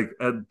know. Like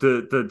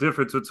the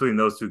difference between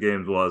those two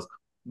games was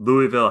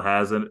Louisville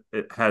hasn't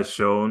it has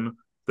shown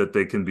that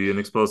they can be an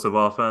explosive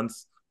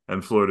offense,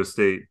 and Florida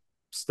State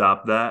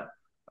stopped that.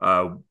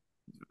 Uh,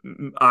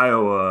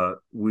 Iowa,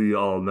 we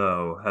all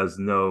know, has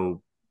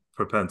no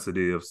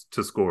propensity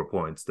to score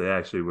points. They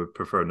actually would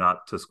prefer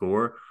not to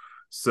score.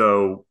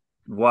 So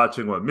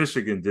watching what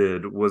Michigan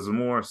did was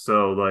more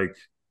so like,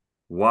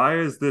 why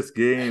is this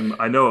game?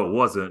 I know it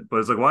wasn't, but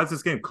it's like, why is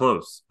this game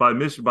close by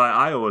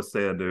Iowa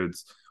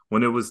standards?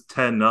 When it was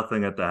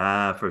 10-0 at the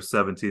half or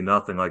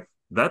 17-0, like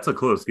that's a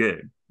close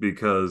game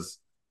because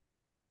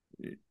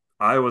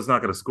Iowa's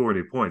not going to score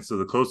any points. So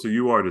the closer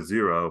you are to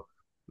zero,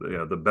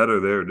 the better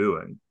they're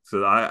doing.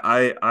 So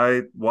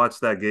I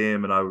watched that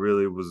game and I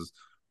really was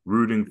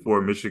rooting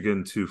for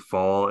Michigan to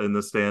fall in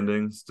the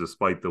standings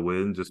despite the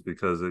win, just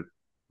because it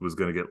was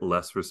going to get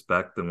less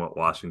respect than what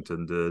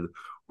Washington did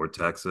or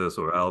Texas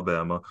or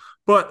Alabama.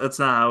 But that's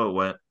not how it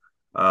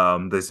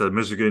went. They said,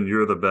 Michigan,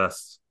 you're the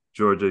best.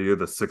 Georgia, you're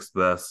the sixth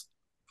best.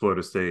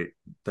 Florida State,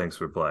 thanks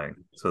for playing.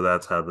 So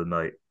that's how the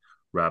night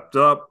wrapped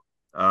up.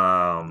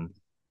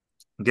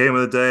 Game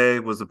of the day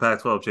was the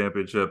Pac-12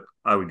 championship.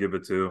 I would give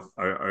it to.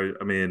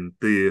 I mean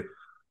the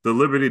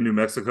Liberty New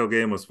Mexico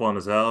game was fun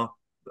as hell.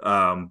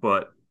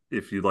 But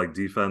if you like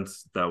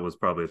defense, that was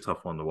probably a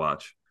tough one to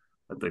watch.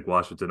 I think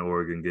Washington,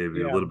 Oregon gave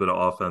you a Yeah. little bit of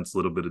offense, a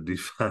little bit of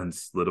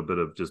defense, a little bit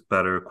of just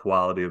better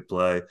quality of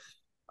play.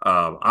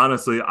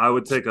 Honestly, I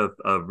would take a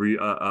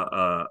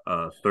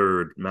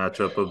third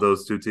matchup of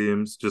those two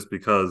teams just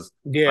because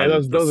Yeah, I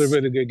those are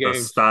really good the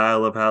games.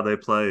 style of how they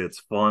play. It's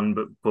fun,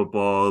 but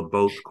football.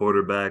 Both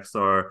quarterbacks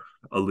are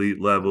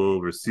elite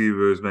level.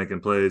 Receivers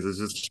making plays. It's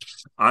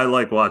just I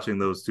like watching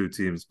those two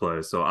teams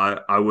play. So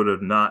I would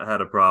have not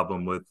had a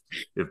problem with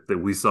if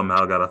we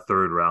somehow got a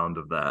third round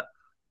of that.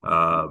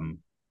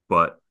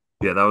 But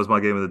yeah, that was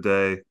my game of the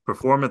day.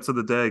 Performance of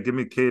the day. Give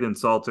me Caden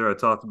Salter. I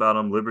talked about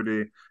him.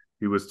 Liberty.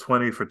 He was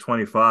 20 for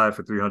 25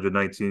 for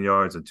 319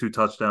 yards and two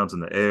touchdowns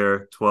in the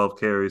air, 12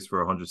 carries for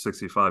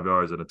 165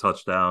 yards and a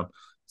touchdown.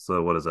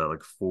 So what is that,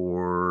 like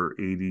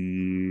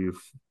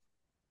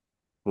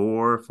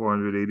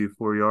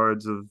 484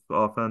 yards of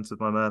offense, if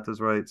my math is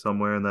right,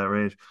 somewhere in that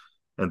range,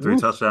 and three Woo.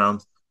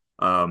 touchdowns.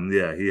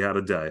 Yeah, he had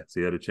a day. So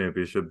he had a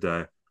championship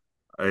day.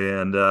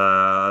 And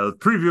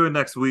previewing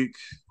next week,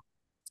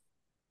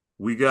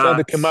 we Shout out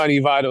to got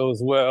Kamani Vito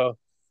as well,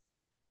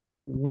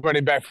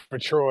 running back for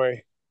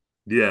Troy.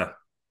 yeah,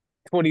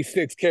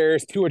 26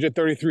 carries,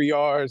 233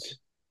 yards.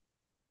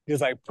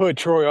 Just like put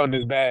Troy on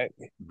his back.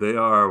 they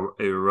are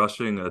a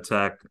rushing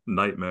attack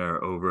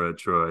nightmare over at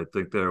Troy. I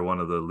think they're one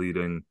of the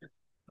leading.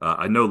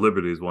 I know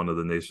Liberty is one of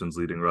the nation's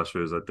leading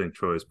rushers. I think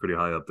Troy is pretty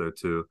high up there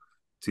too.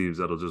 Teams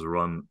that'll just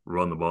run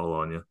the ball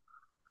on you.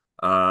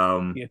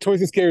 Yeah,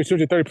 26 carries,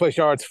 230 plus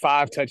yards,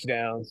 five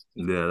touchdowns.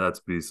 Yeah, that's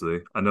beastly.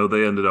 I know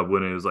they ended up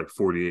winning. It was like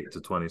 48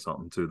 to 20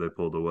 something too. They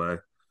pulled away.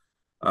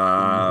 Mm-hmm.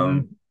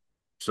 Um,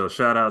 so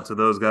shout out to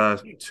those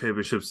guys.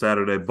 Championship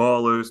Saturday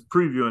Ballers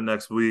previewing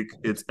next week.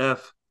 It's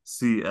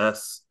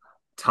FCS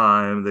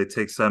time. They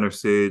take center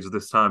stage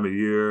this time of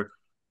year.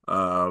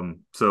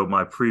 So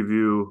my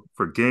preview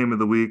for game of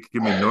the week,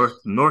 give me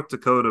North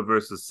Dakota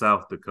versus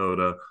South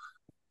Dakota.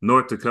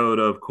 North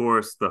Dakota, of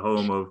course, the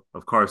home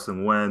of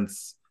Carson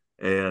Wentz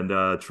and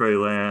Trey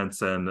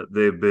Lance, and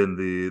they've been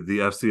the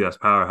FCS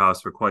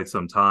powerhouse for quite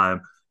some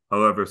time.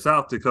 However,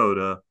 South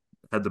Dakota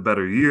had the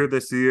better year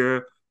this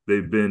year.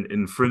 They've been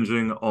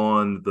infringing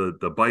on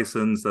the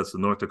Bisons. That's the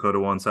North Dakota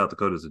one. South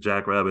Dakota's the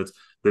Jackrabbits.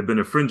 They've been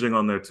infringing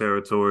on their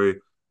territory.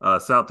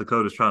 South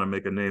Dakota's trying to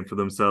make a name for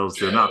themselves.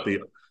 They're not the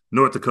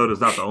North Dakota's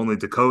not the only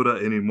Dakota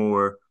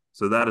anymore.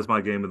 So that is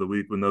my game of the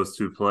week when those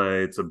two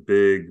play. It's a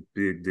big,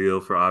 big deal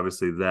for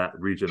obviously that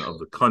region of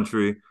the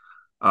country.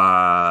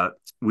 Uh,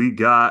 we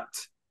got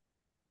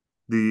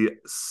the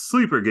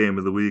sleeper game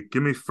of the week.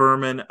 Give me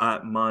Furman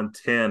at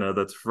Montana.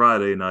 That's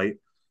Friday night.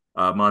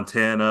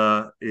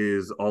 Montana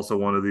is also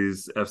one of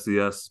these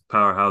FCS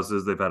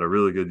powerhouses. They've had a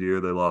really good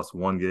year. They lost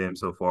one game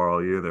so far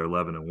all year. They're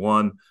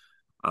 11-1.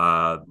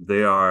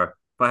 They are.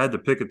 If I had to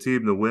pick a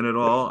team to win it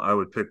all, I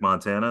would pick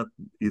Montana.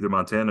 Either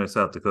Montana or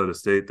South Dakota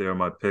State. They are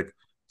my pick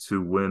to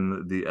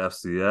win the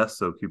FCS.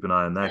 So keep an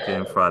eye on that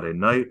game Friday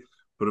night.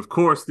 But of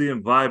course, the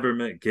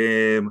environment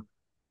game,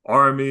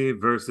 Army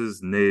versus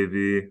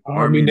Navy, Army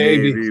Army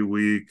Navy. Navy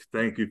week.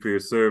 Thank you for your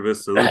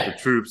service. Salute the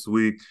troops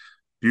week.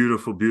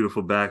 Beautiful,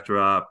 beautiful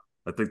backdrop.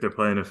 I think they're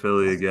playing in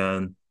Philly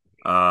again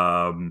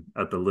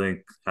at the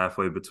link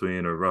halfway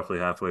between or roughly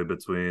halfway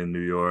between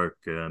New York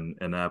and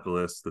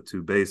Annapolis, the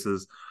two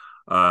bases.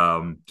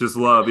 Just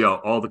love,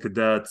 all the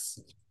cadets,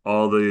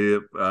 all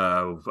the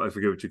I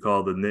forget what you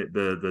call the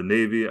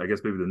Navy. I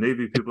guess maybe the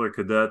Navy people are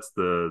cadets.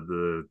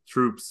 The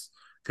troops,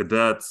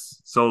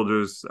 cadets,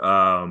 soldiers,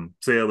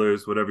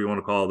 sailors, whatever you want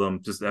to call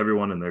them. Just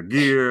everyone in their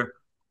gear,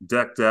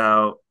 decked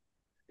out,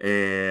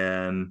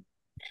 and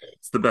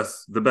It's the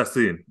best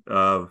scene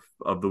of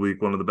the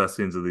week, one of the best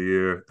scenes of the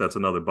year. That's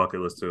another bucket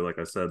lister. Like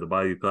I said, the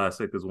Bayou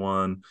Classic is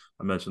one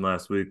I mentioned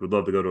last week. Would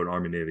love to go to an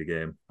Army Navy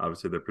game.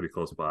 Obviously, they're pretty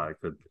close by.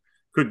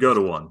 Could go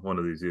to one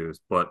of these years,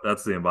 but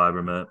that's the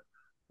environment.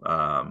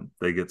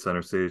 They get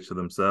center stage to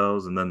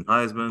themselves, and then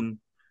Heisman,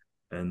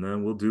 and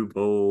then we'll do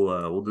bowl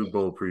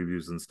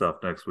previews and stuff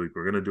next week.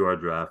 We're gonna do our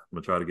draft. I'm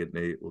gonna try to get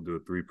Nate. We'll do a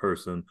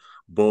 3-person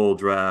bowl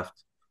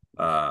draft.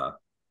 Uh,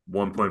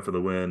 1 point for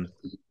the win,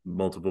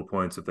 multiple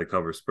points if they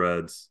cover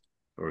spreads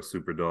or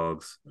super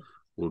dogs.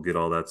 We'll get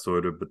all that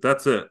sorted. But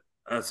that's it.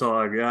 That's all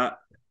I got.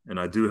 And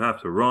I do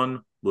have to run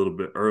a little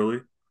bit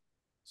early.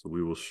 So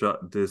we will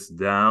shut this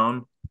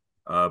down.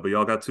 But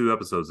y'all got 2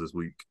 episodes this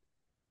week.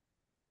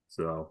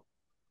 So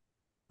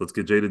let's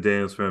get Jaden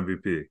Daniels for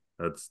MVP.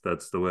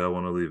 That's the way I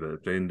want to leave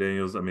it. Jaden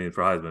Daniels, I mean,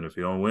 for Heisman, if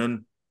you don't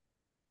win,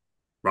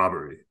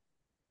 robbery.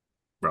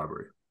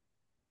 Robbery.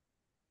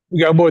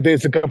 We got more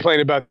things to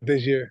complain about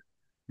this year.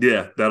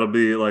 Yeah, that'll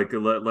be like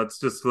let's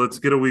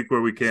get a week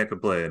where we can't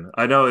complain.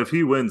 I know if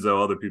he wins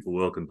though, other people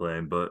will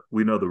complain, but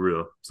we know the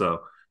real.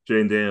 So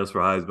Jane Daniels for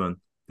Heisman.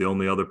 The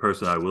only other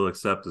person I will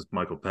accept is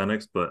Michael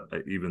Penix, but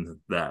even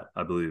that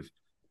I believe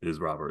is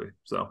robbery.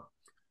 So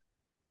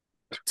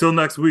till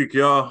next week,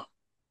 y'all.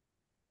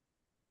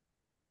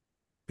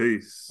 All right,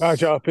 Peace.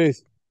 y'all.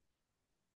 Peace.